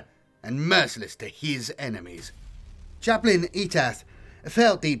Emperor and merciless to his enemies. Chaplain Etath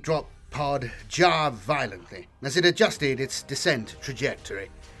felt the drop pod jar violently as it adjusted its descent trajectory.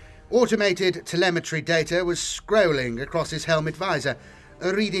 Automated telemetry data was scrolling across his helmet visor,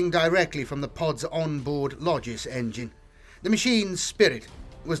 reading directly from the pod's onboard Logis engine. The machine's spirit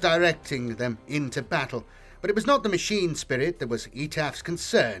was directing them into battle, but it was not the machine spirit that was Etath's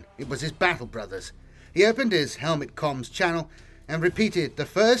concern, it was his battle brothers. He opened his helmet comms channel and repeated the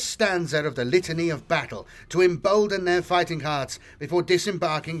first stanza of the Litany of Battle to embolden their fighting hearts before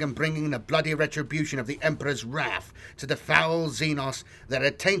disembarking and bringing the bloody retribution of the Emperor's wrath to the foul Xenos that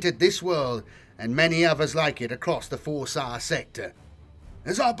had tainted this world and many others like it across the Forsar sector.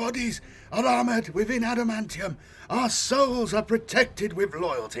 As our bodies are armoured within adamantium, our souls are protected with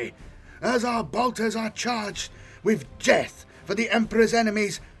loyalty. As our bolters are charged with death for the Emperor's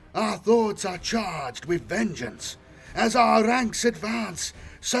enemies, our thoughts are charged with vengeance. As our ranks advance,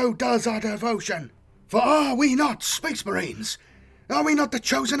 so does our devotion. For are we not Space Marines? Are we not the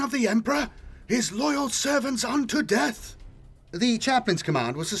chosen of the Emperor? his loyal servants unto death. The chaplain's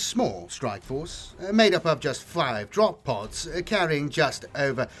command was a small strike force, made up of just 5 drop pods, carrying just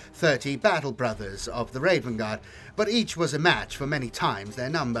over 30 battle brothers of the Raven Guard, but each was a match for many times their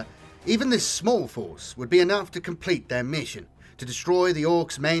number. Even this small force would be enough to complete their mission, to destroy the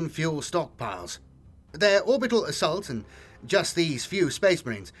Orcs' main fuel stockpiles. Their orbital assault and just these few Space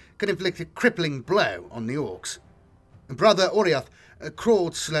Marines could inflict a crippling blow on the Orcs. Brother Orioth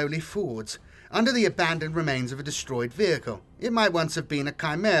crawled slowly forwards, under the abandoned remains of a destroyed vehicle. It might once have been a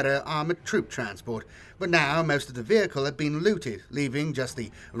Chimera armoured troop transport, but now most of the vehicle had been looted, leaving just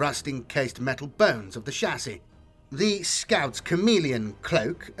the rust-encased metal bones of the chassis. The scout's chameleon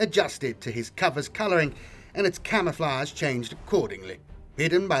cloak adjusted to his cover's colouring, and its camouflage changed accordingly.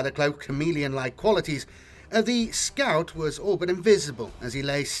 Hidden by the cloak's chameleon-like qualities, the scout was all but invisible as he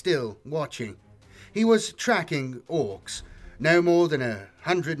lay still, watching. He was tracking Orcs. No more than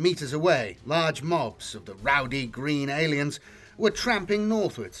 100 metres away, large mobs of the rowdy green aliens were tramping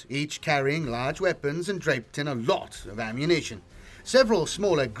northwards, each carrying large weapons and draped in a lot of ammunition. Several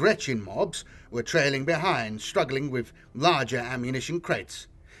smaller Gretchen mobs were trailing behind, struggling with larger ammunition crates.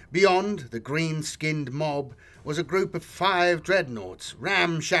 Beyond the green-skinned mob was a group of 5 dreadnoughts,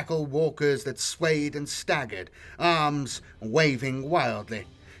 ramshackle walkers that swayed and staggered, arms waving wildly.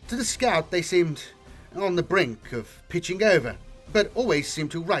 To the scout they seemed on the brink of pitching over, but always seemed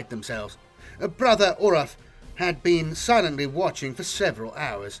to right themselves. Brother Orioth had been silently watching for several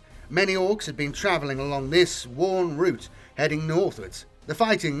hours. Many Orcs had been travelling along this worn route, heading northwards. The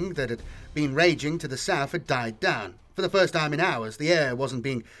fighting that had been raging to the south had died down. For the first time in hours, the air wasn't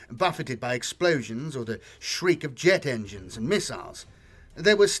being buffeted by explosions or the shriek of jet engines and missiles.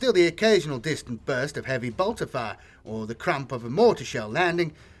 There was still the occasional distant burst of heavy bolter fire or the crump of a mortar shell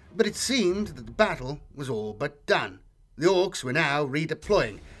landing, but it seemed that the battle was all but done. The Orcs were now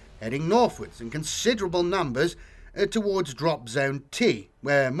redeploying, heading northwards in considerable numbers towards Drop Zone T,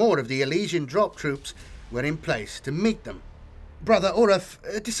 where more of the Elysian drop troops were in place to meet them. Brother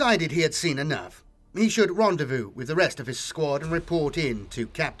Orioth decided he had seen enough. He should rendezvous with the rest of his squad and report in to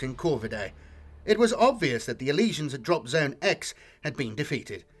Captain Corvidae. It was obvious that the Elysians at Drop Zone X had been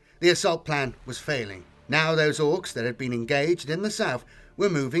defeated. The assault plan was failing. Now those Orcs that had been engaged in the south were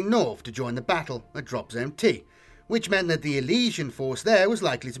moving north to join the battle at Drop Zone T, which meant that the Elysian force there was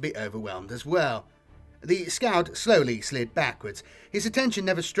likely to be overwhelmed as well. The scout slowly slid backwards, his attention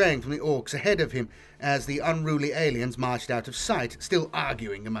never straying from the Orcs ahead of him as the unruly aliens marched out of sight, still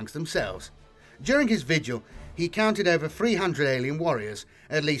arguing amongst themselves. During his vigil, he counted over 300 alien warriors,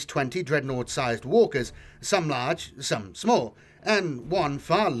 at least 20 dreadnought-sized walkers, some large, some small, and one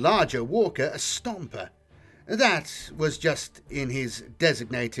far larger walker, a stomper. That was just in his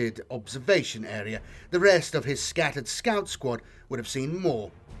designated observation area. The rest of his scattered scout squad would have seen more.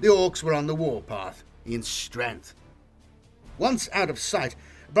 The Orcs were on the warpath, in strength. Once out of sight,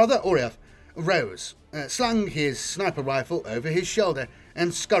 Brother Orioth rose, slung his sniper rifle over his shoulder,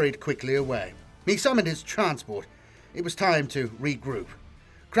 and scurried quickly away. He summoned his transport. It was time to regroup.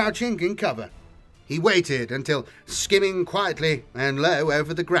 Crouching in cover, he waited until, skimming quietly and low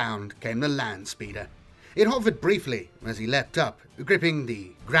over the ground, came the land speeder. It hovered briefly as he leapt up, gripping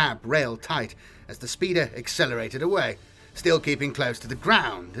the grab rail tight as the speeder accelerated away, still keeping close to the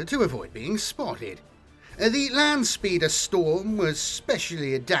ground to avoid being spotted. The land speeder Storm was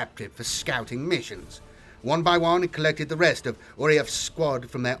specially adapted for scouting missions. One by one, it collected the rest of Orioth's squad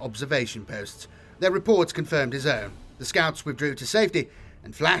from their observation posts. Their reports confirmed his own. The scouts withdrew to safety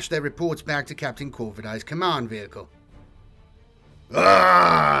and flashed their reports back to Captain Corvidae's command vehicle.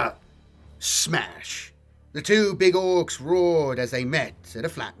 Ah! Smash! The 2 big Orcs roared as they met at a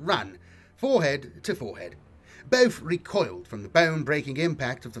flat run, forehead to forehead. Both recoiled from the bone-breaking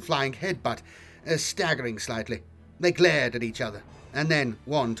impact of the flying headbutt, staggering slightly. They glared at each other, and then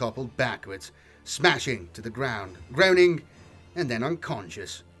one toppled backwards, smashing to the ground, groaning, and then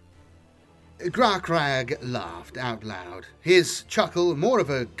unconscious. Grarkrag laughed out loud, his chuckle more of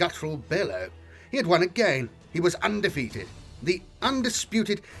a guttural bellow. He had won again. He was undefeated. The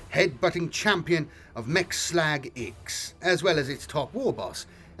undisputed head-butting champion of Mekslag Ix, as well as its top war boss,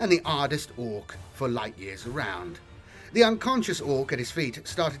 and the hardest Orc for light years around. The unconscious Orc at his feet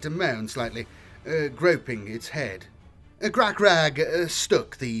started to moan slightly, groping its head. Grarkrag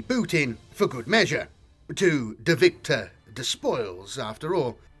stuck the boot in for good measure. To de victor, de spoils, after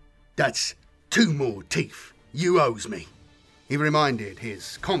all. That's 2 more teeth you owes me, he reminded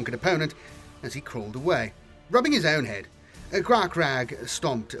his conquered opponent as he crawled away. Rubbing his own head, Grarkrag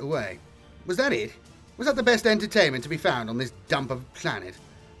stomped away. Was that it? Was that the best entertainment to be found on this dump of a planet?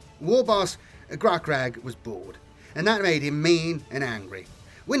 War boss Grarkrag was bored, and that made him mean and angry.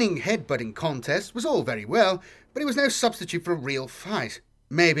 Winning headbutting contests was all very well, but he was no substitute for a real fight.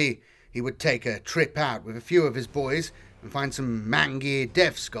 Maybe he would take a trip out with a few of his boys and find some mangy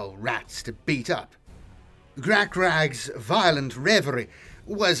death skull rats to beat up. Grackrag's violent reverie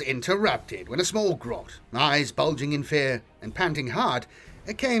was interrupted when a small grot, eyes bulging in fear and panting hard,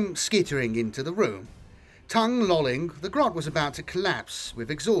 came skittering into the room. Tongue lolling, the grot was about to collapse with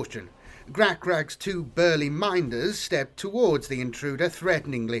exhaustion. Grackrag's two burly minders stepped towards the intruder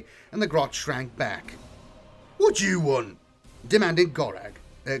threateningly, and the grot shrank back. "What do you want?" demanded Gorag,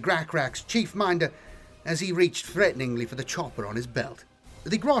 Grackrag's chief minder, as he reached threateningly for the chopper on his belt.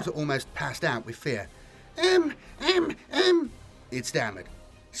 The grot almost passed out with fear. It stammered.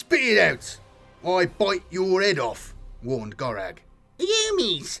 "Spit it out! I bite your head off," warned Gorag.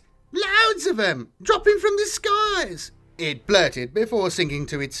 "Yumis! Loads of them! Dropping from the skies!" it blurted before sinking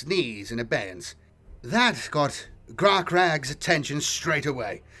to its knees in abeyance. That got Grackrag's attention straight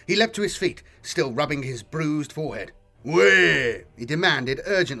away. He leapt to his feet, still rubbing his bruised forehead. "Where?" he demanded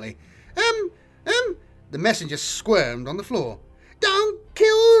urgently. The messenger squirmed on the floor. "Don't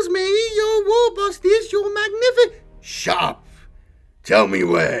kills me, your warbusters, your magnificent—" "Shut up! Tell me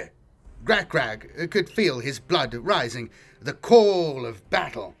where!" Grackrag could feel his blood rising, the call of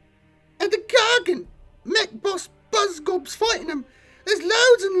battle. "At the Gargant! Mech boss Buzzgob's fighting them. There's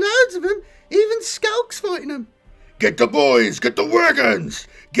loads and loads of them, even Skulk's fighting them." "Get the boys, get the wagons,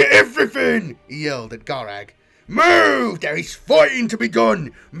 get everything!" he yelled at Gorag. "Move! There is fighting to be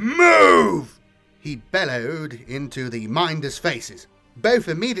done! Move!" he bellowed into the minders' faces. Both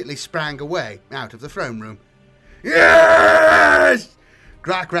immediately sprang away out of the throne room. "Yes!"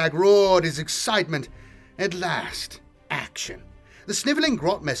 Grackrag roared his excitement. At last, action. The snivelling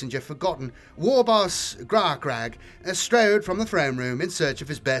grot messenger forgotten, Warboss Grackrag strode from the throne room in search of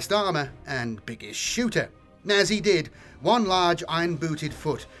his best armour and biggest shooter. As he did, one large iron-booted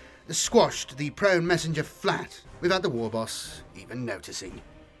foot squashed the prone messenger flat without the Warboss even noticing.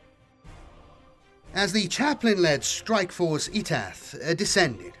 As the chaplain-led strike force Itath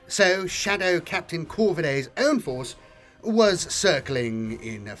descended, so Shadow Captain Corviday's own force was circling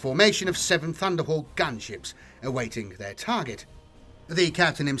in a formation of 7 Thunderhawk gunships, awaiting their target. The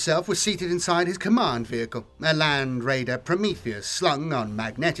captain himself was seated inside his command vehicle, a Land Raider Prometheus slung on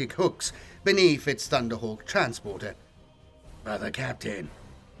magnetic hooks beneath its Thunderhawk transporter. "Brother Captain,"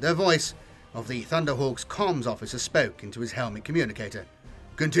 the voice of the Thunderhawk's comms officer spoke into his helmet communicator.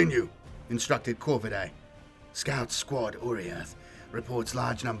 "Continue," instructed Corviday. "Scout Squad Uriath reports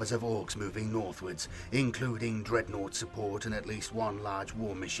large numbers of orcs moving northwards, including dreadnought support and at least one large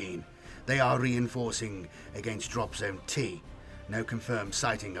war machine. They are reinforcing against Drop Zone T. No confirmed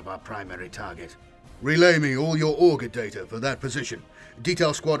sighting of our primary target." "Relay me all your auger data for that position.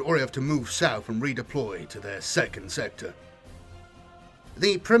 Detail Squad Uriath to move south and redeploy to their second sector."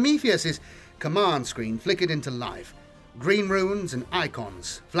 The Prometheus's command screen flickered into life. Green runes and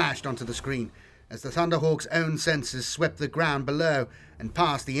icons flashed onto the screen as the Thunderhawk's own sensors swept the ground below and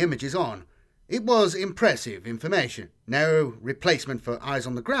passed the images on. It was impressive information, no replacement for eyes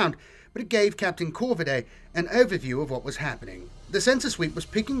on the ground, but it gave Captain Corviday an overview of what was happening. The sensor sweep was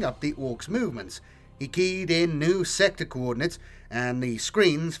picking up the orcs' movements. He keyed in new sector coordinates, and the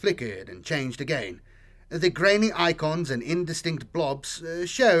screens flickered and changed again. The grainy icons and indistinct blobs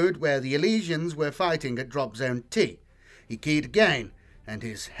showed where the Elysians were fighting at Drop Zone T. He keyed again, and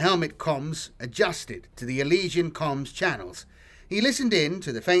his helmet comms adjusted to the Elysian comms channels. He listened in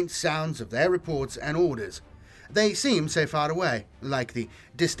to the faint sounds of their reports and orders. They seemed so far away, like the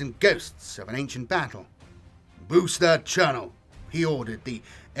distant ghosts of an ancient battle. "Boost that channel," he ordered the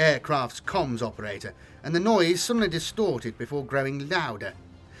aircraft's comms operator, and the noise suddenly distorted before growing louder.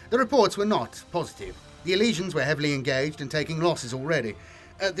 The reports were not positive. The Elysians were heavily engaged and taking losses already.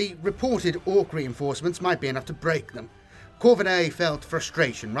 The reported orc reinforcements might be enough to break them. Corviday felt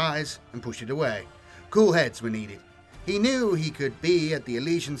frustration rise and pushed it away. Cool heads were needed. He knew he could be at the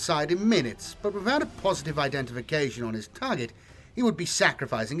Elysian side in minutes, but without a positive identification on his target, he would be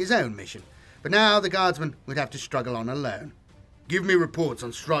sacrificing his own mission. But now the guardsman would have to struggle on alone. "Give me reports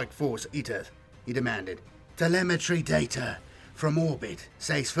on Strike Force Itath," he demanded. "Telemetry data from orbit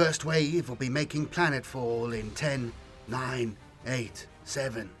says first wave will be making planetfall in 10, 9, 8,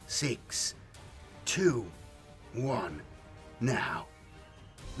 7, 6, 2, 1. Now."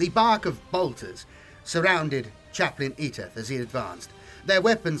 The bark of bolters surrounded Chaplain Itath as he advanced, their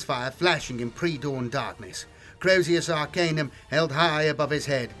weapons fire flashing in pre-dawn darkness. Crozius Arcanum held high above his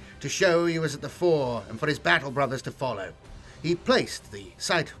head to show he was at the fore and for his battle brothers to follow. He placed the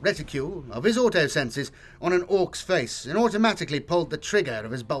sight reticule of his auto-senses on an orc's face and automatically pulled the trigger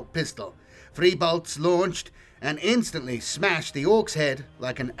of his bolt pistol. 3 bolts launched, and instantly smashed the orc's head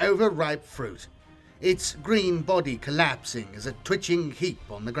like an overripe fruit, its green body collapsing as a twitching heap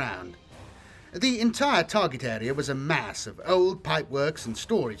on the ground. The entire target area was a mass of old pipeworks and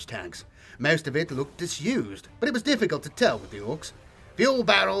storage tanks. Most of it looked disused, but it was difficult to tell with the orcs. Fuel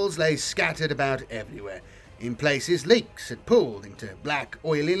barrels lay scattered about everywhere. In places, leaks had pooled into black,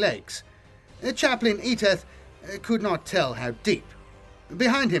 oily lakes. Chaplain Eteth could not tell how deep.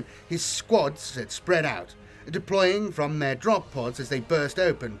 Behind him, his squads had spread out, deploying from their drop pods as they burst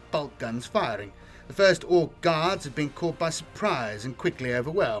open, bolt guns firing. The first orc guards had been caught by surprise and quickly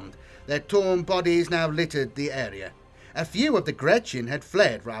overwhelmed. Their torn bodies now littered the area. A few of the Gretchen had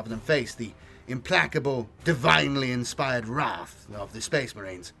fled rather than face the implacable, divinely inspired wrath of the Space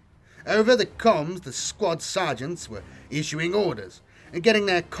Marines. Over the comms, the squad sergeants were issuing orders and getting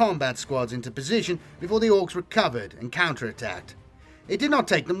their combat squads into position before the orcs recovered and counterattacked. It did not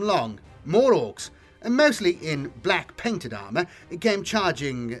take them long. More orcs, mostly in black painted armour, came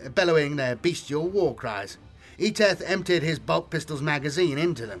charging, bellowing their bestial war cries. Eteth emptied his bolt pistol's magazine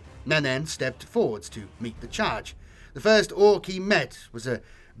into them, and then stepped forwards to meet the charge. The first orc he met was a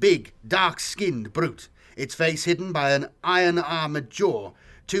big, dark-skinned brute, its face hidden by an iron-armoured jaw.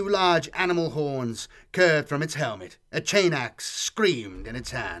 Two large animal horns curved from its helmet. A chain axe screamed in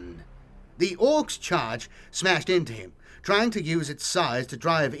its hand. The orc's charge smashed into him, trying to use its size to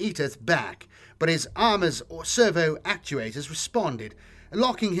drive Eteth back, but his armour's servo actuators responded,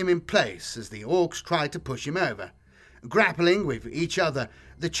 locking him in place as the orcs tried to push him over. Grappling with each other,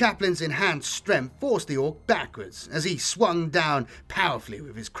 the chaplain's enhanced strength forced the orc backwards as he swung down powerfully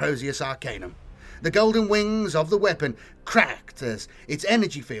with his Crozius Arcanum. The golden wings of the weapon cracked as its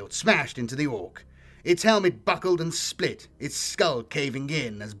energy field smashed into the orc. Its helmet buckled and split, its skull caving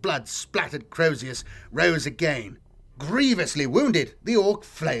in as blood-splattered Crozius rose again. Grievously wounded, the orc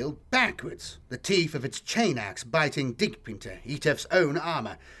flailed backwards, the teeth of its chain axe biting deep into Eteth's own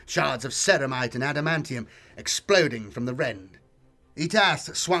armour, shards of ceramite and adamantium exploding from the rend.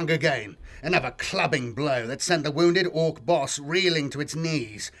 Eteth swung again, another clubbing blow that sent the wounded orc boss reeling to its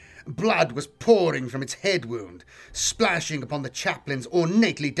knees. Blood was pouring from its head wound, splashing upon the chaplain's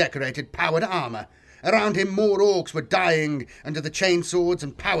ornately decorated powered armour. Around him more orcs were dying under the chainswords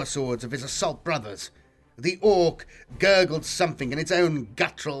and power swords of his assault brothers. The orc gurgled something in its own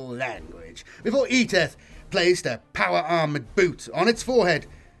guttural language before Eteth placed a power-armoured boot on its forehead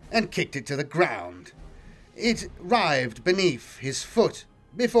and kicked it to the ground. It writhed beneath his foot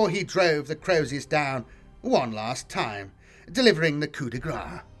before he drove the Crozius down one last time, delivering the coup de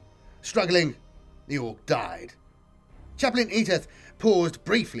grace. Struggling, the orc died. Chaplain Eteth paused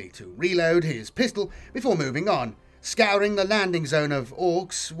briefly to reload his pistol before moving on, scouring the landing zone of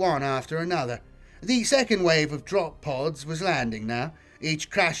orcs one after another. The second wave of drop pods was landing now, each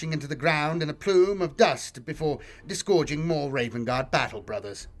crashing into the ground in a plume of dust before disgorging more Raven Guard battle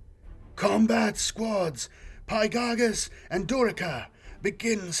brothers. "Combat squads, Pygargus and Dorica,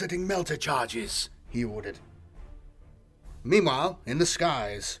 begin setting melter charges," he ordered. Meanwhile, in the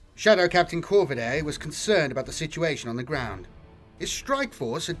skies, Shadow Captain Corvidae was concerned about the situation on the ground. His strike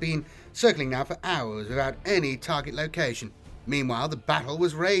force had been circling now for hours without any target location. Meanwhile, the battle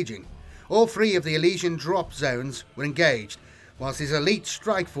was raging. All three of the Elysian drop zones were engaged, whilst his elite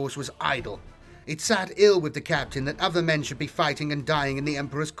strike force was idle. It sat ill with the captain that other men should be fighting and dying in the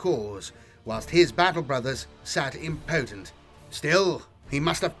Emperor's cause, whilst his battle brothers sat impotent. Still, he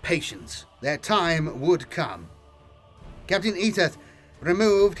must have patience. Their time would come. Captain Eteth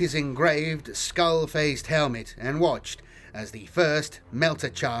removed his engraved, skull-faced helmet and watched as the first melter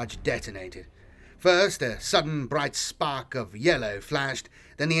charge detonated. First, a sudden bright spark of yellow flashed,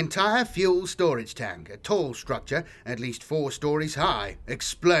 then the entire fuel storage tank, a tall structure at least 4 stories high,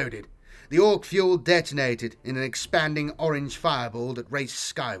 exploded. The orc fuel detonated in an expanding orange fireball that raced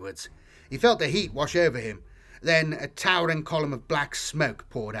skywards. He felt the heat wash over him. Then a towering column of black smoke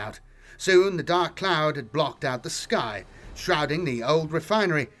poured out. Soon the dark cloud had blocked out the sky, shrouding the old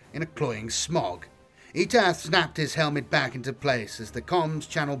refinery in a cloying smog. Eteth snapped his helmet back into place as the comms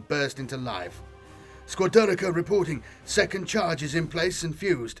channel burst into life. "Squadurica reporting. Second charge is in place and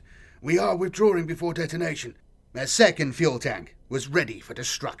fused. We are withdrawing before detonation." A second fuel tank was ready for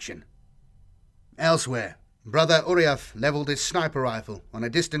destruction. Elsewhere, Brother Uriaf levelled his sniper rifle on a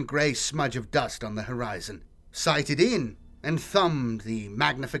distant grey smudge of dust on the horizon, sighted in, and thumbed the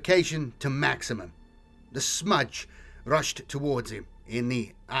magnification to maximum. The smudge rushed towards him in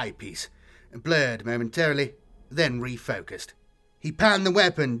the eyepiece, blurred momentarily, then refocused. He panned the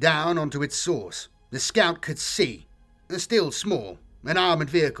weapon down onto its source. The scout could see, still small, an armoured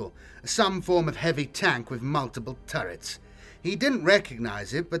vehicle, some form of heavy tank with multiple turrets. He didn't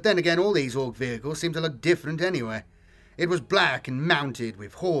recognize it, but then again all these Orc vehicles seemed to look different anyway. It was black and mounted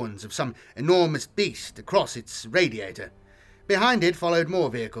with horns of some enormous beast across its radiator. Behind it followed more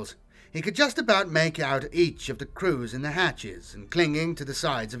vehicles. He could just about make out each of the crews in the hatches, and clinging to the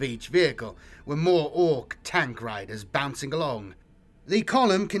sides of each vehicle were more Orc tank riders bouncing along. The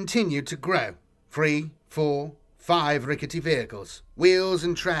column continued to grow. 3, 4, 5 rickety vehicles, wheels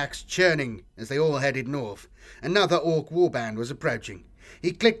and tracks churning as they all headed north. Another Orc warband was approaching.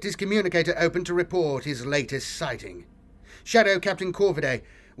 He clicked his communicator open to report his latest sighting. Shadow Captain Corvidae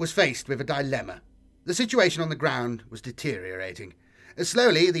was faced with a dilemma. The situation on the ground was deteriorating.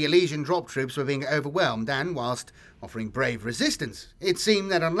 Slowly, the Elysian drop troops were being overwhelmed, and whilst offering brave resistance, it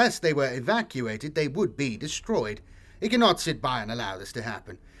seemed that unless they were evacuated, they would be destroyed. He could not sit by and allow this to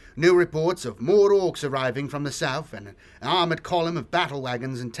happen. New reports of more Orcs arriving from the south, and an armoured column of battle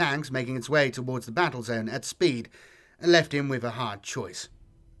wagons and tanks making its way towards the battle zone at speed, left him with a hard choice.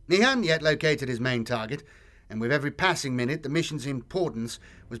 He hadn't yet located his main target, and with every passing minute the mission's importance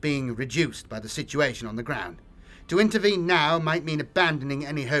was being reduced by the situation on the ground. To intervene now might mean abandoning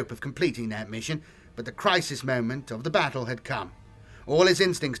any hope of completing that mission, but the crisis moment of the battle had come. All his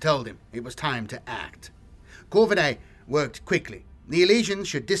instincts told him it was time to act. Corvidae worked quickly. The Elysians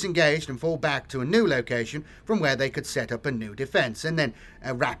should disengage and fall back to a new location from where they could set up a new defence, and then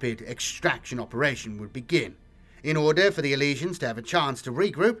a rapid extraction operation would begin. In order for the Elysians to have a chance to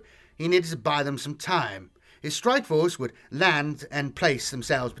regroup, he needed to buy them some time. His strike force would land and place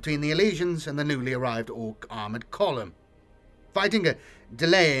themselves between the Elysians and the newly arrived Orc armoured column, fighting a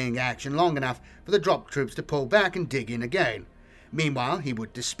delaying action long enough for the drop troops to pull back and dig in again. Meanwhile, he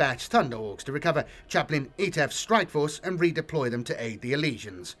would dispatch Thunder Orcs to recover Chaplain Etef's strike force and redeploy them to aid the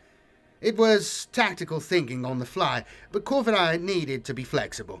Elysians. It was tactical thinking on the fly, but Corvidae needed to be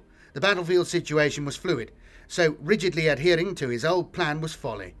flexible. The battlefield situation was fluid, so rigidly adhering to his old plan was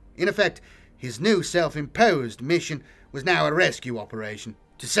folly. In effect, his new self-imposed mission was now a rescue operation,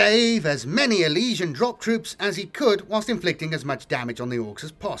 to save as many Elysian drop troops as he could whilst inflicting as much damage on the Orcs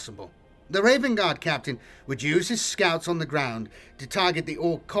as possible. The Raven Guard captain would use his scouts on the ground to target the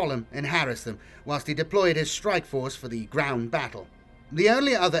Orc column and harass them, whilst he deployed his strike force for the ground battle. The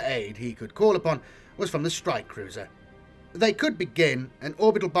only other aid he could call upon was from the strike cruiser. They could begin an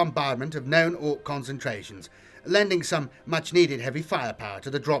orbital bombardment of known Orc concentrations, lending some much-needed heavy firepower to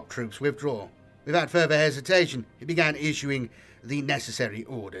the drop troops' withdrawal. Without further hesitation, he began issuing the necessary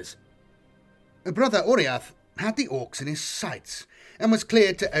orders. Brother Oriath had the Orcs in his sights, and was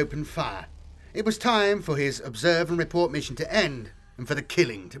cleared to open fire. It was time for his observe and report mission to end, and for the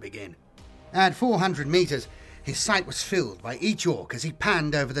killing to begin. At 400 metres, his sight was filled by each Orc as he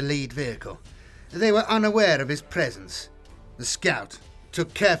panned over the lead vehicle. They were unaware of his presence. The scout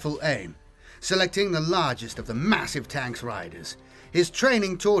took careful aim, selecting the largest of the massive tank's riders. His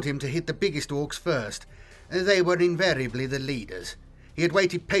training taught him to hit the biggest Orcs first. They were invariably the leaders. He had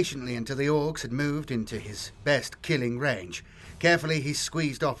waited patiently until the Orcs had moved into his best killing range. Carefully he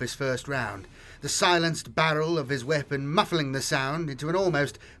squeezed off his first round, the silenced barrel of his weapon muffling the sound into an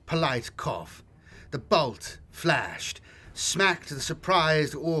almost polite cough. The bolt flashed, smacked the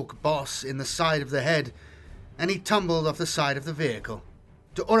surprised Orc boss in the side of the head, and he tumbled off the side of the vehicle.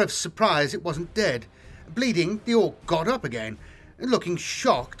 To Orif's surprise, it wasn't dead. Bleeding, the Orc got up again, looking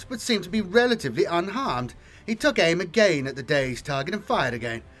shocked, but seemed to be relatively unharmed. He took aim again at the dazed target and fired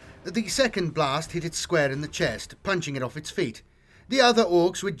again. The second blast hit it square in the chest, punching it off its feet. The other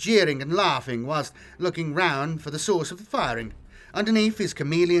Orcs were jeering and laughing whilst looking round for the source of the firing. Underneath his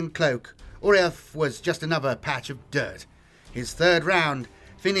chameleon cloak, Oriath was just another patch of dirt. His third round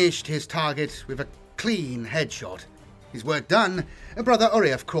finished his target with a clean headshot. His work done, Brother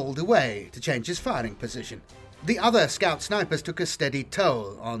Oriath crawled away to change his firing position. The other scout snipers took a steady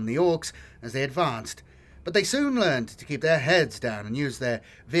toll on the Orcs as they advanced, but they soon learned to keep their heads down and use their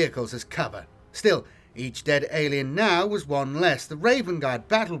vehicles as cover. Still, each dead alien now was one less the Raven Guard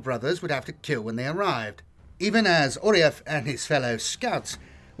battle brothers would have to kill when they arrived. Even as Oriath and his fellow scouts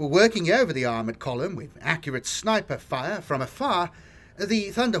were working over the armoured column with accurate sniper fire from afar, the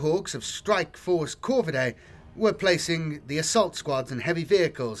Thunderhawks of Strike Force Corvidae were placing the assault squads and heavy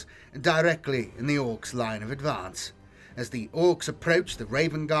vehicles directly in the Orcs' line of advance. As the Orcs approached the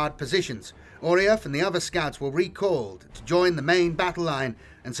Raven Guard positions, Oriath and the other scouts were recalled to join the main battle line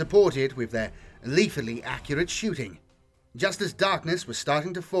and supported with their lethally accurate shooting. Just as darkness was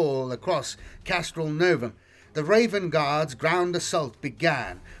starting to fall across Castral Novum, the Raven Guard's ground assault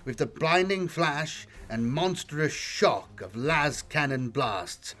began with the blinding flash and monstrous shock of las cannon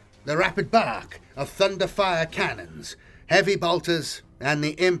blasts, the rapid bark of thunderfire cannons, Heavy bolters and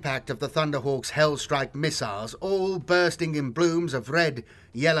the impact of the Thunderhawk's Hellstrike missiles all bursting in blooms of red,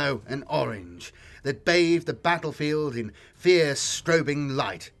 yellow and orange that bathed the battlefield in fierce strobing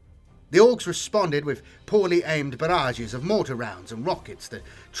light. The Orcs responded with poorly aimed barrages of mortar rounds and rockets that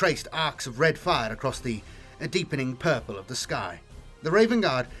traced arcs of red fire across the deepening purple of the sky. The Raven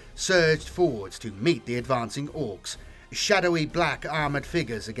Guard surged forwards to meet the advancing Orcs, shadowy black armoured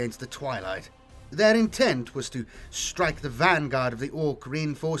figures against the twilight. Their intent was to strike the vanguard of the Orc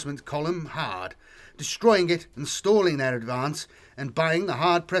reinforcement column hard, destroying it and stalling their advance and buying the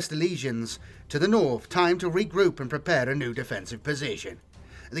hard-pressed legions to the north time to regroup and prepare a new defensive position.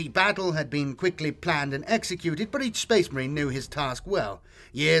 The battle had been quickly planned and executed, but each Space Marine knew his task well.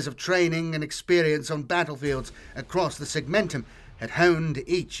 Years of training and experience on battlefields across the segmentum had honed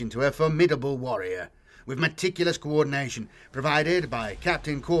each into a formidable warrior. With meticulous coordination provided by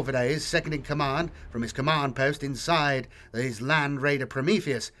Captain Corviday's second-in-command from his command post inside his Land Raider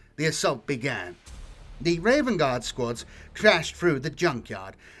Prometheus, the assault began. The Raven Guard squads crashed through the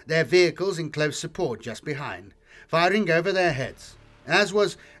junkyard, their vehicles in close support just behind, firing over their heads. As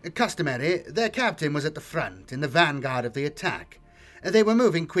was customary, their captain was at the front in the vanguard of the attack. They were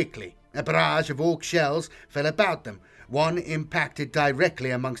moving quickly. A barrage of Orc shells fell about them. One impacted directly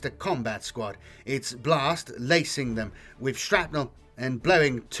amongst a combat squad, its blast lacing them with shrapnel and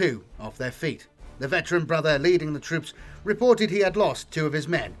blowing 2 off their feet. The veteran brother leading the troops reported he had lost 2 of his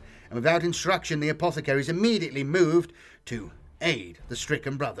men, and without instruction the apothecaries immediately moved to aid the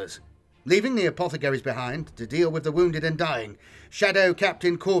stricken brothers. Leaving the apothecaries behind to deal with the wounded and dying, Shadow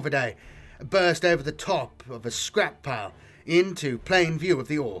Captain Corviday burst over the top of a scrap pile into plain view of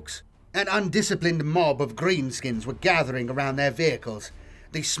the Orcs. An undisciplined mob of greenskins were gathering around their vehicles,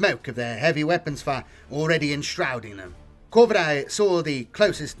 the smoke of their heavy weapons fire already enshrouding them. Corviday saw the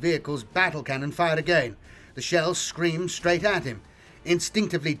closest vehicle's battle cannon fired again. The shell screamed straight at him.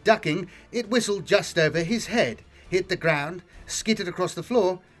 Instinctively ducking, it whistled just over his head, hit the ground, skittered across the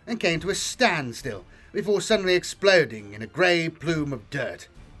floor, and came to a standstill before suddenly exploding in a grey plume of dirt.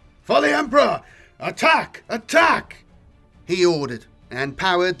 "For the Emperor! Attack! Attack!" he ordered, and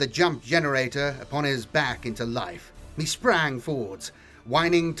powered the jump generator upon his back into life. He sprang forwards,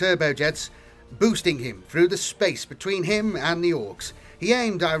 whining turbojets boosting him through the space between him and the Orcs. He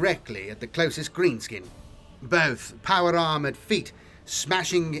aimed directly at the closest greenskin, both power-armoured feet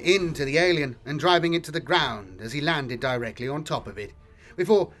smashing into the alien and driving it to the ground as he landed directly on top of it,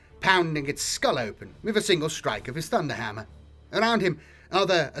 before pounding its skull open with a single strike of his thunderhammer. Around him,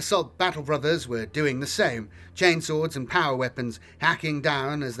 other assault battle brothers were doing the same, chainswords and power weapons hacking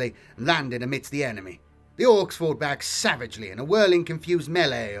down as they landed amidst the enemy. The Orcs fought back savagely in a whirling, confused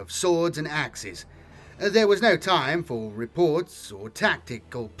melee of swords and axes. There was no time for reports or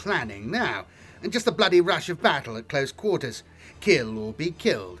tactical planning now, and just a bloody rush of battle at close quarters. Kill or be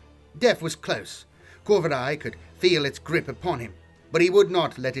killed. Death was close. Corviday could feel its grip upon him, but he would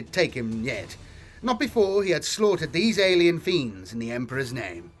not let it take him yet. Not before he had slaughtered these alien fiends in the Emperor's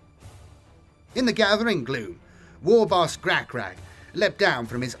name. In the gathering gloom, War Boss Grakrag leapt down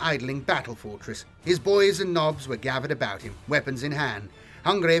from his idling battle fortress. His boys and nobs were gathered about him, weapons in hand,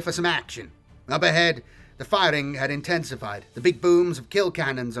 hungry for some action. Up ahead, the firing had intensified. The big booms of kill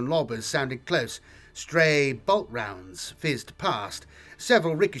cannons and lobbers sounded close. Stray bolt rounds fizzed past.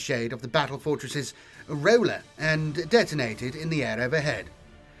 Several ricocheted off the battle fortress's roller and detonated in the air overhead.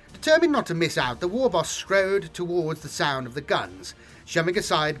 Determined not to miss out, the war boss strode towards the sound of the guns, shoving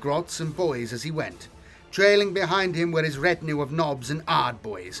aside grots and boys as he went. Trailing behind him were his retinue of nobs and ard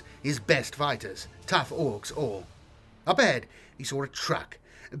boys, his best fighters, tough Orcs all. Up ahead, he saw a truck,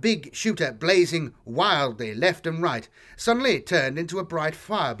 a big shooter blazing wildly left and right. Suddenly it turned into a bright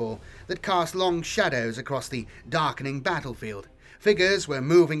fireball that cast long shadows across the darkening battlefield. Figures were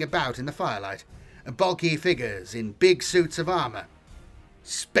moving about in the firelight, bulky figures in big suits of armour.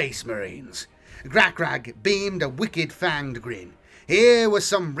 Space Marines. Grakrag beamed a wicked fanged grin. Here was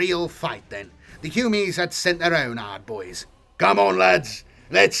some real fight then. The Humies had sent their own hard boys. "Come on, lads,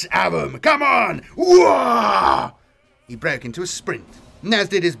 let's have 'em! Come on! Whoa!" He broke into a sprint, as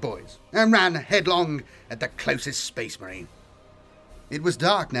did his boys, and ran headlong at the closest Space Marine. It was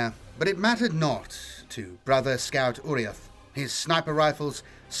dark now, but it mattered not to Brother Scout Urioth. His sniper rifle's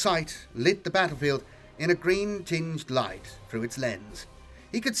sight lit the battlefield in a green-tinged light through its lens.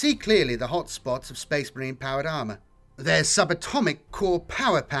 He could see clearly the hot spots of Space Marine-powered armour, their subatomic core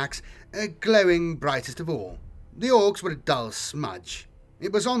power packs glowing brightest of all. The Orcs were a dull smudge.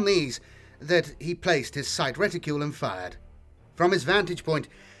 It was on these that he placed his sight reticule and fired. From his vantage point,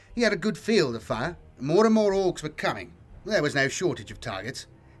 he had a good field of fire. More and more Orcs were coming. There was no shortage of targets.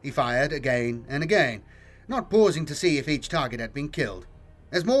 He fired again and again. not pausing to see if each target had been killed.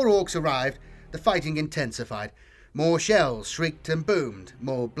 As more orcs arrived, the fighting intensified. More shells shrieked and boomed,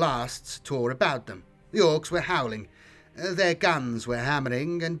 more blasts tore about them. The orcs were howling, their guns were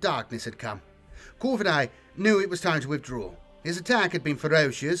hammering, and darkness had come. Corvidai knew it was time to withdraw. His attack had been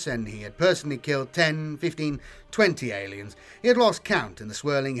ferocious, and he had personally killed 10, 15, 20 aliens. He had lost count in the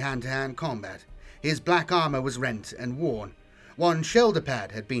swirling hand-to-hand combat. His black armour was rent and worn. One shoulder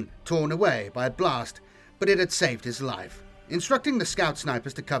pad had been torn away by a blast, but it had saved his life. Instructing the scout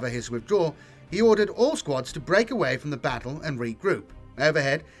snipers to cover his withdrawal, he ordered all squads to break away from the battle and regroup.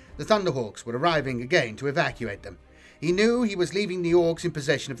 Overhead, the Thunderhawks were arriving again to evacuate them. He knew he was leaving the orcs in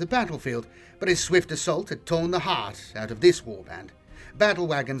possession of the battlefield, but his swift assault had torn the heart out of this warband. Battle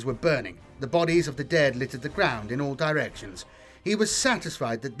wagons were burning. The bodies of the dead littered the ground in all directions. He was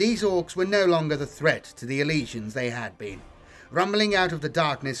satisfied that these orcs were no longer the threat to the Elysians they had been. Rumbling out of the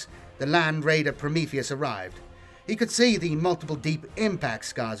darkness, the land raider Prometheus arrived. He could see the multiple deep impact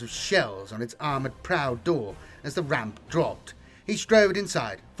scars of shells on its armoured prow door as the ramp dropped. He strode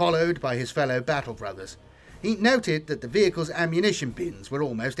inside, followed by his fellow battle brothers. He noted that the vehicle's ammunition bins were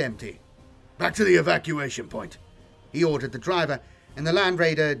almost empty. "Back to the evacuation point," he ordered the driver, and the Land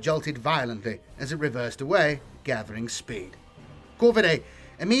Raider jolted violently as it reversed away, gathering speed. Corvidae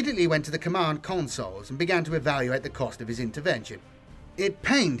immediately went to the command consoles and began to evaluate the cost of his intervention. It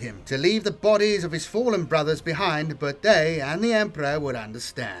pained him to leave the bodies of his fallen brothers behind, but they and the Emperor would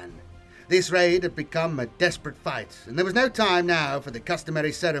understand. This raid had become a desperate fight, and there was no time now for the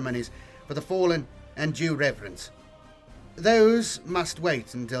customary ceremonies for the fallen and due reverence. Those must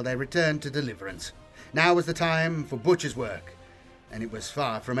wait until they returned to Deliverance. Now was the time for butcher's work, and it was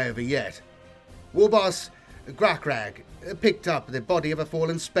far from over yet. Warboss Grakrag picked up the body of a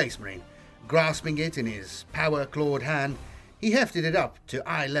fallen space marine. Grasping it in his power-clawed hand, he hefted it up to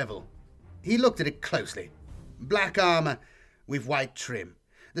eye level. He looked at it closely. Black armour with white trim,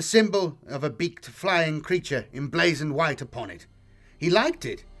 the symbol of a beaked flying creature emblazoned white upon it. He liked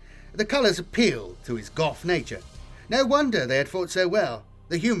it. The colours appealed to his goth nature. No wonder they had fought so well.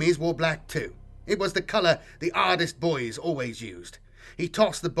 The Humies wore black too. It was the colour the hardest boys always used. He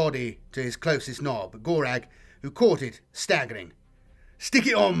tossed the body to his closest knob, Gorag, who caught it, staggering. "Stick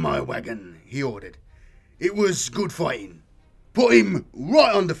it on my wagon," he ordered. "It was good fighting. Put him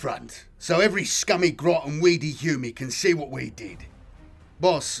right on the front, so every scummy grot and weedy Humie can see what we did."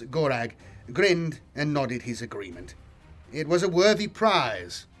 Boss Gorag grinned and nodded his agreement. It was a worthy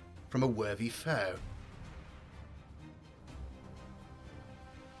prize from a worthy foe.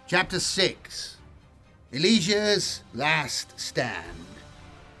 Chapter 6. Elisia's Last Stand.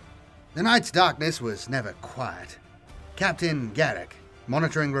 The night's darkness was never quiet. Captain Garrick,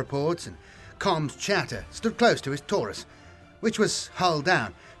 monitoring reports and comms chatter, stood close to his Taurus, which was hull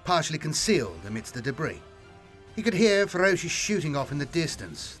down, partially concealed amidst the debris. He could hear ferocious shooting off in the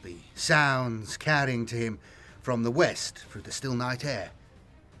distance, the sounds carrying to him from the west through the still night air.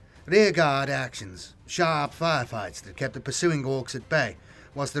 Rearguard actions, sharp firefights that kept the pursuing orcs at bay,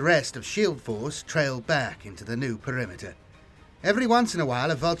 whilst the rest of Shield Force trailed back into the new perimeter. Every once in a while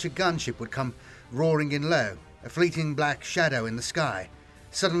a vulture gunship would come roaring in low, a fleeting black shadow in the sky,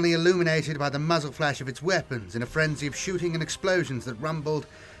 suddenly illuminated by the muzzle flash of its weapons in a frenzy of shooting and explosions that rumbled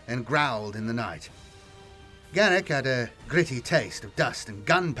and growled in the night. Garrick had a gritty taste of dust and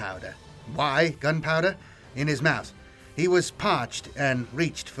gunpowder. Why gunpowder? In his mouth. He was parched and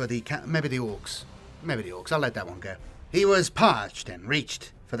reached for maybe the orcs, I'll let that one go. He was parched and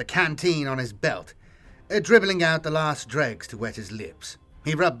reached for the canteen on his belt, dribbling out the last dregs to wet his lips.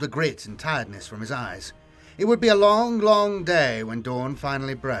 He rubbed the grit and tiredness from his eyes. It would be a long, long day when dawn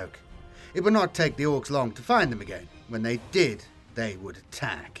finally broke. It would not take the orcs long to find them again. When they did, they would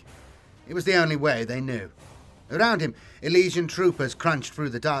attack. It was the only way they knew. Around him, Elysian troopers crunched through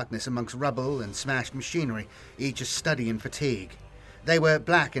the darkness amongst rubble and smashed machinery, each a study in fatigue. They were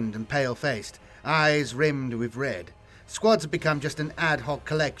blackened and pale-faced, eyes rimmed with red. Squads had become just an ad hoc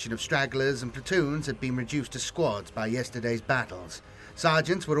collection of stragglers, and platoons had been reduced to squads by yesterday's battles.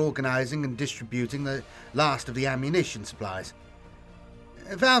 Sergeants were organising and distributing the last of the ammunition supplies.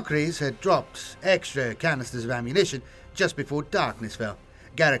 Valkyries had dropped extra canisters of ammunition just before darkness fell.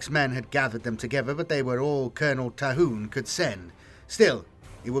 Garrick's men had gathered them together, but they were all Colonel Tahoon could send. Still,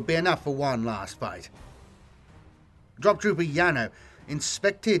 it would be enough for one last fight. Drop Trooper Yano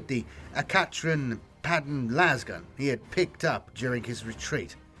inspected the Akatran pattern lasgun he had picked up during his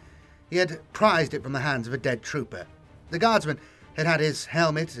retreat. He had prized it from the hands of a dead trooper. The guardsman had had his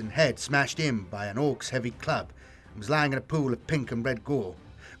helmet and head smashed in by an orc's heavy club and was lying in a pool of pink and red gore.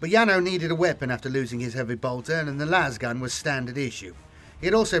 But Yano needed a weapon after losing his heavy bolter, and the lasgun was standard issue. He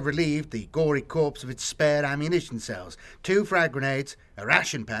had also relieved the gory corpse of its spare ammunition cells, 2 frag grenades, a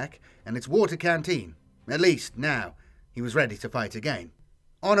ration pack, and its water canteen. At least now he was ready to fight again.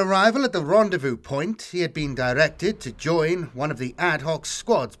 On arrival at the rendezvous point, he had been directed to join one of the ad hoc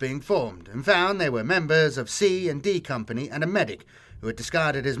squads being formed, and found they were members of C and D Company and a medic who had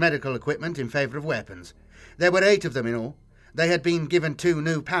discarded his medical equipment in favour of weapons. There were 8 of them in all. They had been given 2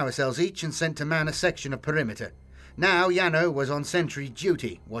 new power cells each and sent to man a section of perimeter. Now Yano was on sentry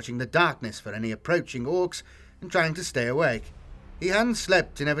duty, watching the darkness for any approaching orcs and trying to stay awake. He hadn't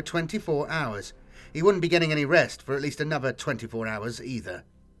slept in over 24 hours. He wouldn't be getting any rest for at least another 24 hours either.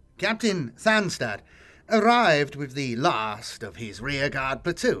 Captain Thanstad arrived with the last of his rearguard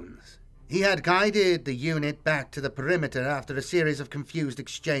platoons. He had guided the unit back to the perimeter after a series of confused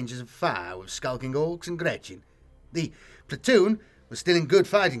exchanges of fire with skulking orcs and Gretchen. The platoon was still in good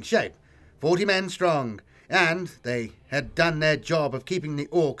fighting shape, 40 men strong, and they had done their job of keeping the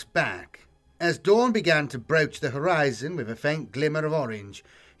orcs back. As dawn began to broach the horizon with a faint glimmer of orange,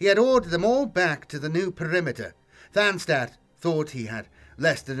 he had ordered them all back to the new perimeter. Thanstad thought he had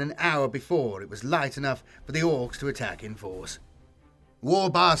less than an hour before it was light enough for the orcs to attack in force. War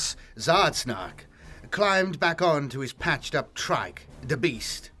Boss Zardsnark climbed back onto his patched-up trike. The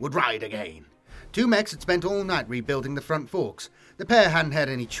beast would ride again. 2 mechs had spent all night rebuilding the front forks. The pair hadn't had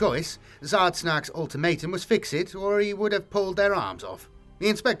any choice. Zardsnark's ultimatum was fix it, or he would have pulled their arms off. He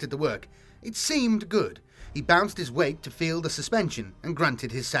inspected the work. It seemed good. He bounced his weight to feel the suspension and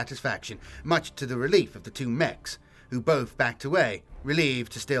grunted his satisfaction, much to the relief of the 2 mechs, who both backed away,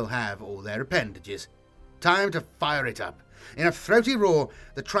 relieved to still have all their appendages. Time to fire it up. In a throaty roar,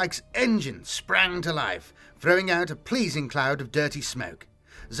 the trike's engine sprang to life, throwing out a pleasing cloud of dirty smoke.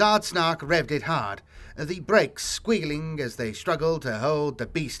 Zardsnark revved it hard, the brakes squealing as they struggled to hold the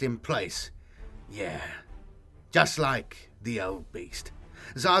beast in place. Yeah, just like the old beast.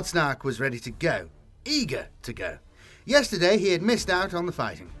 Zardsnark was ready to go, eager to go. Yesterday he had missed out on the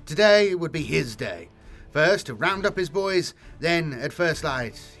fighting. Today would be his day. First to round up his boys, then at first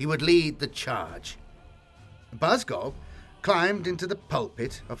light he would lead the charge. Buzzgob climbed into the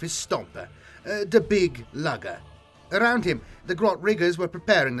pulpit of his stomper, the big lugger. Around him, the grot riggers were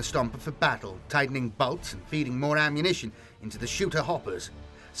preparing the stomper for battle, tightening bolts and feeding more ammunition into the shooter hoppers.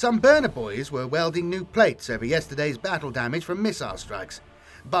 Some burner boys were welding new plates over yesterday's battle damage from missile strikes.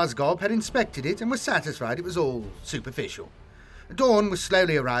 Buzzgob had inspected it and was satisfied it was all superficial. Dawn was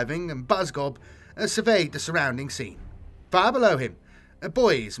slowly arriving, and Buzzgob surveyed the surrounding scene. Far below him,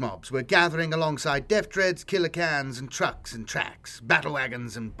 boys' mobs were gathering alongside death dreads, killer cans and trucks and tracks, battle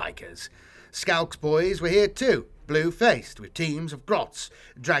wagons and bikers. Skalk's boys were here too, blue-faced, with teams of grots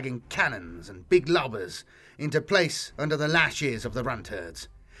dragging cannons and big lobbers into place under the lashes of the runt herds.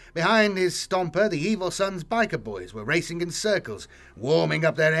 Behind his stomper, the Evil Sun's biker boys were racing in circles, warming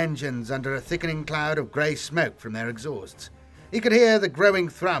up their engines under a thickening cloud of grey smoke from their exhausts. He could hear the growing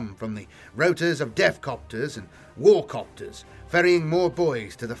thrum from the rotors of deathcopters and warcopters, ferrying more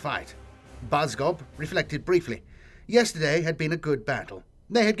boys to the fight. Buzzgob reflected briefly. Yesterday had been a good battle.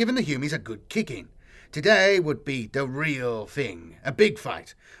 They had given the Humies a good kicking. Today would be the real thing, a big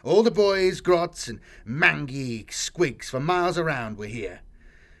fight. All the boys, grots, and mangy squigs for miles around were here,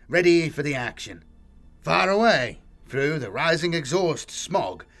 ready for the action. Far away, through the rising exhaust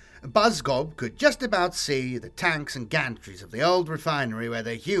smog, Buzzgob could just about see the tanks and gantries of the old refinery where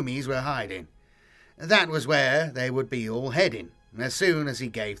the Humies were hiding. That was where they would be all heading, as soon as he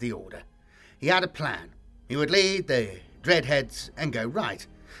gave the order. He had a plan. He would lead the Dreadheads and go right.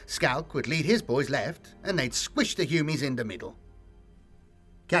 Skalk would lead his boys left, and they'd squish the Humies in the middle.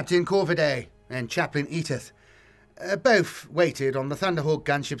 Captain Corvidae and Chaplain Edith both waited on the Thunderhawk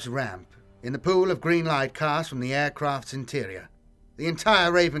gunship's ramp, in the pool of green light cast from the aircraft's interior. The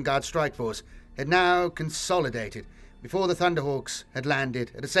entire Raven Guard strike force had now consolidated before the Thunderhawks had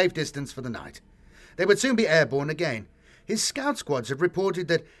landed at a safe distance for the night. They would soon be airborne again. His scout squads had reported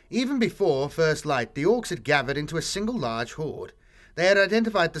that even before first light, the orcs had gathered into a single large horde. They had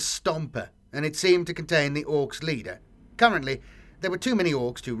identified the Stomper, and it seemed to contain the orcs' leader. Currently, there were too many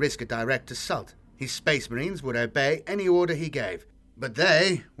orcs to risk a direct assault. His Space Marines would obey any order he gave, but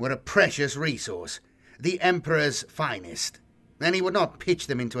they were a precious resource, the Emperor's finest, and he would not pitch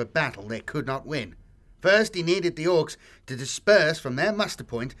them into a battle they could not win. First, he needed the orcs to disperse from their muster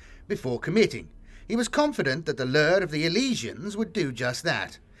point before committing. He was confident that the lure of the Elysians would do just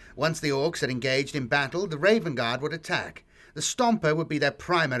that. Once the orcs had engaged in battle, the Raven Guard would attack. The Stomper would be their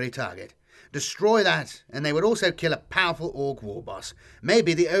primary target. Destroy that, and they would also kill a powerful orc war boss,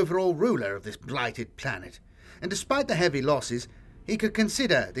 maybe the overall ruler of this blighted planet. And despite the heavy losses, he could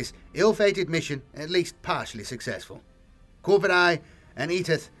consider this ill-fated mission at least partially successful. Corvidae and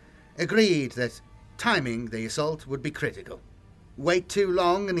Eateth agreed that timing the assault would be critical. Wait too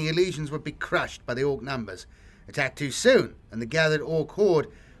long and the Elysians would be crushed by the Orc numbers. Attack too soon and the gathered Orc horde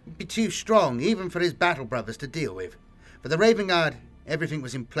would be too strong even for his battle brothers to deal with. For the Raven Guard, everything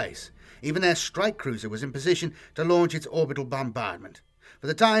was in place. Even their strike cruiser was in position to launch its orbital bombardment. For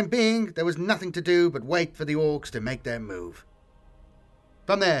the time being, there was nothing to do but wait for the Orcs to make their move.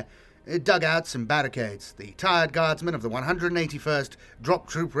 From their dugouts and barricades, the tired guardsmen of the 181st Drop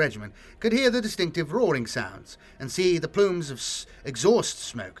Troop Regiment could hear the distinctive roaring sounds and see the plumes of exhaust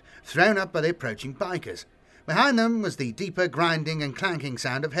smoke thrown up by the approaching bikers. Behind them was the deeper grinding and clanking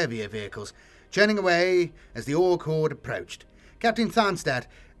sound of heavier vehicles, churning away as the Orc horde approached. Captain Tharnstadt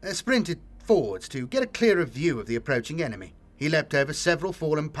sprinted forwards to get a clearer view of the approaching enemy. He leapt over several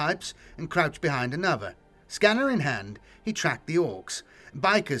fallen pipes and crouched behind another. Scanner in hand, he tracked the Orcs,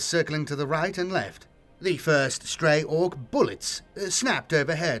 bikers circling to the right and left. The first stray Orc bullets snapped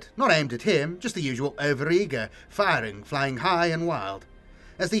overhead, not aimed at him, just the usual overeager firing, flying high and wild.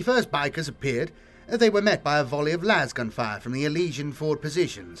 As the first bikers appeared, they were met by a volley of lasgun fire from the Elysian forward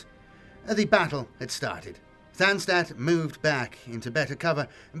positions. The battle had started. Tharnstadt moved back into better cover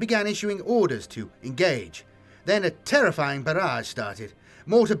and began issuing orders to engage. Then a terrifying barrage started,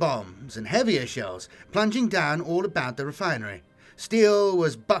 mortar bombs and heavier shells plunging down all about the refinery. Steel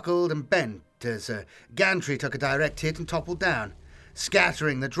was buckled and bent as a gantry took a direct hit and toppled down,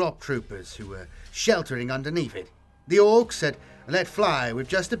 scattering the drop troopers who were sheltering underneath it. The Orcs had let fly with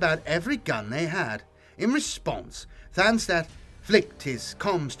just about every gun they had. In response, Tharnstadt flicked his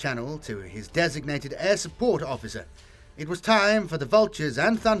comms channel to his designated air support officer. It was time for the Vultures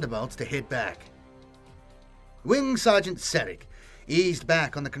and Thunderbolts to hit back. Wing Sergeant Seric eased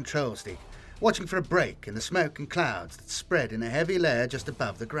back on the control stick, watching for a break in the smoke and clouds that spread in a heavy layer just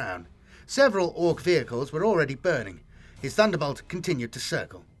above the ground. Several Orc vehicles were already burning. His Thunderbolt continued to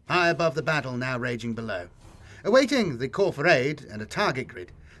circle, high above the battle now raging below. Awaiting the call for aid and a target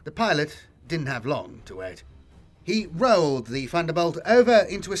grid, the pilot didn't have long to wait. He rolled the Thunderbolt over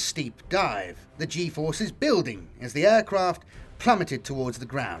into a steep dive, the G-forces building as the aircraft plummeted towards the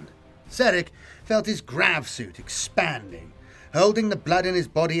ground. Seric felt his grav suit expanding, holding the blood in his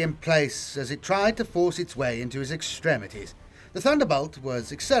body in place as it tried to force its way into his extremities. The Thunderbolt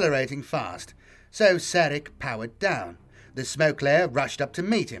was accelerating fast, so Seric powered down. The smoke layer rushed up to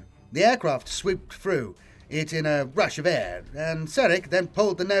meet him. The aircraft swooped through it in a rush of air, and Seric then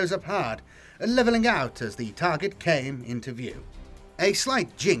pulled the nose up hard, levelling out as the target came into view. A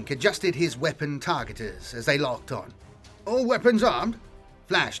slight jink adjusted his weapon targeters as they locked on. "All weapons armed?"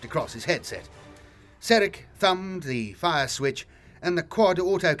 flashed across his headset. Seric thumbed the fire switch, and the quad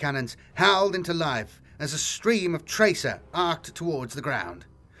autocannons howled into life as a stream of tracer arced towards the ground.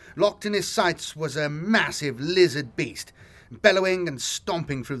 Locked in his sights was a massive lizard beast, bellowing and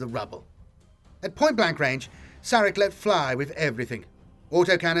stomping through the rubble. At point-blank range, Seric let fly with everything.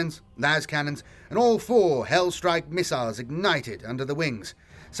 Autocannons, las cannons, and all 4 Hellstrike missiles ignited under the wings,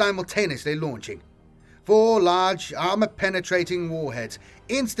 simultaneously launching. 4 large, armor-penetrating warheads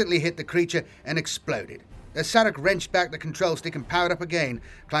instantly hit the creature and exploded. As Seric wrenched back the control stick and powered up again,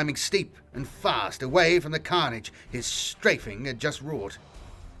 climbing steep and fast away from the carnage his strafing had just wrought.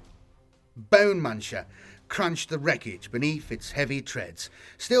 Bone Muncher crunched the wreckage beneath its heavy treads,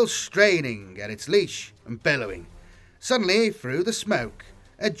 still straining at its leash and bellowing. Suddenly, through the smoke,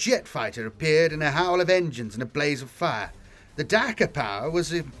 a jet fighter appeared in a howl of engines and a blaze of fire. The Daka power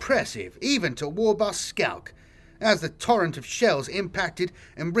was impressive, even to Warboss Skalk, as the torrent of shells impacted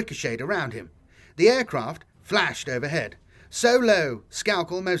and ricocheted around him. The aircraft flashed overhead, so low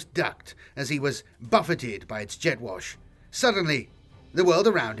Skalk almost ducked as he was buffeted by its jet wash. Suddenly, the world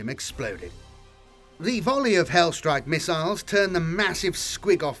around him exploded. The volley of Hellstrike missiles turned the massive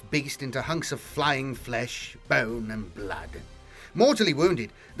squig-off beast into hunks of flying flesh, bone and blood. Mortally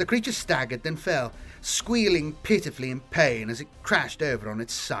wounded, the creature staggered then fell, squealing pitifully in pain as it crashed over on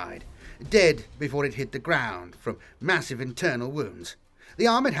its side, dead before it hit the ground from massive internal wounds. The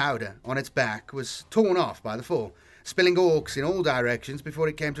armoured howdah on its back was torn off by the fall, spilling Orcs in all directions before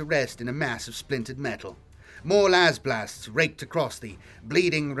it came to rest in a mass of splintered metal. More las blasts raked across the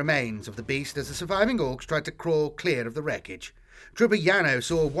bleeding remains of the beast as the surviving Orcs tried to crawl clear of the wreckage. Trooper Yano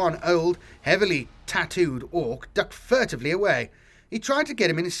saw one old, heavily tattooed Orc duck furtively away. He tried to get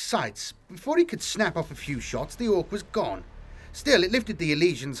him in his sights. Before he could snap off a few shots, the Orc was gone. Still, it lifted the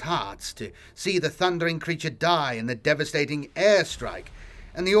Elysians' hearts to see the thundering creature die in the devastating airstrike,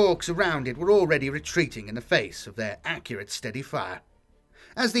 and the Orcs around it were already retreating in the face of their accurate, steady fire.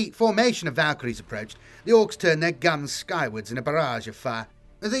 As the formation of Valkyries approached, the Orcs turned their guns skywards in a barrage of fire.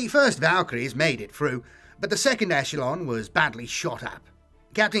 The first Valkyries made it through, But the second echelon was badly shot up.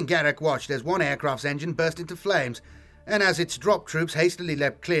 Captain Garrick watched as one aircraft's engine burst into flames, and as its drop troops hastily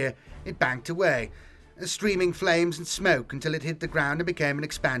leapt clear, it banked away, streaming flames and smoke until it hit the ground and became an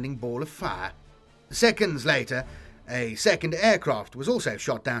expanding ball of fire. Seconds later, a second aircraft was also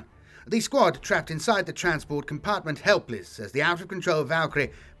shot down. The squad trapped inside the transport compartment helpless as the out-of-control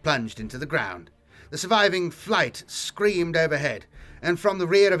Valkyrie plunged into the ground. The surviving flight screamed overhead, and from the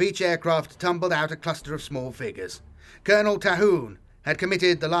rear of each aircraft tumbled out a cluster of small figures. Colonel Tahoon had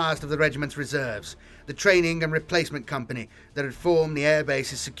committed the last of the regiment's reserves, the training and replacement company that had formed the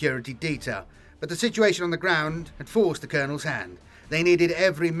airbase's security detail. But the situation on the ground had forced the colonel's hand. They needed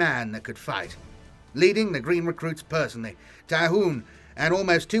every man that could fight. Leading the green recruits personally, Tahoon and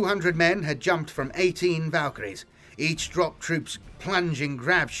almost 200 men had jumped from 18 Valkyries. Each drop troop's plunging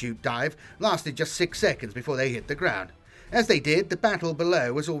grab-shoot dive lasted just 6 seconds before they hit the ground. As they did, the battle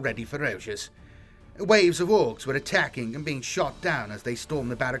below was already ferocious. Waves of orcs were attacking and being shot down as they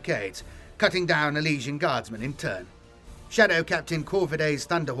stormed the barricades, cutting down Elysian guardsmen in turn. Shadow Captain Corviday's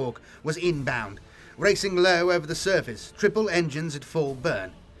Thunderhawk was inbound, racing low over the surface, triple engines at full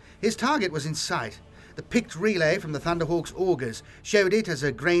burn. His target was in sight. The picked relay from the Thunderhawk's augers showed it as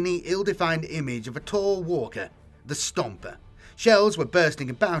a grainy, ill-defined image of a tall walker, the Stomper. Shells were bursting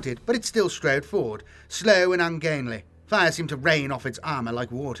about it, but it still strode forward, slow and ungainly. Fire seemed to rain off its armour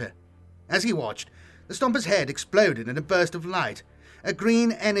like water. As he watched, the Stomper's head exploded in a burst of light. A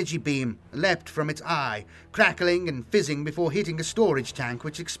green energy beam leapt from its eye, crackling and fizzing before hitting a storage tank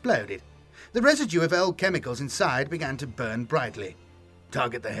which exploded. The residue of old chemicals inside began to burn brightly.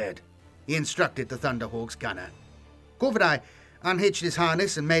 "Target the head," he instructed the Thunderhawk's gunner. Corviday unhitched his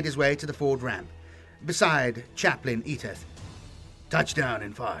harness and made his way to the forward ramp, beside Chaplain Eteth. "Touchdown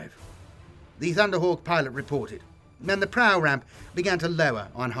in 5. The Thunderhawk pilot reported. Then the prow ramp began to lower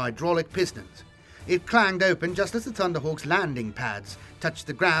on hydraulic pistons. It clanged open just as the Thunderhawk's landing pads touched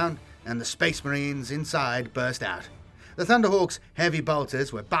the ground and the Space Marines inside burst out. The Thunderhawk's heavy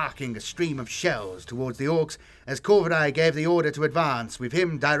bolters were barking a stream of shells towards the orcs as Corviday gave the order to advance with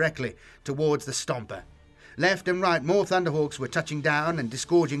him directly towards the Stomper. Left and right, more Thunderhawks were touching down and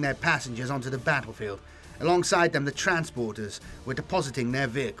disgorging their passengers onto the battlefield. Alongside them, the transporters were depositing their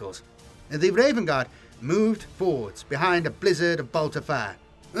vehicles. The Raven Guard moved forwards behind a blizzard of bolter fire.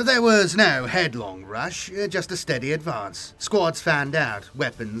 There was no headlong rush, just a steady advance. Squads fanned out,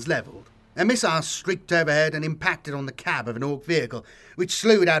 weapons levelled. A missile streaked overhead and impacted on the cab of an orc vehicle, which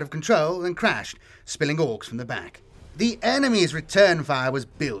slewed out of control and crashed, spilling orcs from the back. The enemy's return fire was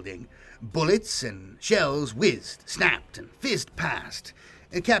building. Bullets and shells whizzed, snapped, and fizzed past.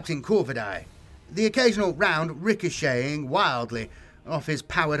 Captain Corviday, the occasional round ricocheting wildly off his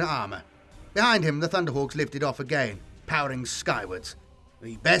powered armour. Behind him, the Thunderhawks lifted off again, powering skywards.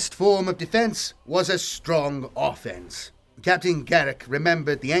 The best form of defence was a strong offence. Captain Garrick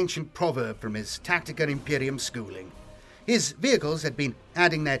remembered the ancient proverb from his Tactica Imperium schooling. His vehicles had been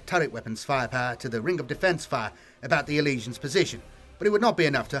adding their turret weapons firepower to the ring of defence fire about the Elysian's position, but it would not be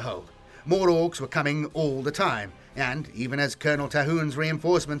enough to hold. More orcs were coming all the time, and even as Colonel Tahoon's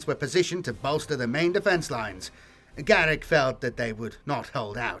reinforcements were positioned to bolster the main defence lines, Garrick felt that they would not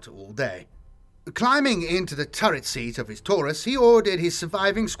hold out all day. Climbing into the turret seat of his Taurus, he ordered his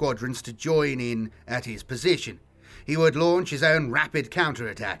surviving squadrons to join in at his position. He would launch his own rapid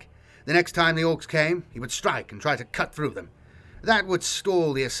counterattack. The next time the orcs came, he would strike and try to cut through them. That would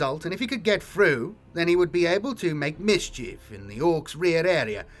stall the assault, and if he could get through, then he would be able to make mischief in the orcs' rear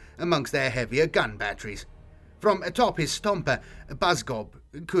area amongst their heavier gun batteries. From atop his Stomper, Buzzgob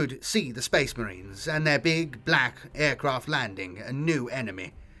could see the Space Marines and their big black aircraft landing, a new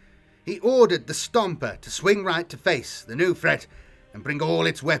enemy. He ordered the Stomper to swing right to face the new threat and bring all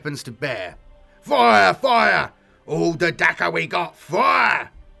its weapons to bear. "Fire! Fire! All the Daka we got! Fire!"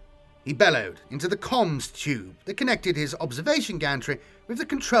 He bellowed into the comms tube that connected his observation gantry with the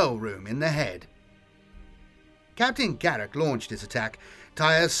control room in the head. Captain Garrick launched his attack,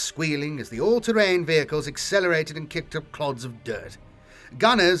 tires squealing as the all-terrain vehicles accelerated and kicked up clods of dirt.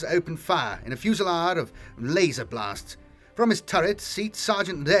 Gunners opened fire in a fusillade of laser blasts. From his turret seat,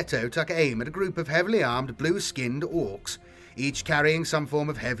 Sergeant Leto took aim at a group of heavily armed, blue-skinned orcs, each carrying some form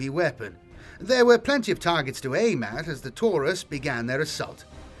of heavy weapon. There were plenty of targets to aim at as the Taurus began their assault.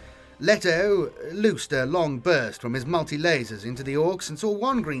 Leto loosed a long burst from his multi-lasers into the orcs and saw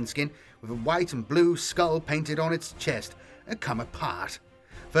one greenskin with a white and blue skull painted on its chest come apart.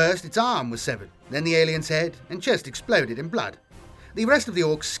 First, its arm was severed, then the alien's head and chest exploded in blood. The rest of the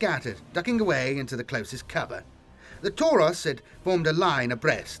orcs scattered, ducking away into the closest cover. The Taurus had formed a line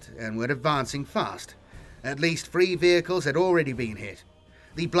abreast and were advancing fast. At least 3 vehicles had already been hit.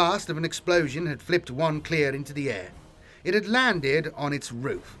 The blast of an explosion had flipped one clear into the air. It had landed on its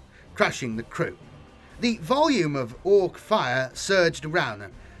roof, crushing the crew. The volume of Orc fire surged around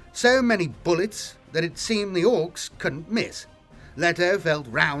them, so many bullets that it seemed the Orcs couldn't miss. Leto felt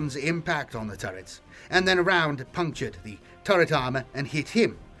rounds impact on the turrets, and then a round punctured the turret armour and hit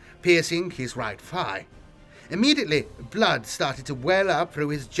him, piercing his right thigh. Immediately, blood started to well up through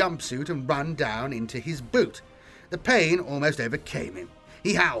his jumpsuit and run down into his boot. The pain almost overcame him.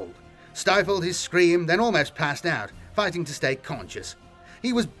 He howled, stifled his scream, then almost passed out, fighting to stay conscious.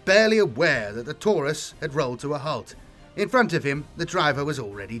 He was barely aware that the Taurus had rolled to a halt. In front of him, the driver was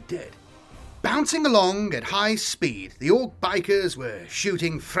already dead. Bouncing along at high speed, the Orc bikers were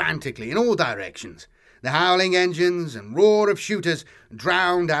shooting frantically in all directions. The howling engines and roar of shooters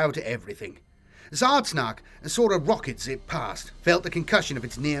drowned out everything. Zardsnark saw a rocket zip past, felt the concussion of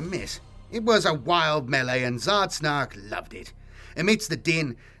its near miss. It was a wild melee, and Zardsnark loved it. Amidst the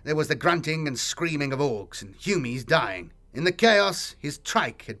din, there was the grunting and screaming of Orcs and Humies dying. In the chaos, his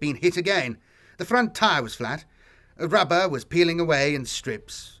trike had been hit again. The front tyre was flat. Rubber was peeling away in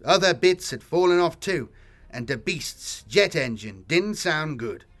strips. Other bits had fallen off too, and the beast's jet engine didn't sound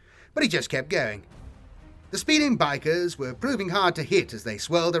good. But he just kept going. The speeding bikers were proving hard to hit as they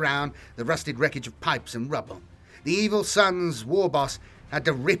swirled around the rusted wreckage of pipes and rubble. The Evil Sun's war boss had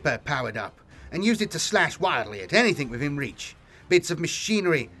the Ripper powered up and used it to slash wildly at anything within reach. Bits of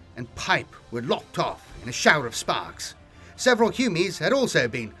machinery and pipe were locked off in a shower of sparks. Several Humies had also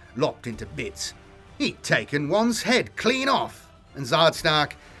been lopped into bits. He'd taken one's head clean off, and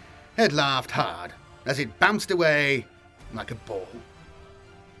Zardsnark had laughed hard as it bounced away like a ball.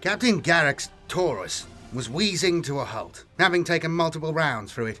 Captain Garrick's Taurus was wheezing to a halt, having taken multiple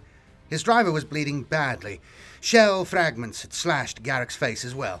rounds through it. His driver was bleeding badly. Shell fragments had slashed Garrick's face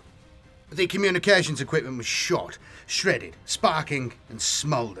as well. The communications equipment was shot, shredded, sparking and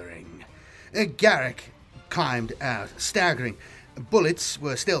smouldering. Garrick climbed out, staggering. Bullets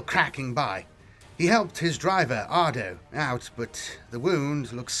were still cracking by. He helped his driver, Ardo, out, but the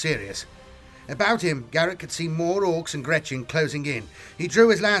wound looked serious. About him, Garrick could see more Orcs and Gretchen closing in. He drew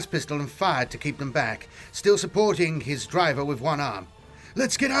his last pistol and fired to keep them back, still supporting his driver with one arm.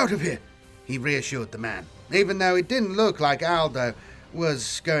 "Let's get out of here," he reassured the man, even though it didn't look like Aldo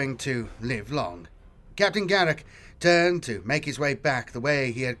was going to live long. Captain Garrick turned to make his way back the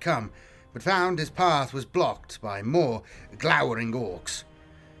way he had come, but found his path was blocked by more glowering Orcs.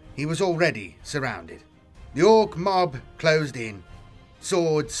 He was already surrounded. The Orc mob closed in,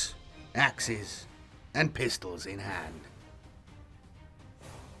 swords, axes, and pistols in hand.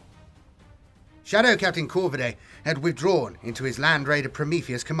 Shadow Captain Corvidae had withdrawn into his Land Raider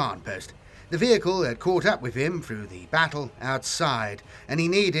Prometheus command post. The vehicle had caught up with him through the battle outside, and he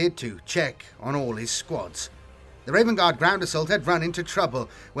needed to check on all his squads. The Raven Guard ground assault had run into trouble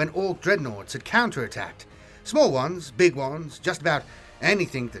when Orc dreadnoughts had counterattacked. Small ones, big ones, just about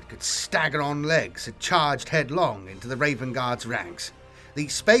anything that could stagger on legs had charged headlong into the Raven Guard's ranks. The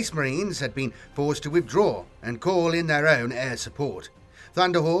Space Marines had been forced to withdraw and call in their own air support.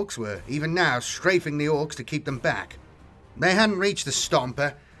 Thunderhawks were even now strafing the Orcs to keep them back. They hadn't reached the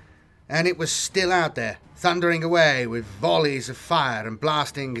Stomper, and it was still out there, thundering away with volleys of fire and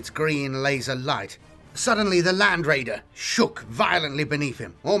blasting its green laser light. Suddenly the Land Raider shook violently beneath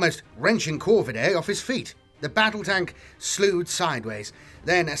him, almost wrenching Corvidae off his feet. The battle tank slewed sideways,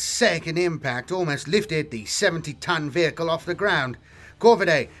 then a second impact almost lifted the 70-ton vehicle off the ground.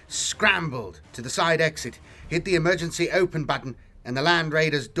 Corvidae scrambled to the side exit, hit the emergency open button, and the Land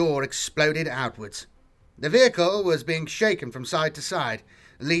Raider's door exploded outwards. The vehicle was being shaken from side to side.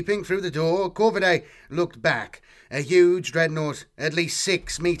 Leaping through the door, Corvidae looked back. A huge dreadnought, at least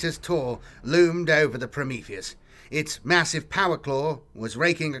 6 meters tall, loomed over the Prometheus. Its massive power claw was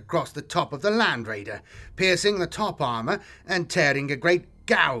raking across the top of the Land Raider, piercing the top armour and tearing a great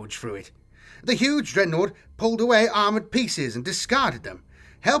gouge through it. The huge dreadnought pulled away armoured pieces and discarded them.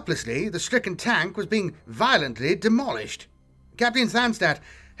 Helplessly, the stricken tank was being violently demolished. Captain Thanstat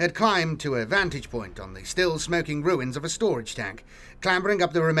had climbed to a vantage point on the still smoking ruins of a storage tank, clambering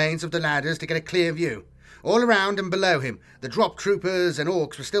up the remains of the ladders to get a clear view. All around and below him, the drop troopers and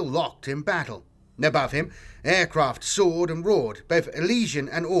Orcs were still locked in battle. Above him, aircraft soared and roared, both Elysian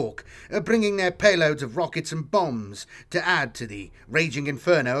and Orc, bringing their payloads of rockets and bombs to add to the raging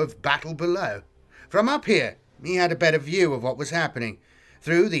inferno of battle below. From up here, he had a better view of what was happening.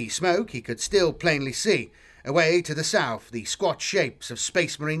 Through the smoke, he could still plainly see, away to the south, the squat shapes of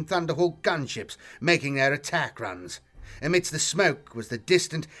Space Marine Thunderhawk gunships making their attack runs. Amidst the smoke was the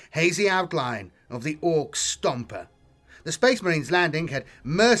distant, hazy outline of the Orc Stomper. The Space Marines' landing had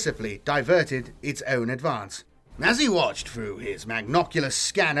mercifully diverted its own advance. As he watched through his magnocular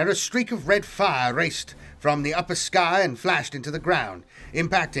scanner, a streak of red fire raced from the upper sky and flashed into the ground,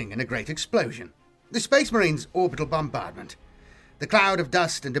 impacting in a great explosion. The Space Marine's orbital bombardment. The cloud of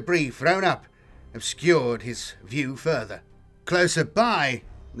dust and debris thrown up obscured his view further. Closer by,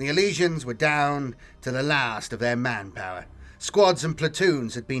 the Elysians were down to the last of their manpower. Squads and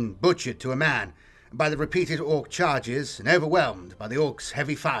platoons had been butchered to a man by the repeated Orc charges and overwhelmed by the Orcs'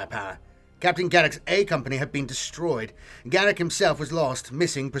 heavy firepower. Captain Garrick's A Company had been destroyed. Garrick himself was lost,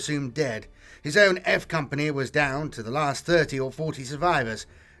 missing, presumed dead. His own F Company was down to the last 30 or 40 survivors.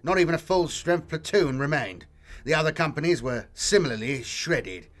 Not even a full-strength platoon remained. The other companies were similarly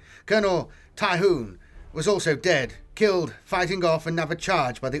shredded. Colonel Tyhoon was also dead, killed fighting off another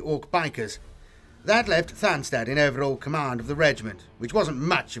charge by the Orc bikers. That left Thanstad in overall command of the regiment, which wasn't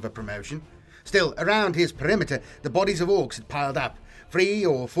much of a promotion. Still, around his perimeter, the bodies of Orcs had piled up, 3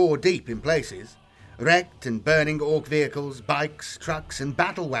 or 4 deep in places. Wrecked and burning Orc vehicles, bikes, trucks and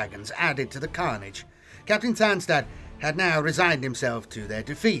battle wagons added to the carnage. Captain Thanstad had now resigned himself to their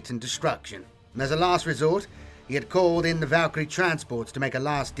defeat and destruction, and as a last resort, he had called in the Valkyrie transports to make a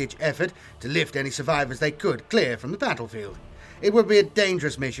last-ditch effort to lift any survivors they could clear from the battlefield. It would be a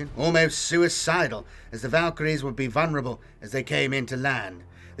dangerous mission, almost suicidal, as the Valkyries would be vulnerable as they came into land.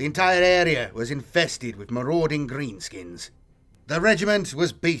 The entire area was infested with marauding greenskins. The regiment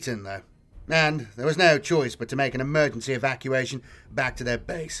was beaten, though, and there was no choice but to make an emergency evacuation back to their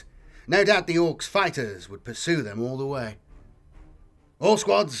base. No doubt the Orcs fighters would pursue them all the way. All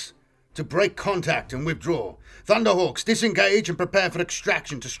squads to break contact and withdraw. Thunderhawks, disengage and prepare for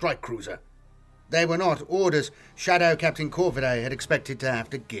extraction to strike cruiser. They were not orders Shadow Captain Corvidae had expected to have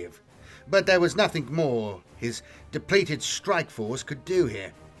to give, but there was nothing more his depleted strike force could do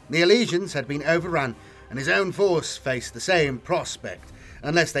here. The Elysians had been overrun, and his own force faced the same prospect,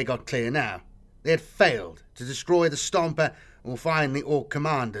 unless they got clear now. They had failed to destroy the Stomper or find the Orc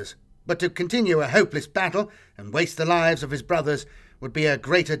commanders, but to continue a hopeless battle and waste the lives of his brothers would be a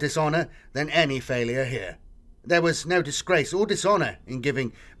greater dishonour than any failure here. There was no disgrace or dishonour in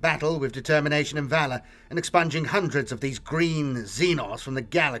giving battle with determination and valour and expunging hundreds of these green Xenos from the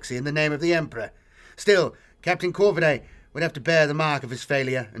galaxy in the name of the Emperor. Still, Captain Corvidae would have to bear the mark of his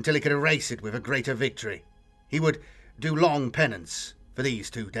failure until he could erase it with a greater victory. He would do long penance for these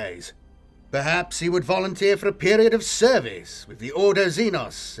 2 days. Perhaps he would volunteer for a period of service with the Ordo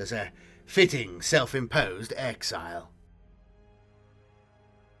Xenos as a fitting self-imposed exile.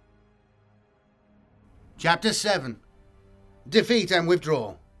 Chapter 7. Defeat and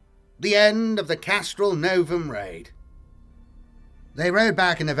Withdrawal. The end of the Castral Novum raid. They rode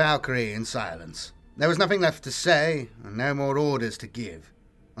back in the Valkyrie in silence. There was nothing left to say, and no more orders to give.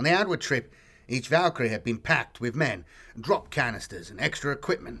 On the outward trip, each Valkyrie had been packed with men, drop canisters and extra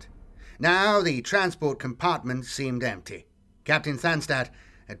equipment. Now the transport compartment seemed empty. Captain Thanstad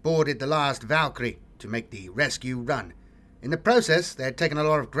had boarded the last Valkyrie to make the rescue run. In the process, they had taken a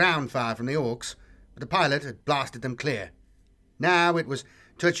lot of ground fire from the Orcs, but the pilot had blasted them clear. Now it was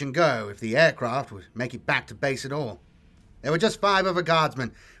touch and go if the aircraft would make it back to base at all. There were just 5 other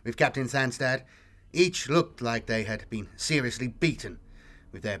guardsmen with Captain Thanstad. Each looked like they had been seriously beaten,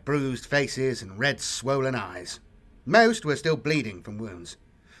 with their bruised faces and red swollen eyes. Most were still bleeding from wounds.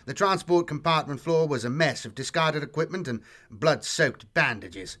 The transport compartment floor was a mess of discarded equipment and blood-soaked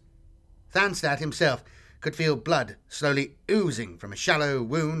bandages. Thanstad himself could feel blood slowly oozing from a shallow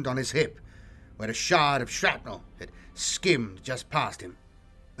wound on his hip, where a shard of shrapnel had skimmed just past him.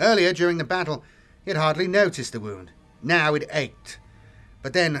 Earlier during the battle, he had hardly noticed the wound. Now it ached.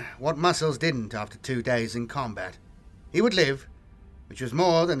 But then, what muscles didn't after 2 days in combat? He would live, which was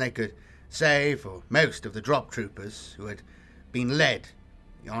more than they could say for most of the drop troopers who had been led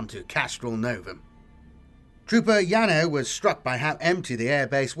onto Castral Novum. Trooper Yano was struck by how empty the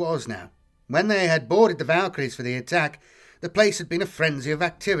airbase was now. When they had boarded the Valkyries for the attack, the place had been a frenzy of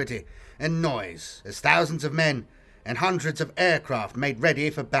activity and noise as thousands of men and hundreds of aircraft made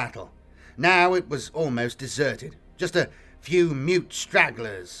ready for battle. Now it was almost deserted, just a few mute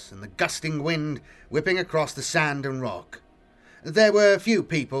stragglers and the gusting wind whipping across the sand and rock. There were few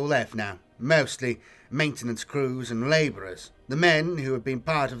people left now, mostly maintenance crews and labourers, the men who had been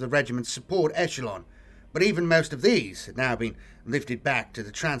part of the regiment's support echelon, but even most of these had now been lifted back to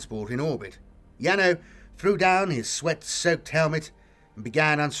the transport in orbit. Yano threw down his sweat-soaked helmet and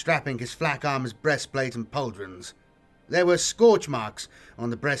began unstrapping his flak armor's breastplate and pauldrons. There were scorch marks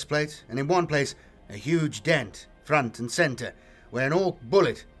on the breastplate, and in one place a huge dent, front and centre, where an Orc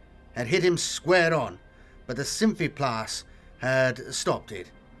bullet had hit him square on, but the Symphyplas had stopped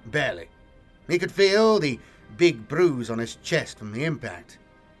it, barely. He could feel the big bruise on his chest from the impact.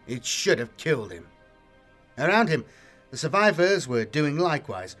 It should have killed him. Around him, the survivors were doing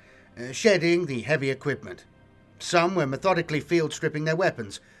likewise, shedding the heavy equipment. Some were methodically field-stripping their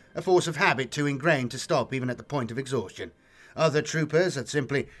weapons, a force of habit too ingrained to stop even at the point of exhaustion. Other troopers had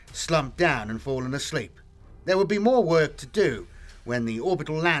simply slumped down and fallen asleep. There would be more work to do when the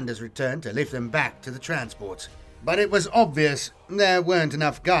orbital landers returned to lift them back to the transports. But it was obvious there weren't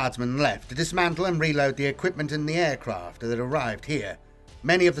enough guardsmen left to dismantle and reload the equipment in the aircraft that arrived here.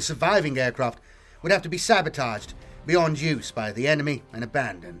 Many of the surviving aircraft would have to be sabotaged beyond use by the enemy and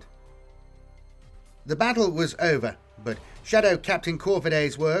abandoned. The battle was over, but Shadow Captain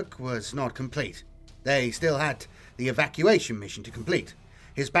Corviday's work was not complete. They still had the evacuation mission to complete.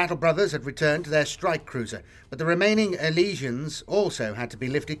 His battle brothers had returned to their strike cruiser, but the remaining Elysians also had to be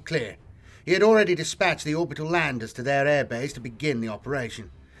lifted clear. He had already dispatched the orbital landers to their airbase to begin the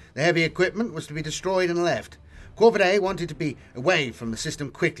operation. The heavy equipment was to be destroyed and left. Corviday wanted to be away from the system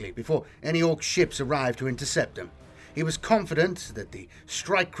quickly before any Orc ships arrived to intercept them. He was confident that the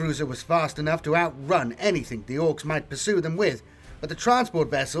strike cruiser was fast enough to outrun anything the Orcs might pursue them with, but the transport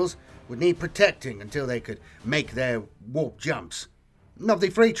vessels would need protecting until they could make their warp jumps. Of the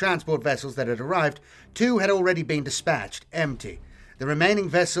 3 transport vessels that had arrived, 2 had already been dispatched, empty. The remaining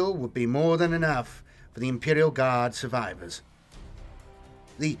vessel would be more than enough for the Imperial Guard survivors.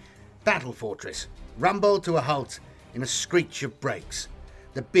 The battle fortress rumbled to a halt in a screech of brakes.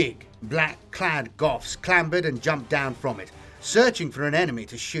 The big, black-clad Goths clambered and jumped down from it, searching for an enemy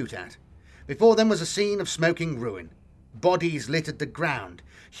to shoot at. Before them was a scene of smoking ruin. Bodies littered the ground,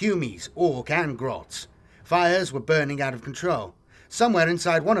 Humies, Orc and Grots. Fires were burning out of control. Somewhere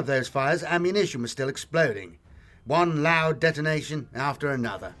inside one of those fires, ammunition was still exploding. One loud detonation after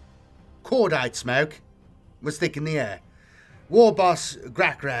another. Cordite smoke was thick in the air. War boss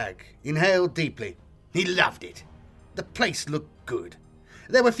Grakrag inhaled deeply. He loved it. The place looked good.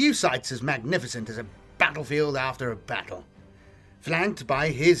 There were few sights as magnificent as a battlefield after a battle. Flanked by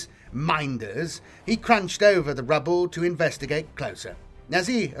his minders, he crunched over the rubble to investigate closer. As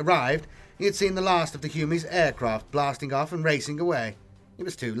he arrived, he had seen the last of the Humies' aircraft blasting off and racing away. It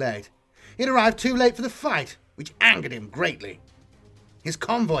was too late. He had arrived too late for the fight, which angered him greatly. His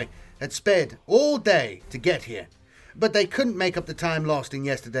convoy had sped all day to get here, but they couldn't make up the time lost in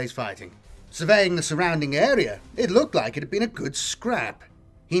yesterday's fighting. Surveying the surrounding area, it looked like it had been a good scrap.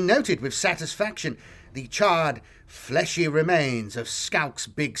 He noted with satisfaction the charred, fleshy remains of Skauk's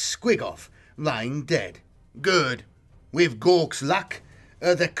big Squigoth lying dead. Good. With Gork's luck,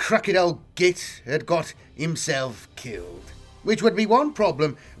 the crooked old git had got himself killed, which would be one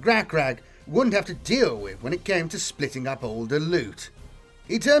problem Grakrag wouldn't have to deal with when it came to splitting up all the loot.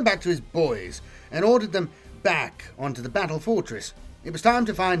 He turned back to his boys and ordered them back onto the battle fortress. It was time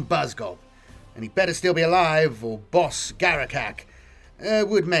to find Buzzgob, and he'd better still be alive, or Boss Garakak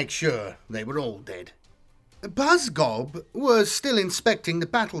would make sure they were all dead. Buzzgob was still inspecting the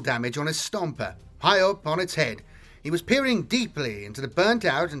battle damage on his stomper. High up on its head, he was peering deeply into the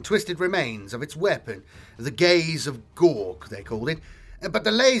burnt-out and twisted remains of its weapon, the Gaze of Gork, they called it, but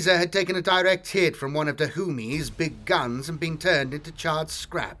the laser had taken a direct hit from one of Dahumi's big guns and been turned into charred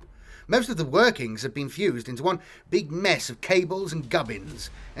scrap. Most of the workings had been fused into one big mess of cables and gubbins,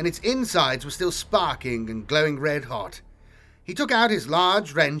 and its insides were still sparking and glowing red hot. He took out his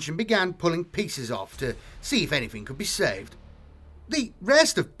large wrench and began pulling pieces off to see if anything could be saved. The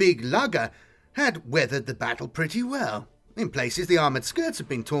rest of Big Lugger had weathered the battle pretty well. In places the armoured skirts had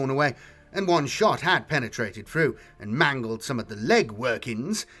been torn away, and one shot had penetrated through and mangled some of the leg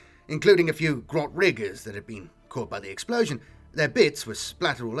workings, including a few grot riggers that had been caught by the explosion. Their bits were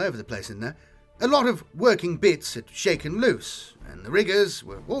splattered all over the place in there. A lot of working bits had shaken loose, and the riggers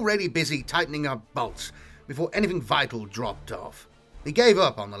were already busy tightening up bolts before anything vital dropped off. He gave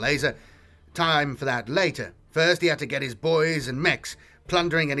up on the laser. Time for that later. First he had to get his boys and mechs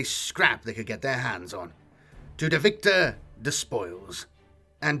plundering any scrap they could get their hands on. To the victor, the spoils.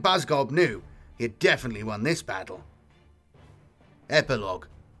 And Buzzgob knew he had definitely won this battle. Epilogue.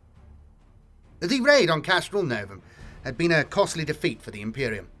 The raid on Castral Novum had been a costly defeat for the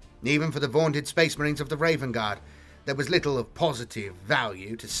Imperium. Even for the vaunted Space Marines of the Raven Guard, there was little of positive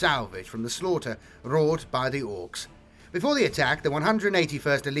value to salvage from the slaughter wrought by the Orcs. Before the attack, the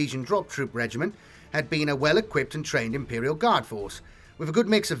 181st Elysian Drop Troop Regiment had been a well-equipped and trained Imperial Guard force, with a good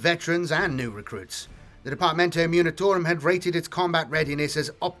mix of veterans and new recruits. The Departamento Munitorum had rated its combat readiness as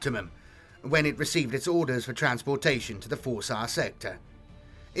optimum when it received its orders for transportation to the Forsar sector.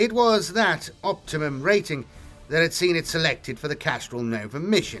 It was that optimum rating that had seen it selected for the Castral Novum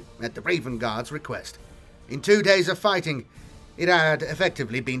mission at the Raven Guard's request. In 2 days of fighting, it had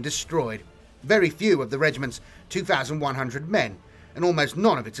effectively been destroyed. Very few of the regiment's 2,100 men and almost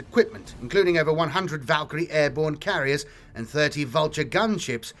none of its equipment, including over 100 Valkyrie airborne carriers and 30 Vulture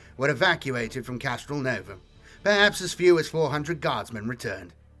gunships, were evacuated from Castral Novum. Perhaps as few as 400 guardsmen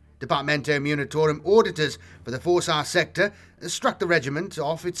returned. Departamento Munitorum auditors for the Forsar sector struck the regiment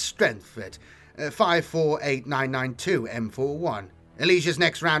off its strength at 548992 M41. Alicia's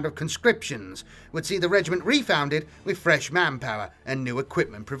next round of conscriptions would see the regiment refounded with fresh manpower and new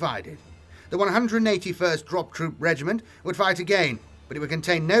equipment provided. The 181st Drop Troop Regiment would fight again, but it would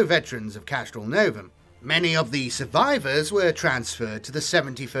contain no veterans of Castral Novum. Many of the survivors were transferred to the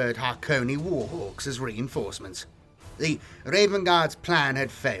 73rd Harkoni Warhawks as reinforcements. The Raven Guard's plan had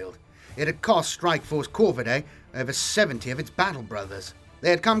failed. It had cost Strikeforce Corvidae over 70 of its battle brothers. They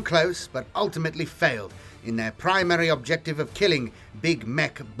had come close, but ultimately failed in their primary objective of killing Big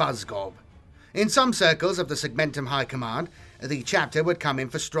Mech Buzzgob. In some circles of the Segmentum High Command, the chapter would come in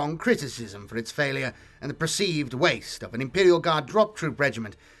for strong criticism for its failure and the perceived waste of an Imperial Guard drop troop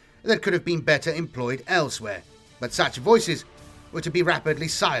regiment that could have been better employed elsewhere. But such voices were to be rapidly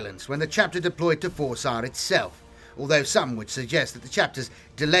silenced when the chapter deployed to Forsar itself, although some would suggest that the chapter's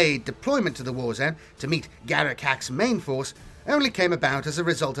delayed deployment to the war zone to meet Garakak's main force only came about as a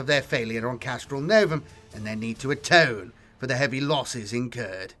result of their failure on Castral Novum and their need to atone for the heavy losses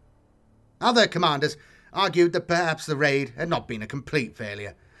incurred. Other commanders argued that perhaps the raid had not been a complete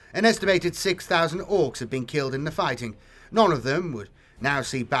failure. An estimated 6,000 orcs had been killed in the fighting. None of them would now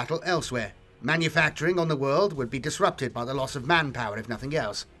see battle elsewhere. Manufacturing on the world would be disrupted by the loss of manpower, if nothing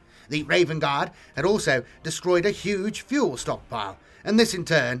else. The Raven Guard had also destroyed a huge fuel stockpile, and this in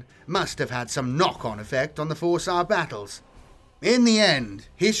turn must have had some knock-on effect on the Forsar battles. In the end,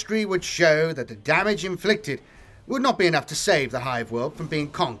 history would show that the damage inflicted would not be enough to save the Hive World from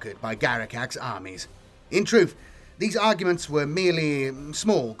being conquered by Garakak's armies. In truth, these arguments were merely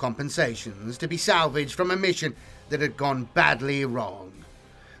small compensations to be salvaged from a mission that had gone badly wrong.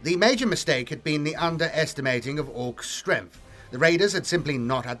 The major mistake had been the underestimating of Orcs' strength. The raiders had simply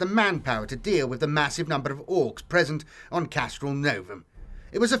not had the manpower to deal with the massive number of Orcs present on Castral Novum.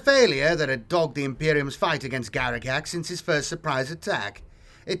 It was a failure that had dogged the Imperium's fight against Garakak since his first surprise attack.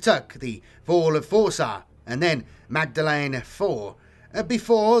 It took the fall of Forsar and then Magdalene IV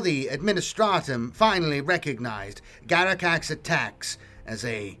before the Administratum finally recognized Garakak's attacks as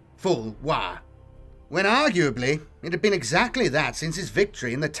a full war. When arguably it had been exactly that since his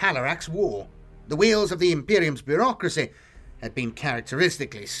victory in the Talarax War. The wheels of the Imperium's bureaucracy had been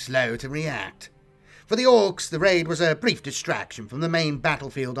characteristically slow to react. For the Orcs, the raid was a brief distraction from the main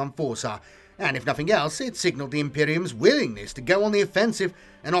battlefield on Forsar, and if nothing else, it signalled the Imperium's willingness to go on the offensive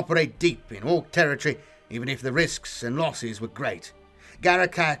and operate deep in Orc territory, even if the risks and losses were great.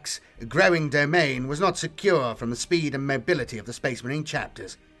 Garakak's growing domain was not secure from the speed and mobility of the Space Marine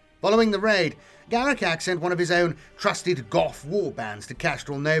chapters. Following the raid, Garakak sent one of his own trusted Goth warbands to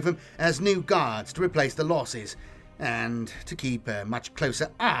Castral Novum as new guards to replace the losses, and to keep a much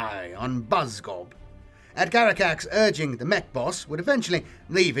closer eye on Buzzgob. At Garakak's urging, the mech boss would eventually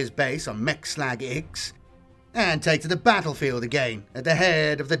leave his base on Mechslag X and take to the battlefield again at the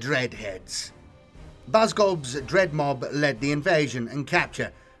head of the Dreadheads. Buzzgob's dread mob led the invasion and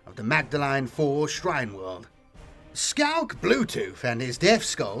capture of the Magdalene IV Shrine World. Skalk Bluetooth and his Death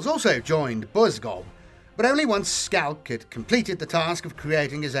Skulls also joined Buzzgob, but only once Skalk had completed the task of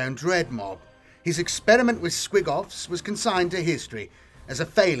creating his own dread mob. His experiment with Squigoths was consigned to history as a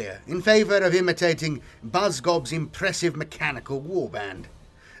failure in favour of imitating Buzzgob's impressive mechanical warband.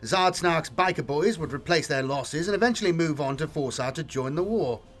 Zardsnark's biker boys would replace their losses and eventually move on to Forsar to join the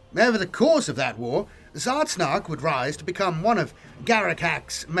war. Over the course of that war, Zardsnark would rise to become one of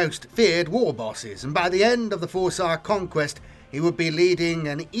Garakak's most feared war bosses, and by the end of the Forsar conquest, he would be leading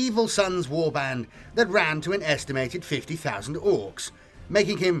an Evil Sons warband that ran to an estimated 50,000 orcs,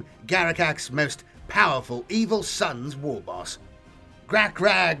 making him Garakak's most powerful Evil Sons war boss.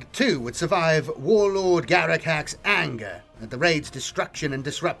 Grakrag too would survive Warlord Garakak's anger at the raid's destruction and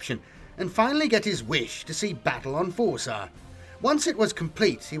disruption, and finally get his wish to see battle on Forsar. Once it was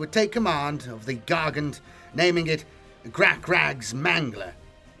complete, he would take command of the Gargant, naming it Grakrag's Mangler.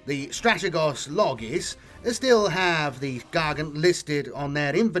 The Strategos Logis still have the Gargant listed on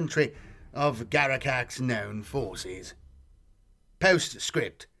their inventory of Garakak's known forces.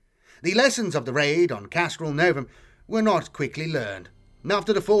 Postscript. The lessons of the raid on Castral Novum were not quickly learned.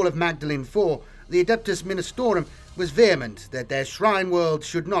 After the fall of Magdalene IV, the Adeptus Ministorum was vehement that their shrine world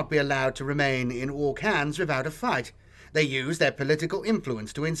should not be allowed to remain in Orc hands without a fight. They used their political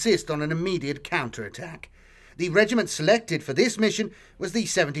influence to insist on an immediate counterattack. The regiment selected for this mission was the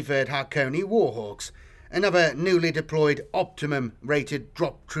 73rd Harkoni Warhawks, another newly deployed Optimum-rated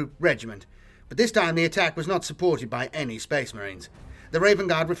drop troop regiment, But this time the attack was not supported by any Space Marines. The Raven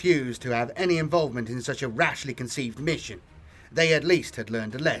Guard refused to have any involvement in such a rashly conceived mission. They at least had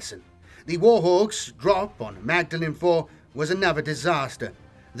learned a lesson. The Warhawks' drop on Magdalene 4 was another disaster.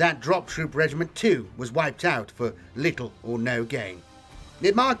 That drop troop regiment too was wiped out for little or no gain.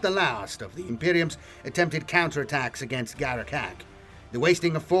 It marked the last of the Imperium's attempted counterattacks against Garakak. The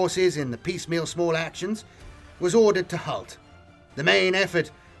wasting of forces in the piecemeal small actions was ordered to halt. The main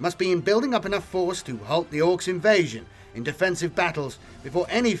effort must be in building up enough force to halt the Orcs' invasion in defensive battles before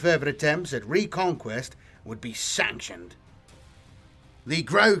any further attempts at reconquest would be sanctioned. The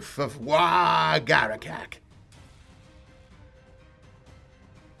growth of Garakak.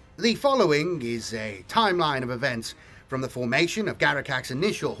 The following is a timeline of events from the formation of Garakak's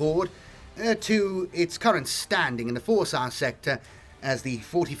initial horde to its current standing in the Forsar sector as the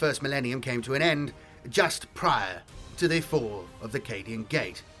 41st millennium came to an end just prior to the fall of the Cadian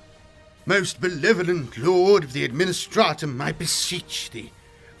Gate. Most benevolent Lord of the Administratum, I beseech thee.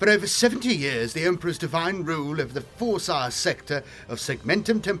 For over 70 years, the Emperor's divine rule over the Forsar sector of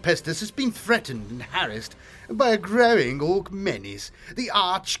Segmentum Tempestus has been threatened and harassed by a growing Orc menace, the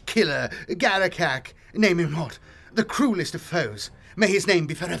arch-killer Garakak, name him what, the cruelest of foes. May his name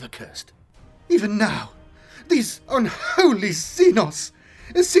be forever cursed. Even now, these unholy Xenos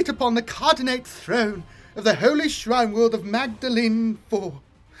sit upon the cardinate throne of the holy shrine world of Magdalene 4,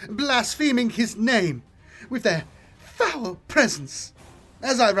 blaspheming his name with their foul presence.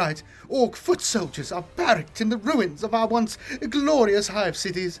 As I write, Orc foot soldiers are barracked in the ruins of our once glorious hive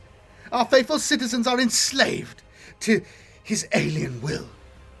cities. Our faithful citizens are enslaved to his alien will.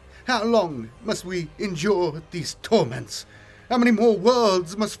 How long must we endure these torments? How many more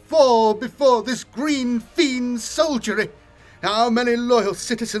worlds must fall before this green fiend soldiery? How many loyal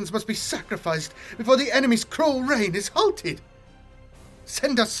citizens must be sacrificed before the enemy's cruel reign is halted?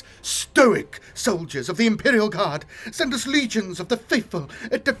 Send us stoic soldiers of the Imperial Guard. Send us legions of the faithful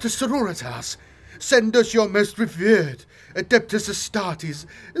Adeptus Sororitas. Send us your most revered Adeptus Astartes.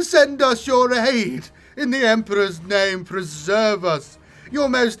 Send us your aid. In the Emperor's name, preserve us, your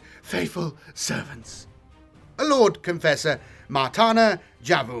most faithful servants. Lord Confessor Martana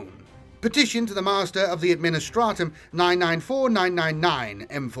Javoon. Petition to the Master of the Administratum 994999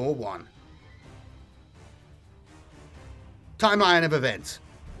 M41. Timeline of events.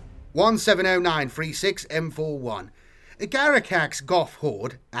 170936 M41. Garakak's Goth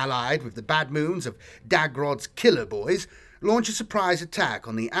horde, allied with the Bad Moons of Dagrod's Killer Boys, launch a surprise attack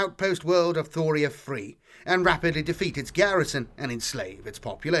on the outpost world of Thoria Free and rapidly defeat its garrison and enslave its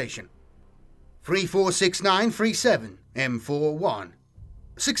population. 346937 M41.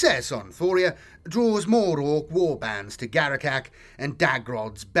 Success on Thoria draws more Orc warbands to Garakak and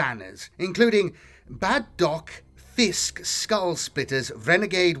Dagrod's banners, including Bad Doc Fisk Skullsplitter's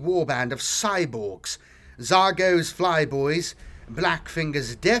renegade warband of cyborgs, Zargo's Flyboys,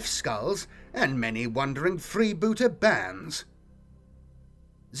 Blackfinger's Death Skulls, and many wandering freebooter bands.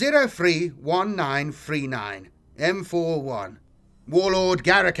 031939 M41. Warlord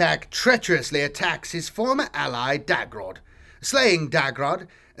Garakak treacherously attacks his former ally Dagrod. Slaying Dagrod,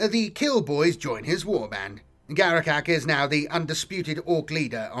 the Killboys join his warband. Garakak is now the undisputed Orc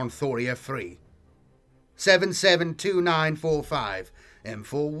leader on Thoria Free. 772945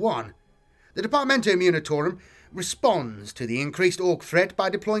 M41. The Departamento Munitorum responds to the increased Orc threat by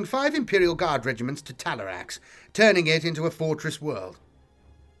deploying 5 Imperial Guard regiments to Talarax, turning it into a fortress world.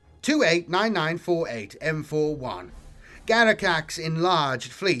 289948 M41. Garakak's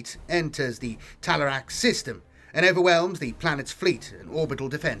enlarged fleet enters the Talarax system and overwhelms the planet's fleet and orbital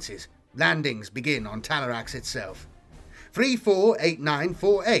defences. Landings begin on Talarax itself.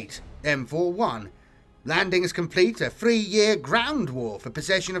 348948 M41. Landings complete, a 3-year ground war for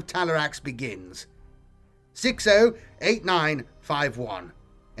possession of Talarax begins. 608951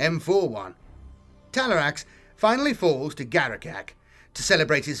 M41. Talarax finally falls to Garakak. To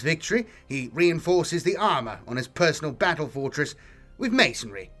celebrate his victory, he reinforces the armour on his personal battle fortress with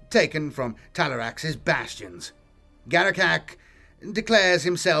masonry taken from Talarax's bastions. Garakak declares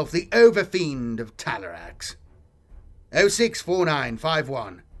himself the Overfiend of Talarax.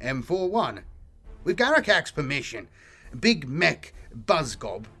 064951 M41. With Garakak's permission, Big Mech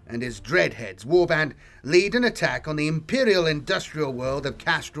Buzzgob and his Dreadheads warband lead an attack on the Imperial industrial world of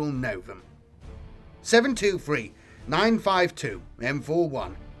Castral Novum. 723952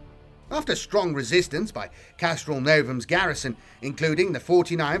 M41. After strong resistance by Castral Novum's garrison, including the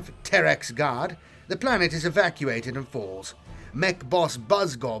 49th Terex Guard, the planet is evacuated and falls. Mech boss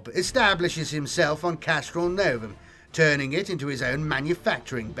Buzzgob establishes himself on Castral Novum, turning it into his own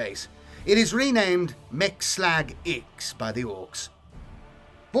manufacturing base. It is renamed Mech Slag X by the Orcs.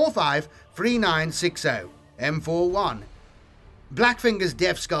 453960 M41. Blackfinger's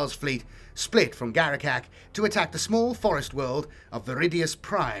Death Skull's fleet split from Garakak to attack the small forest world of Viridios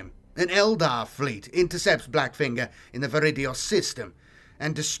Prime. An Eldar fleet intercepts Blackfinger in the Viridios system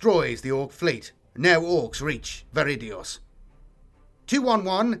and destroys the Orc fleet. No Orcs reach Viridios.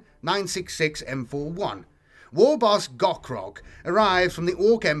 211966 M41. War boss Gokrog arrives from the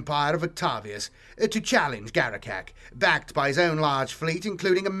Orc Empire of Octavius to challenge Garakak, backed by his own large fleet,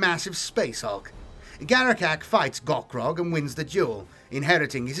 including a massive space Hulk. Garakak fights Gokrog and wins the duel,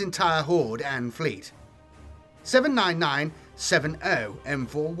 inheriting his entire horde and fleet. 79970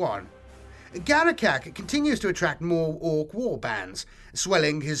 M41. Garakak continues to attract more Orc war bands,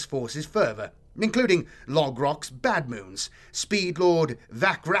 swelling his forces further, including Logrok's Bad Moons, Speedlord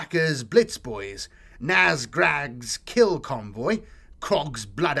Vakraka's Blitz Boys, Nazgrag's Kill Convoy, Krog's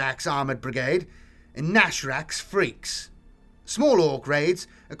Bloodaxe Armoured Brigade, and Nashrak's Freaks. Small Orc raids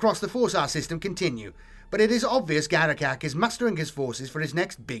across the Forsar system continue, but it is obvious Garakak is mustering his forces for his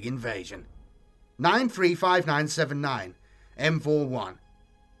next big invasion. 935979 M41.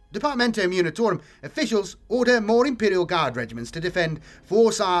 Departamento Munitorum officials order more Imperial Guard regiments to defend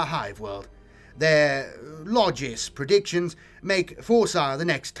Forsar Hiveworld. Their Logis predictions make Forsar the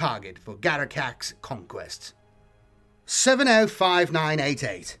next target for Garakak's conquests.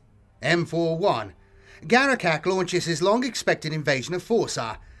 705988 M41. Garakak launches his long-expected invasion of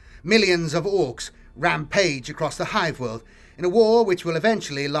Forsar. Millions of Orcs rampage across the Hiveworld in a war which will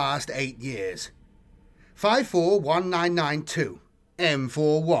eventually last 8 years. 541992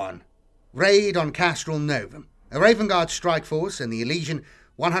 M41. Raid on Castral Novum. A Raven Guard strike force and the Elysian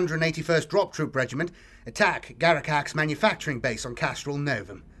 181st Drop Troop Regiment attack Garakak's manufacturing base on Castral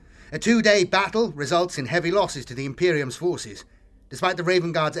Novum. A 2-day battle results in heavy losses to the Imperium's forces. Despite the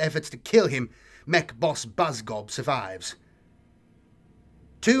Raven Guard's efforts to kill him, mech boss Buzzgob survives.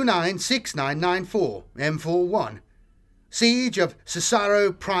 296994 M41. Siege of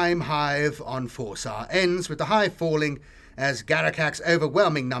Cesaro Prime Hive on Forsar ends with the Hive falling as Garakak's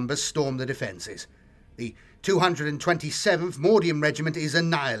overwhelming numbers storm the defences. The 227th Mordium Regiment is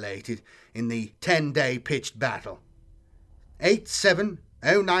annihilated in the 10-day pitched battle.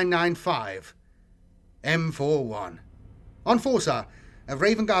 870995 M41. On Forsar, a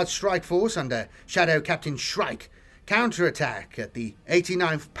Raven Guard strike force under Shadow Captain Shrike counterattack at the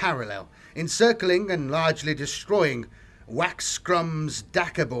 89th parallel, encircling and largely destroying Wax Scrum's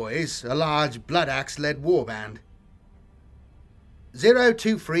Dakka Boys, a large Bloodaxe-led warband.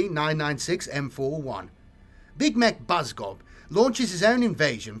 023996 M41. Big Mech Buzzgob launches his own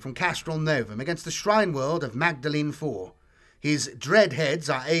invasion from Castral Novum against the shrine world of Magdalene IV. His Dreadheads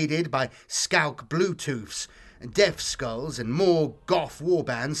are aided by Skalk Bluetooths, Death Skulls, and more Goth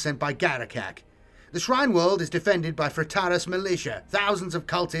warbands sent by Garakak. The shrine world is defended by Frataris Militia, thousands of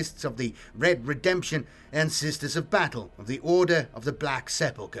cultists of the Red Redemption and Sisters of Battle of the Order of the Black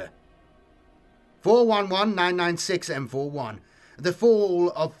Sepulchre. 411996 M41. The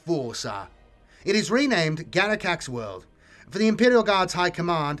Fall of Forsar. It is renamed Garakak's World. For the Imperial Guard's High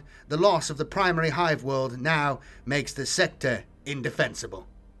Command, the loss of the primary Hive world now makes the sector indefensible.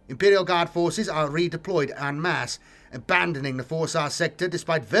 Imperial Guard forces are redeployed en masse, abandoning the Forsar sector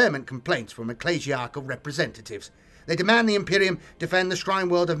despite vehement complaints from ecclesiarchal representatives. They demand the Imperium defend the shrine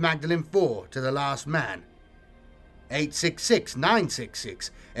world of Magdalene IV to the last man.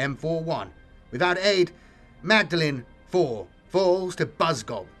 866966 M41. Without aid, Magdalene IV falls to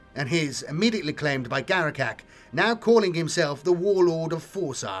Buzzgob, and his immediately claimed by Garakak, now calling himself the Warlord of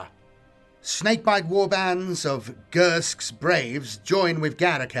Forsar. Snakebite warbands of Gursk's Braves join with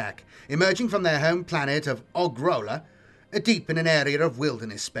Garakak, emerging from their home planet of Ogrola, deep in an area of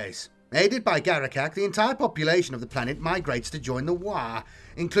wilderness space. Aided by Garakak, the entire population of the planet migrates to join the War,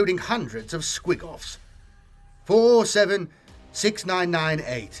 including hundreds of Squigoths.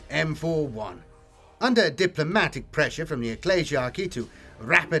 476998 M41. Under diplomatic pressure from the Ecclesiarchy to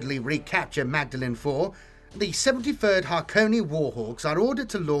rapidly recapture Magdalene IV, the 73rd Harkoni Warhawks are ordered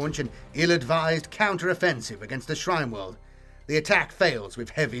to launch an ill-advised counter-offensive against the Shrine World. The attack fails with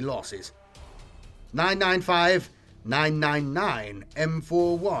heavy losses. 995999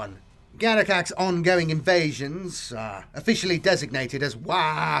 M41. Garakak's ongoing invasions are officially designated as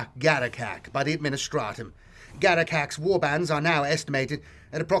War Garakak by the Administratum. Garakak's warbands are now estimated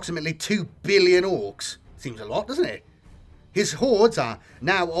at approximately 2 billion orcs. Seems a lot, doesn't it? His hordes are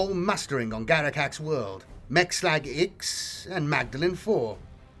now all mustering on Garakak's world. Mexlag Ix and Magdalene IV.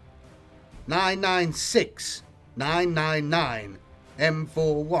 996999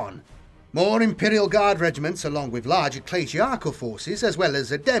 M41. More Imperial Guard regiments, along with large ecclesiarchal forces, as well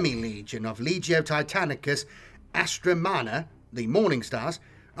as a demi-legion of Legio Titanicus Astramana, the Morning Stars,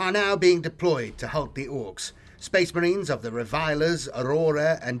 are now being deployed to halt the Orcs. Space Marines of the Revilers,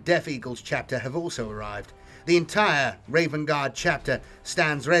 Aurora, and Death Eagles chapter have also arrived. The entire Raven Guard chapter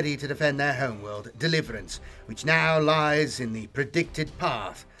stands ready to defend their homeworld, Deliverance, which now lies in the predicted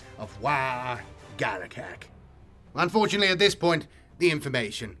path of War Garakak. Unfortunately, at this point, the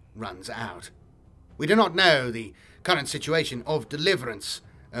information runs out. We do not know the current situation of Deliverance,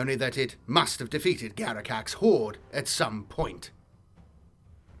 only that it must have defeated Garakak's horde at some point.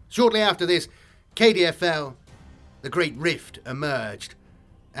 Shortly after this, KDFL, the Great Rift, emerged,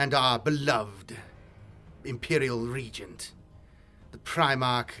 and our beloved Imperial Regent, the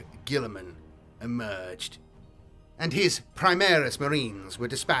Primarch Guilliman, emerged, and his Primaris Marines were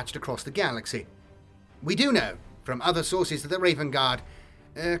dispatched across the galaxy. We do know from other sources that the Raven Guard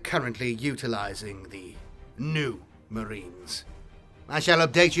are currently utilizing the new Marines. I shall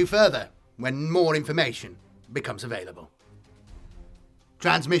update you further when more information becomes available.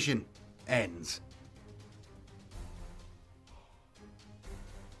 Transmission ends.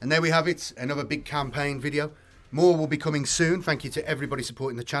 And there we have it, another big campaign video. More will be coming soon. Thank you to everybody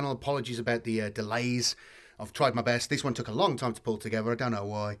supporting the channel. Apologies about the delays. I've tried my best. This one took a long time to pull together. I don't know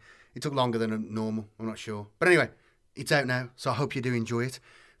why. It took longer than normal. I'm not sure. But anyway, it's out now, so I hope you do enjoy it.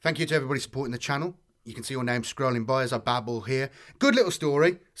 Thank you to everybody supporting the channel. You can see your name scrolling by as I babble here. Good little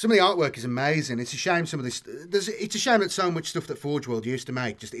story. Some of the artwork is amazing. It's a shame some of this... It's a shame that so much stuff that Forge World used to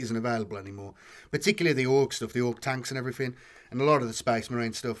make just isn't available anymore. Particularly the Orc stuff, the Orc tanks and everything. And a lot of the Space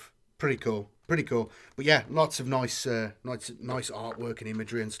Marine stuff. Pretty cool. Pretty cool. But yeah, lots of nice artwork and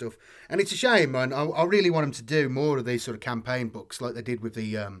imagery and stuff. And it's a shame, man. I really want them to do more of these sort of campaign books like they did with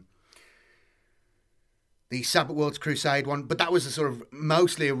the Sabbath Worlds Crusade one, but that was a sort of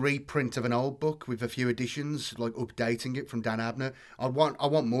mostly a reprint of an old book with a few additions, like updating it from Dan Abner. I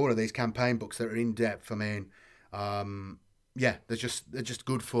want more of these campaign books that are in depth. I mean, yeah, they're just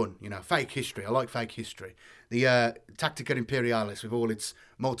good fun, you know. Fake history. I like fake history. The Tactica Imperialis with all its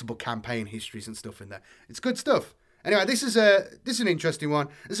multiple campaign histories and stuff in there. It's good stuff. Anyway, this is an interesting one.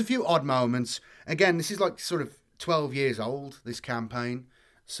 There's a few odd moments. Again, this is like sort of 12 years old, this campaign.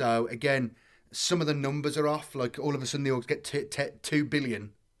 So again, some of the numbers are off. Like all of a sudden the Orcs get 2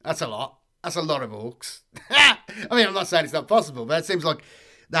 billion. That's a lot. That's a lot of Orcs. I mean, I'm not saying it's not possible, but it seems like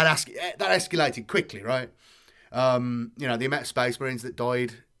that escalated quickly, right? You know, the amount of Space Marines that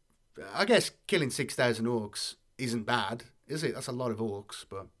died. I guess killing 6,000 Orcs isn't bad, is it? That's a lot of Orcs.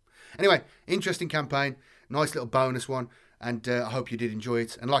 But anyway, interesting campaign. Nice little bonus one. And I hope you did enjoy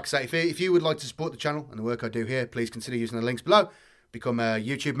it. And like I say, if you would like to support the channel and the work I do here, please consider using the links below. Become a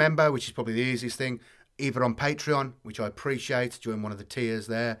YouTube member, which is probably the easiest thing, either on Patreon, which I appreciate, join one of the tiers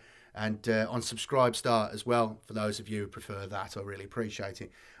there, and on Subscribestar as well, for those of you who prefer that. I really appreciate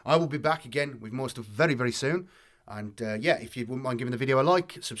it. I will be back again with more stuff very, very soon. And yeah, if you wouldn't mind giving the video a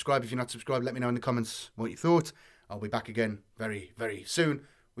like, subscribe if you're not subscribed, let me know in the comments what you thought. I'll be back again very, very soon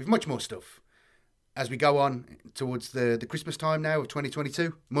with much more stuff. As we go on towards the Christmas time now of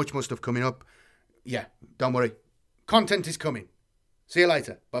 2022, much more stuff coming up. Yeah, don't worry. Content is coming. See you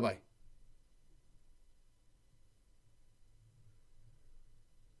later. Bye-bye.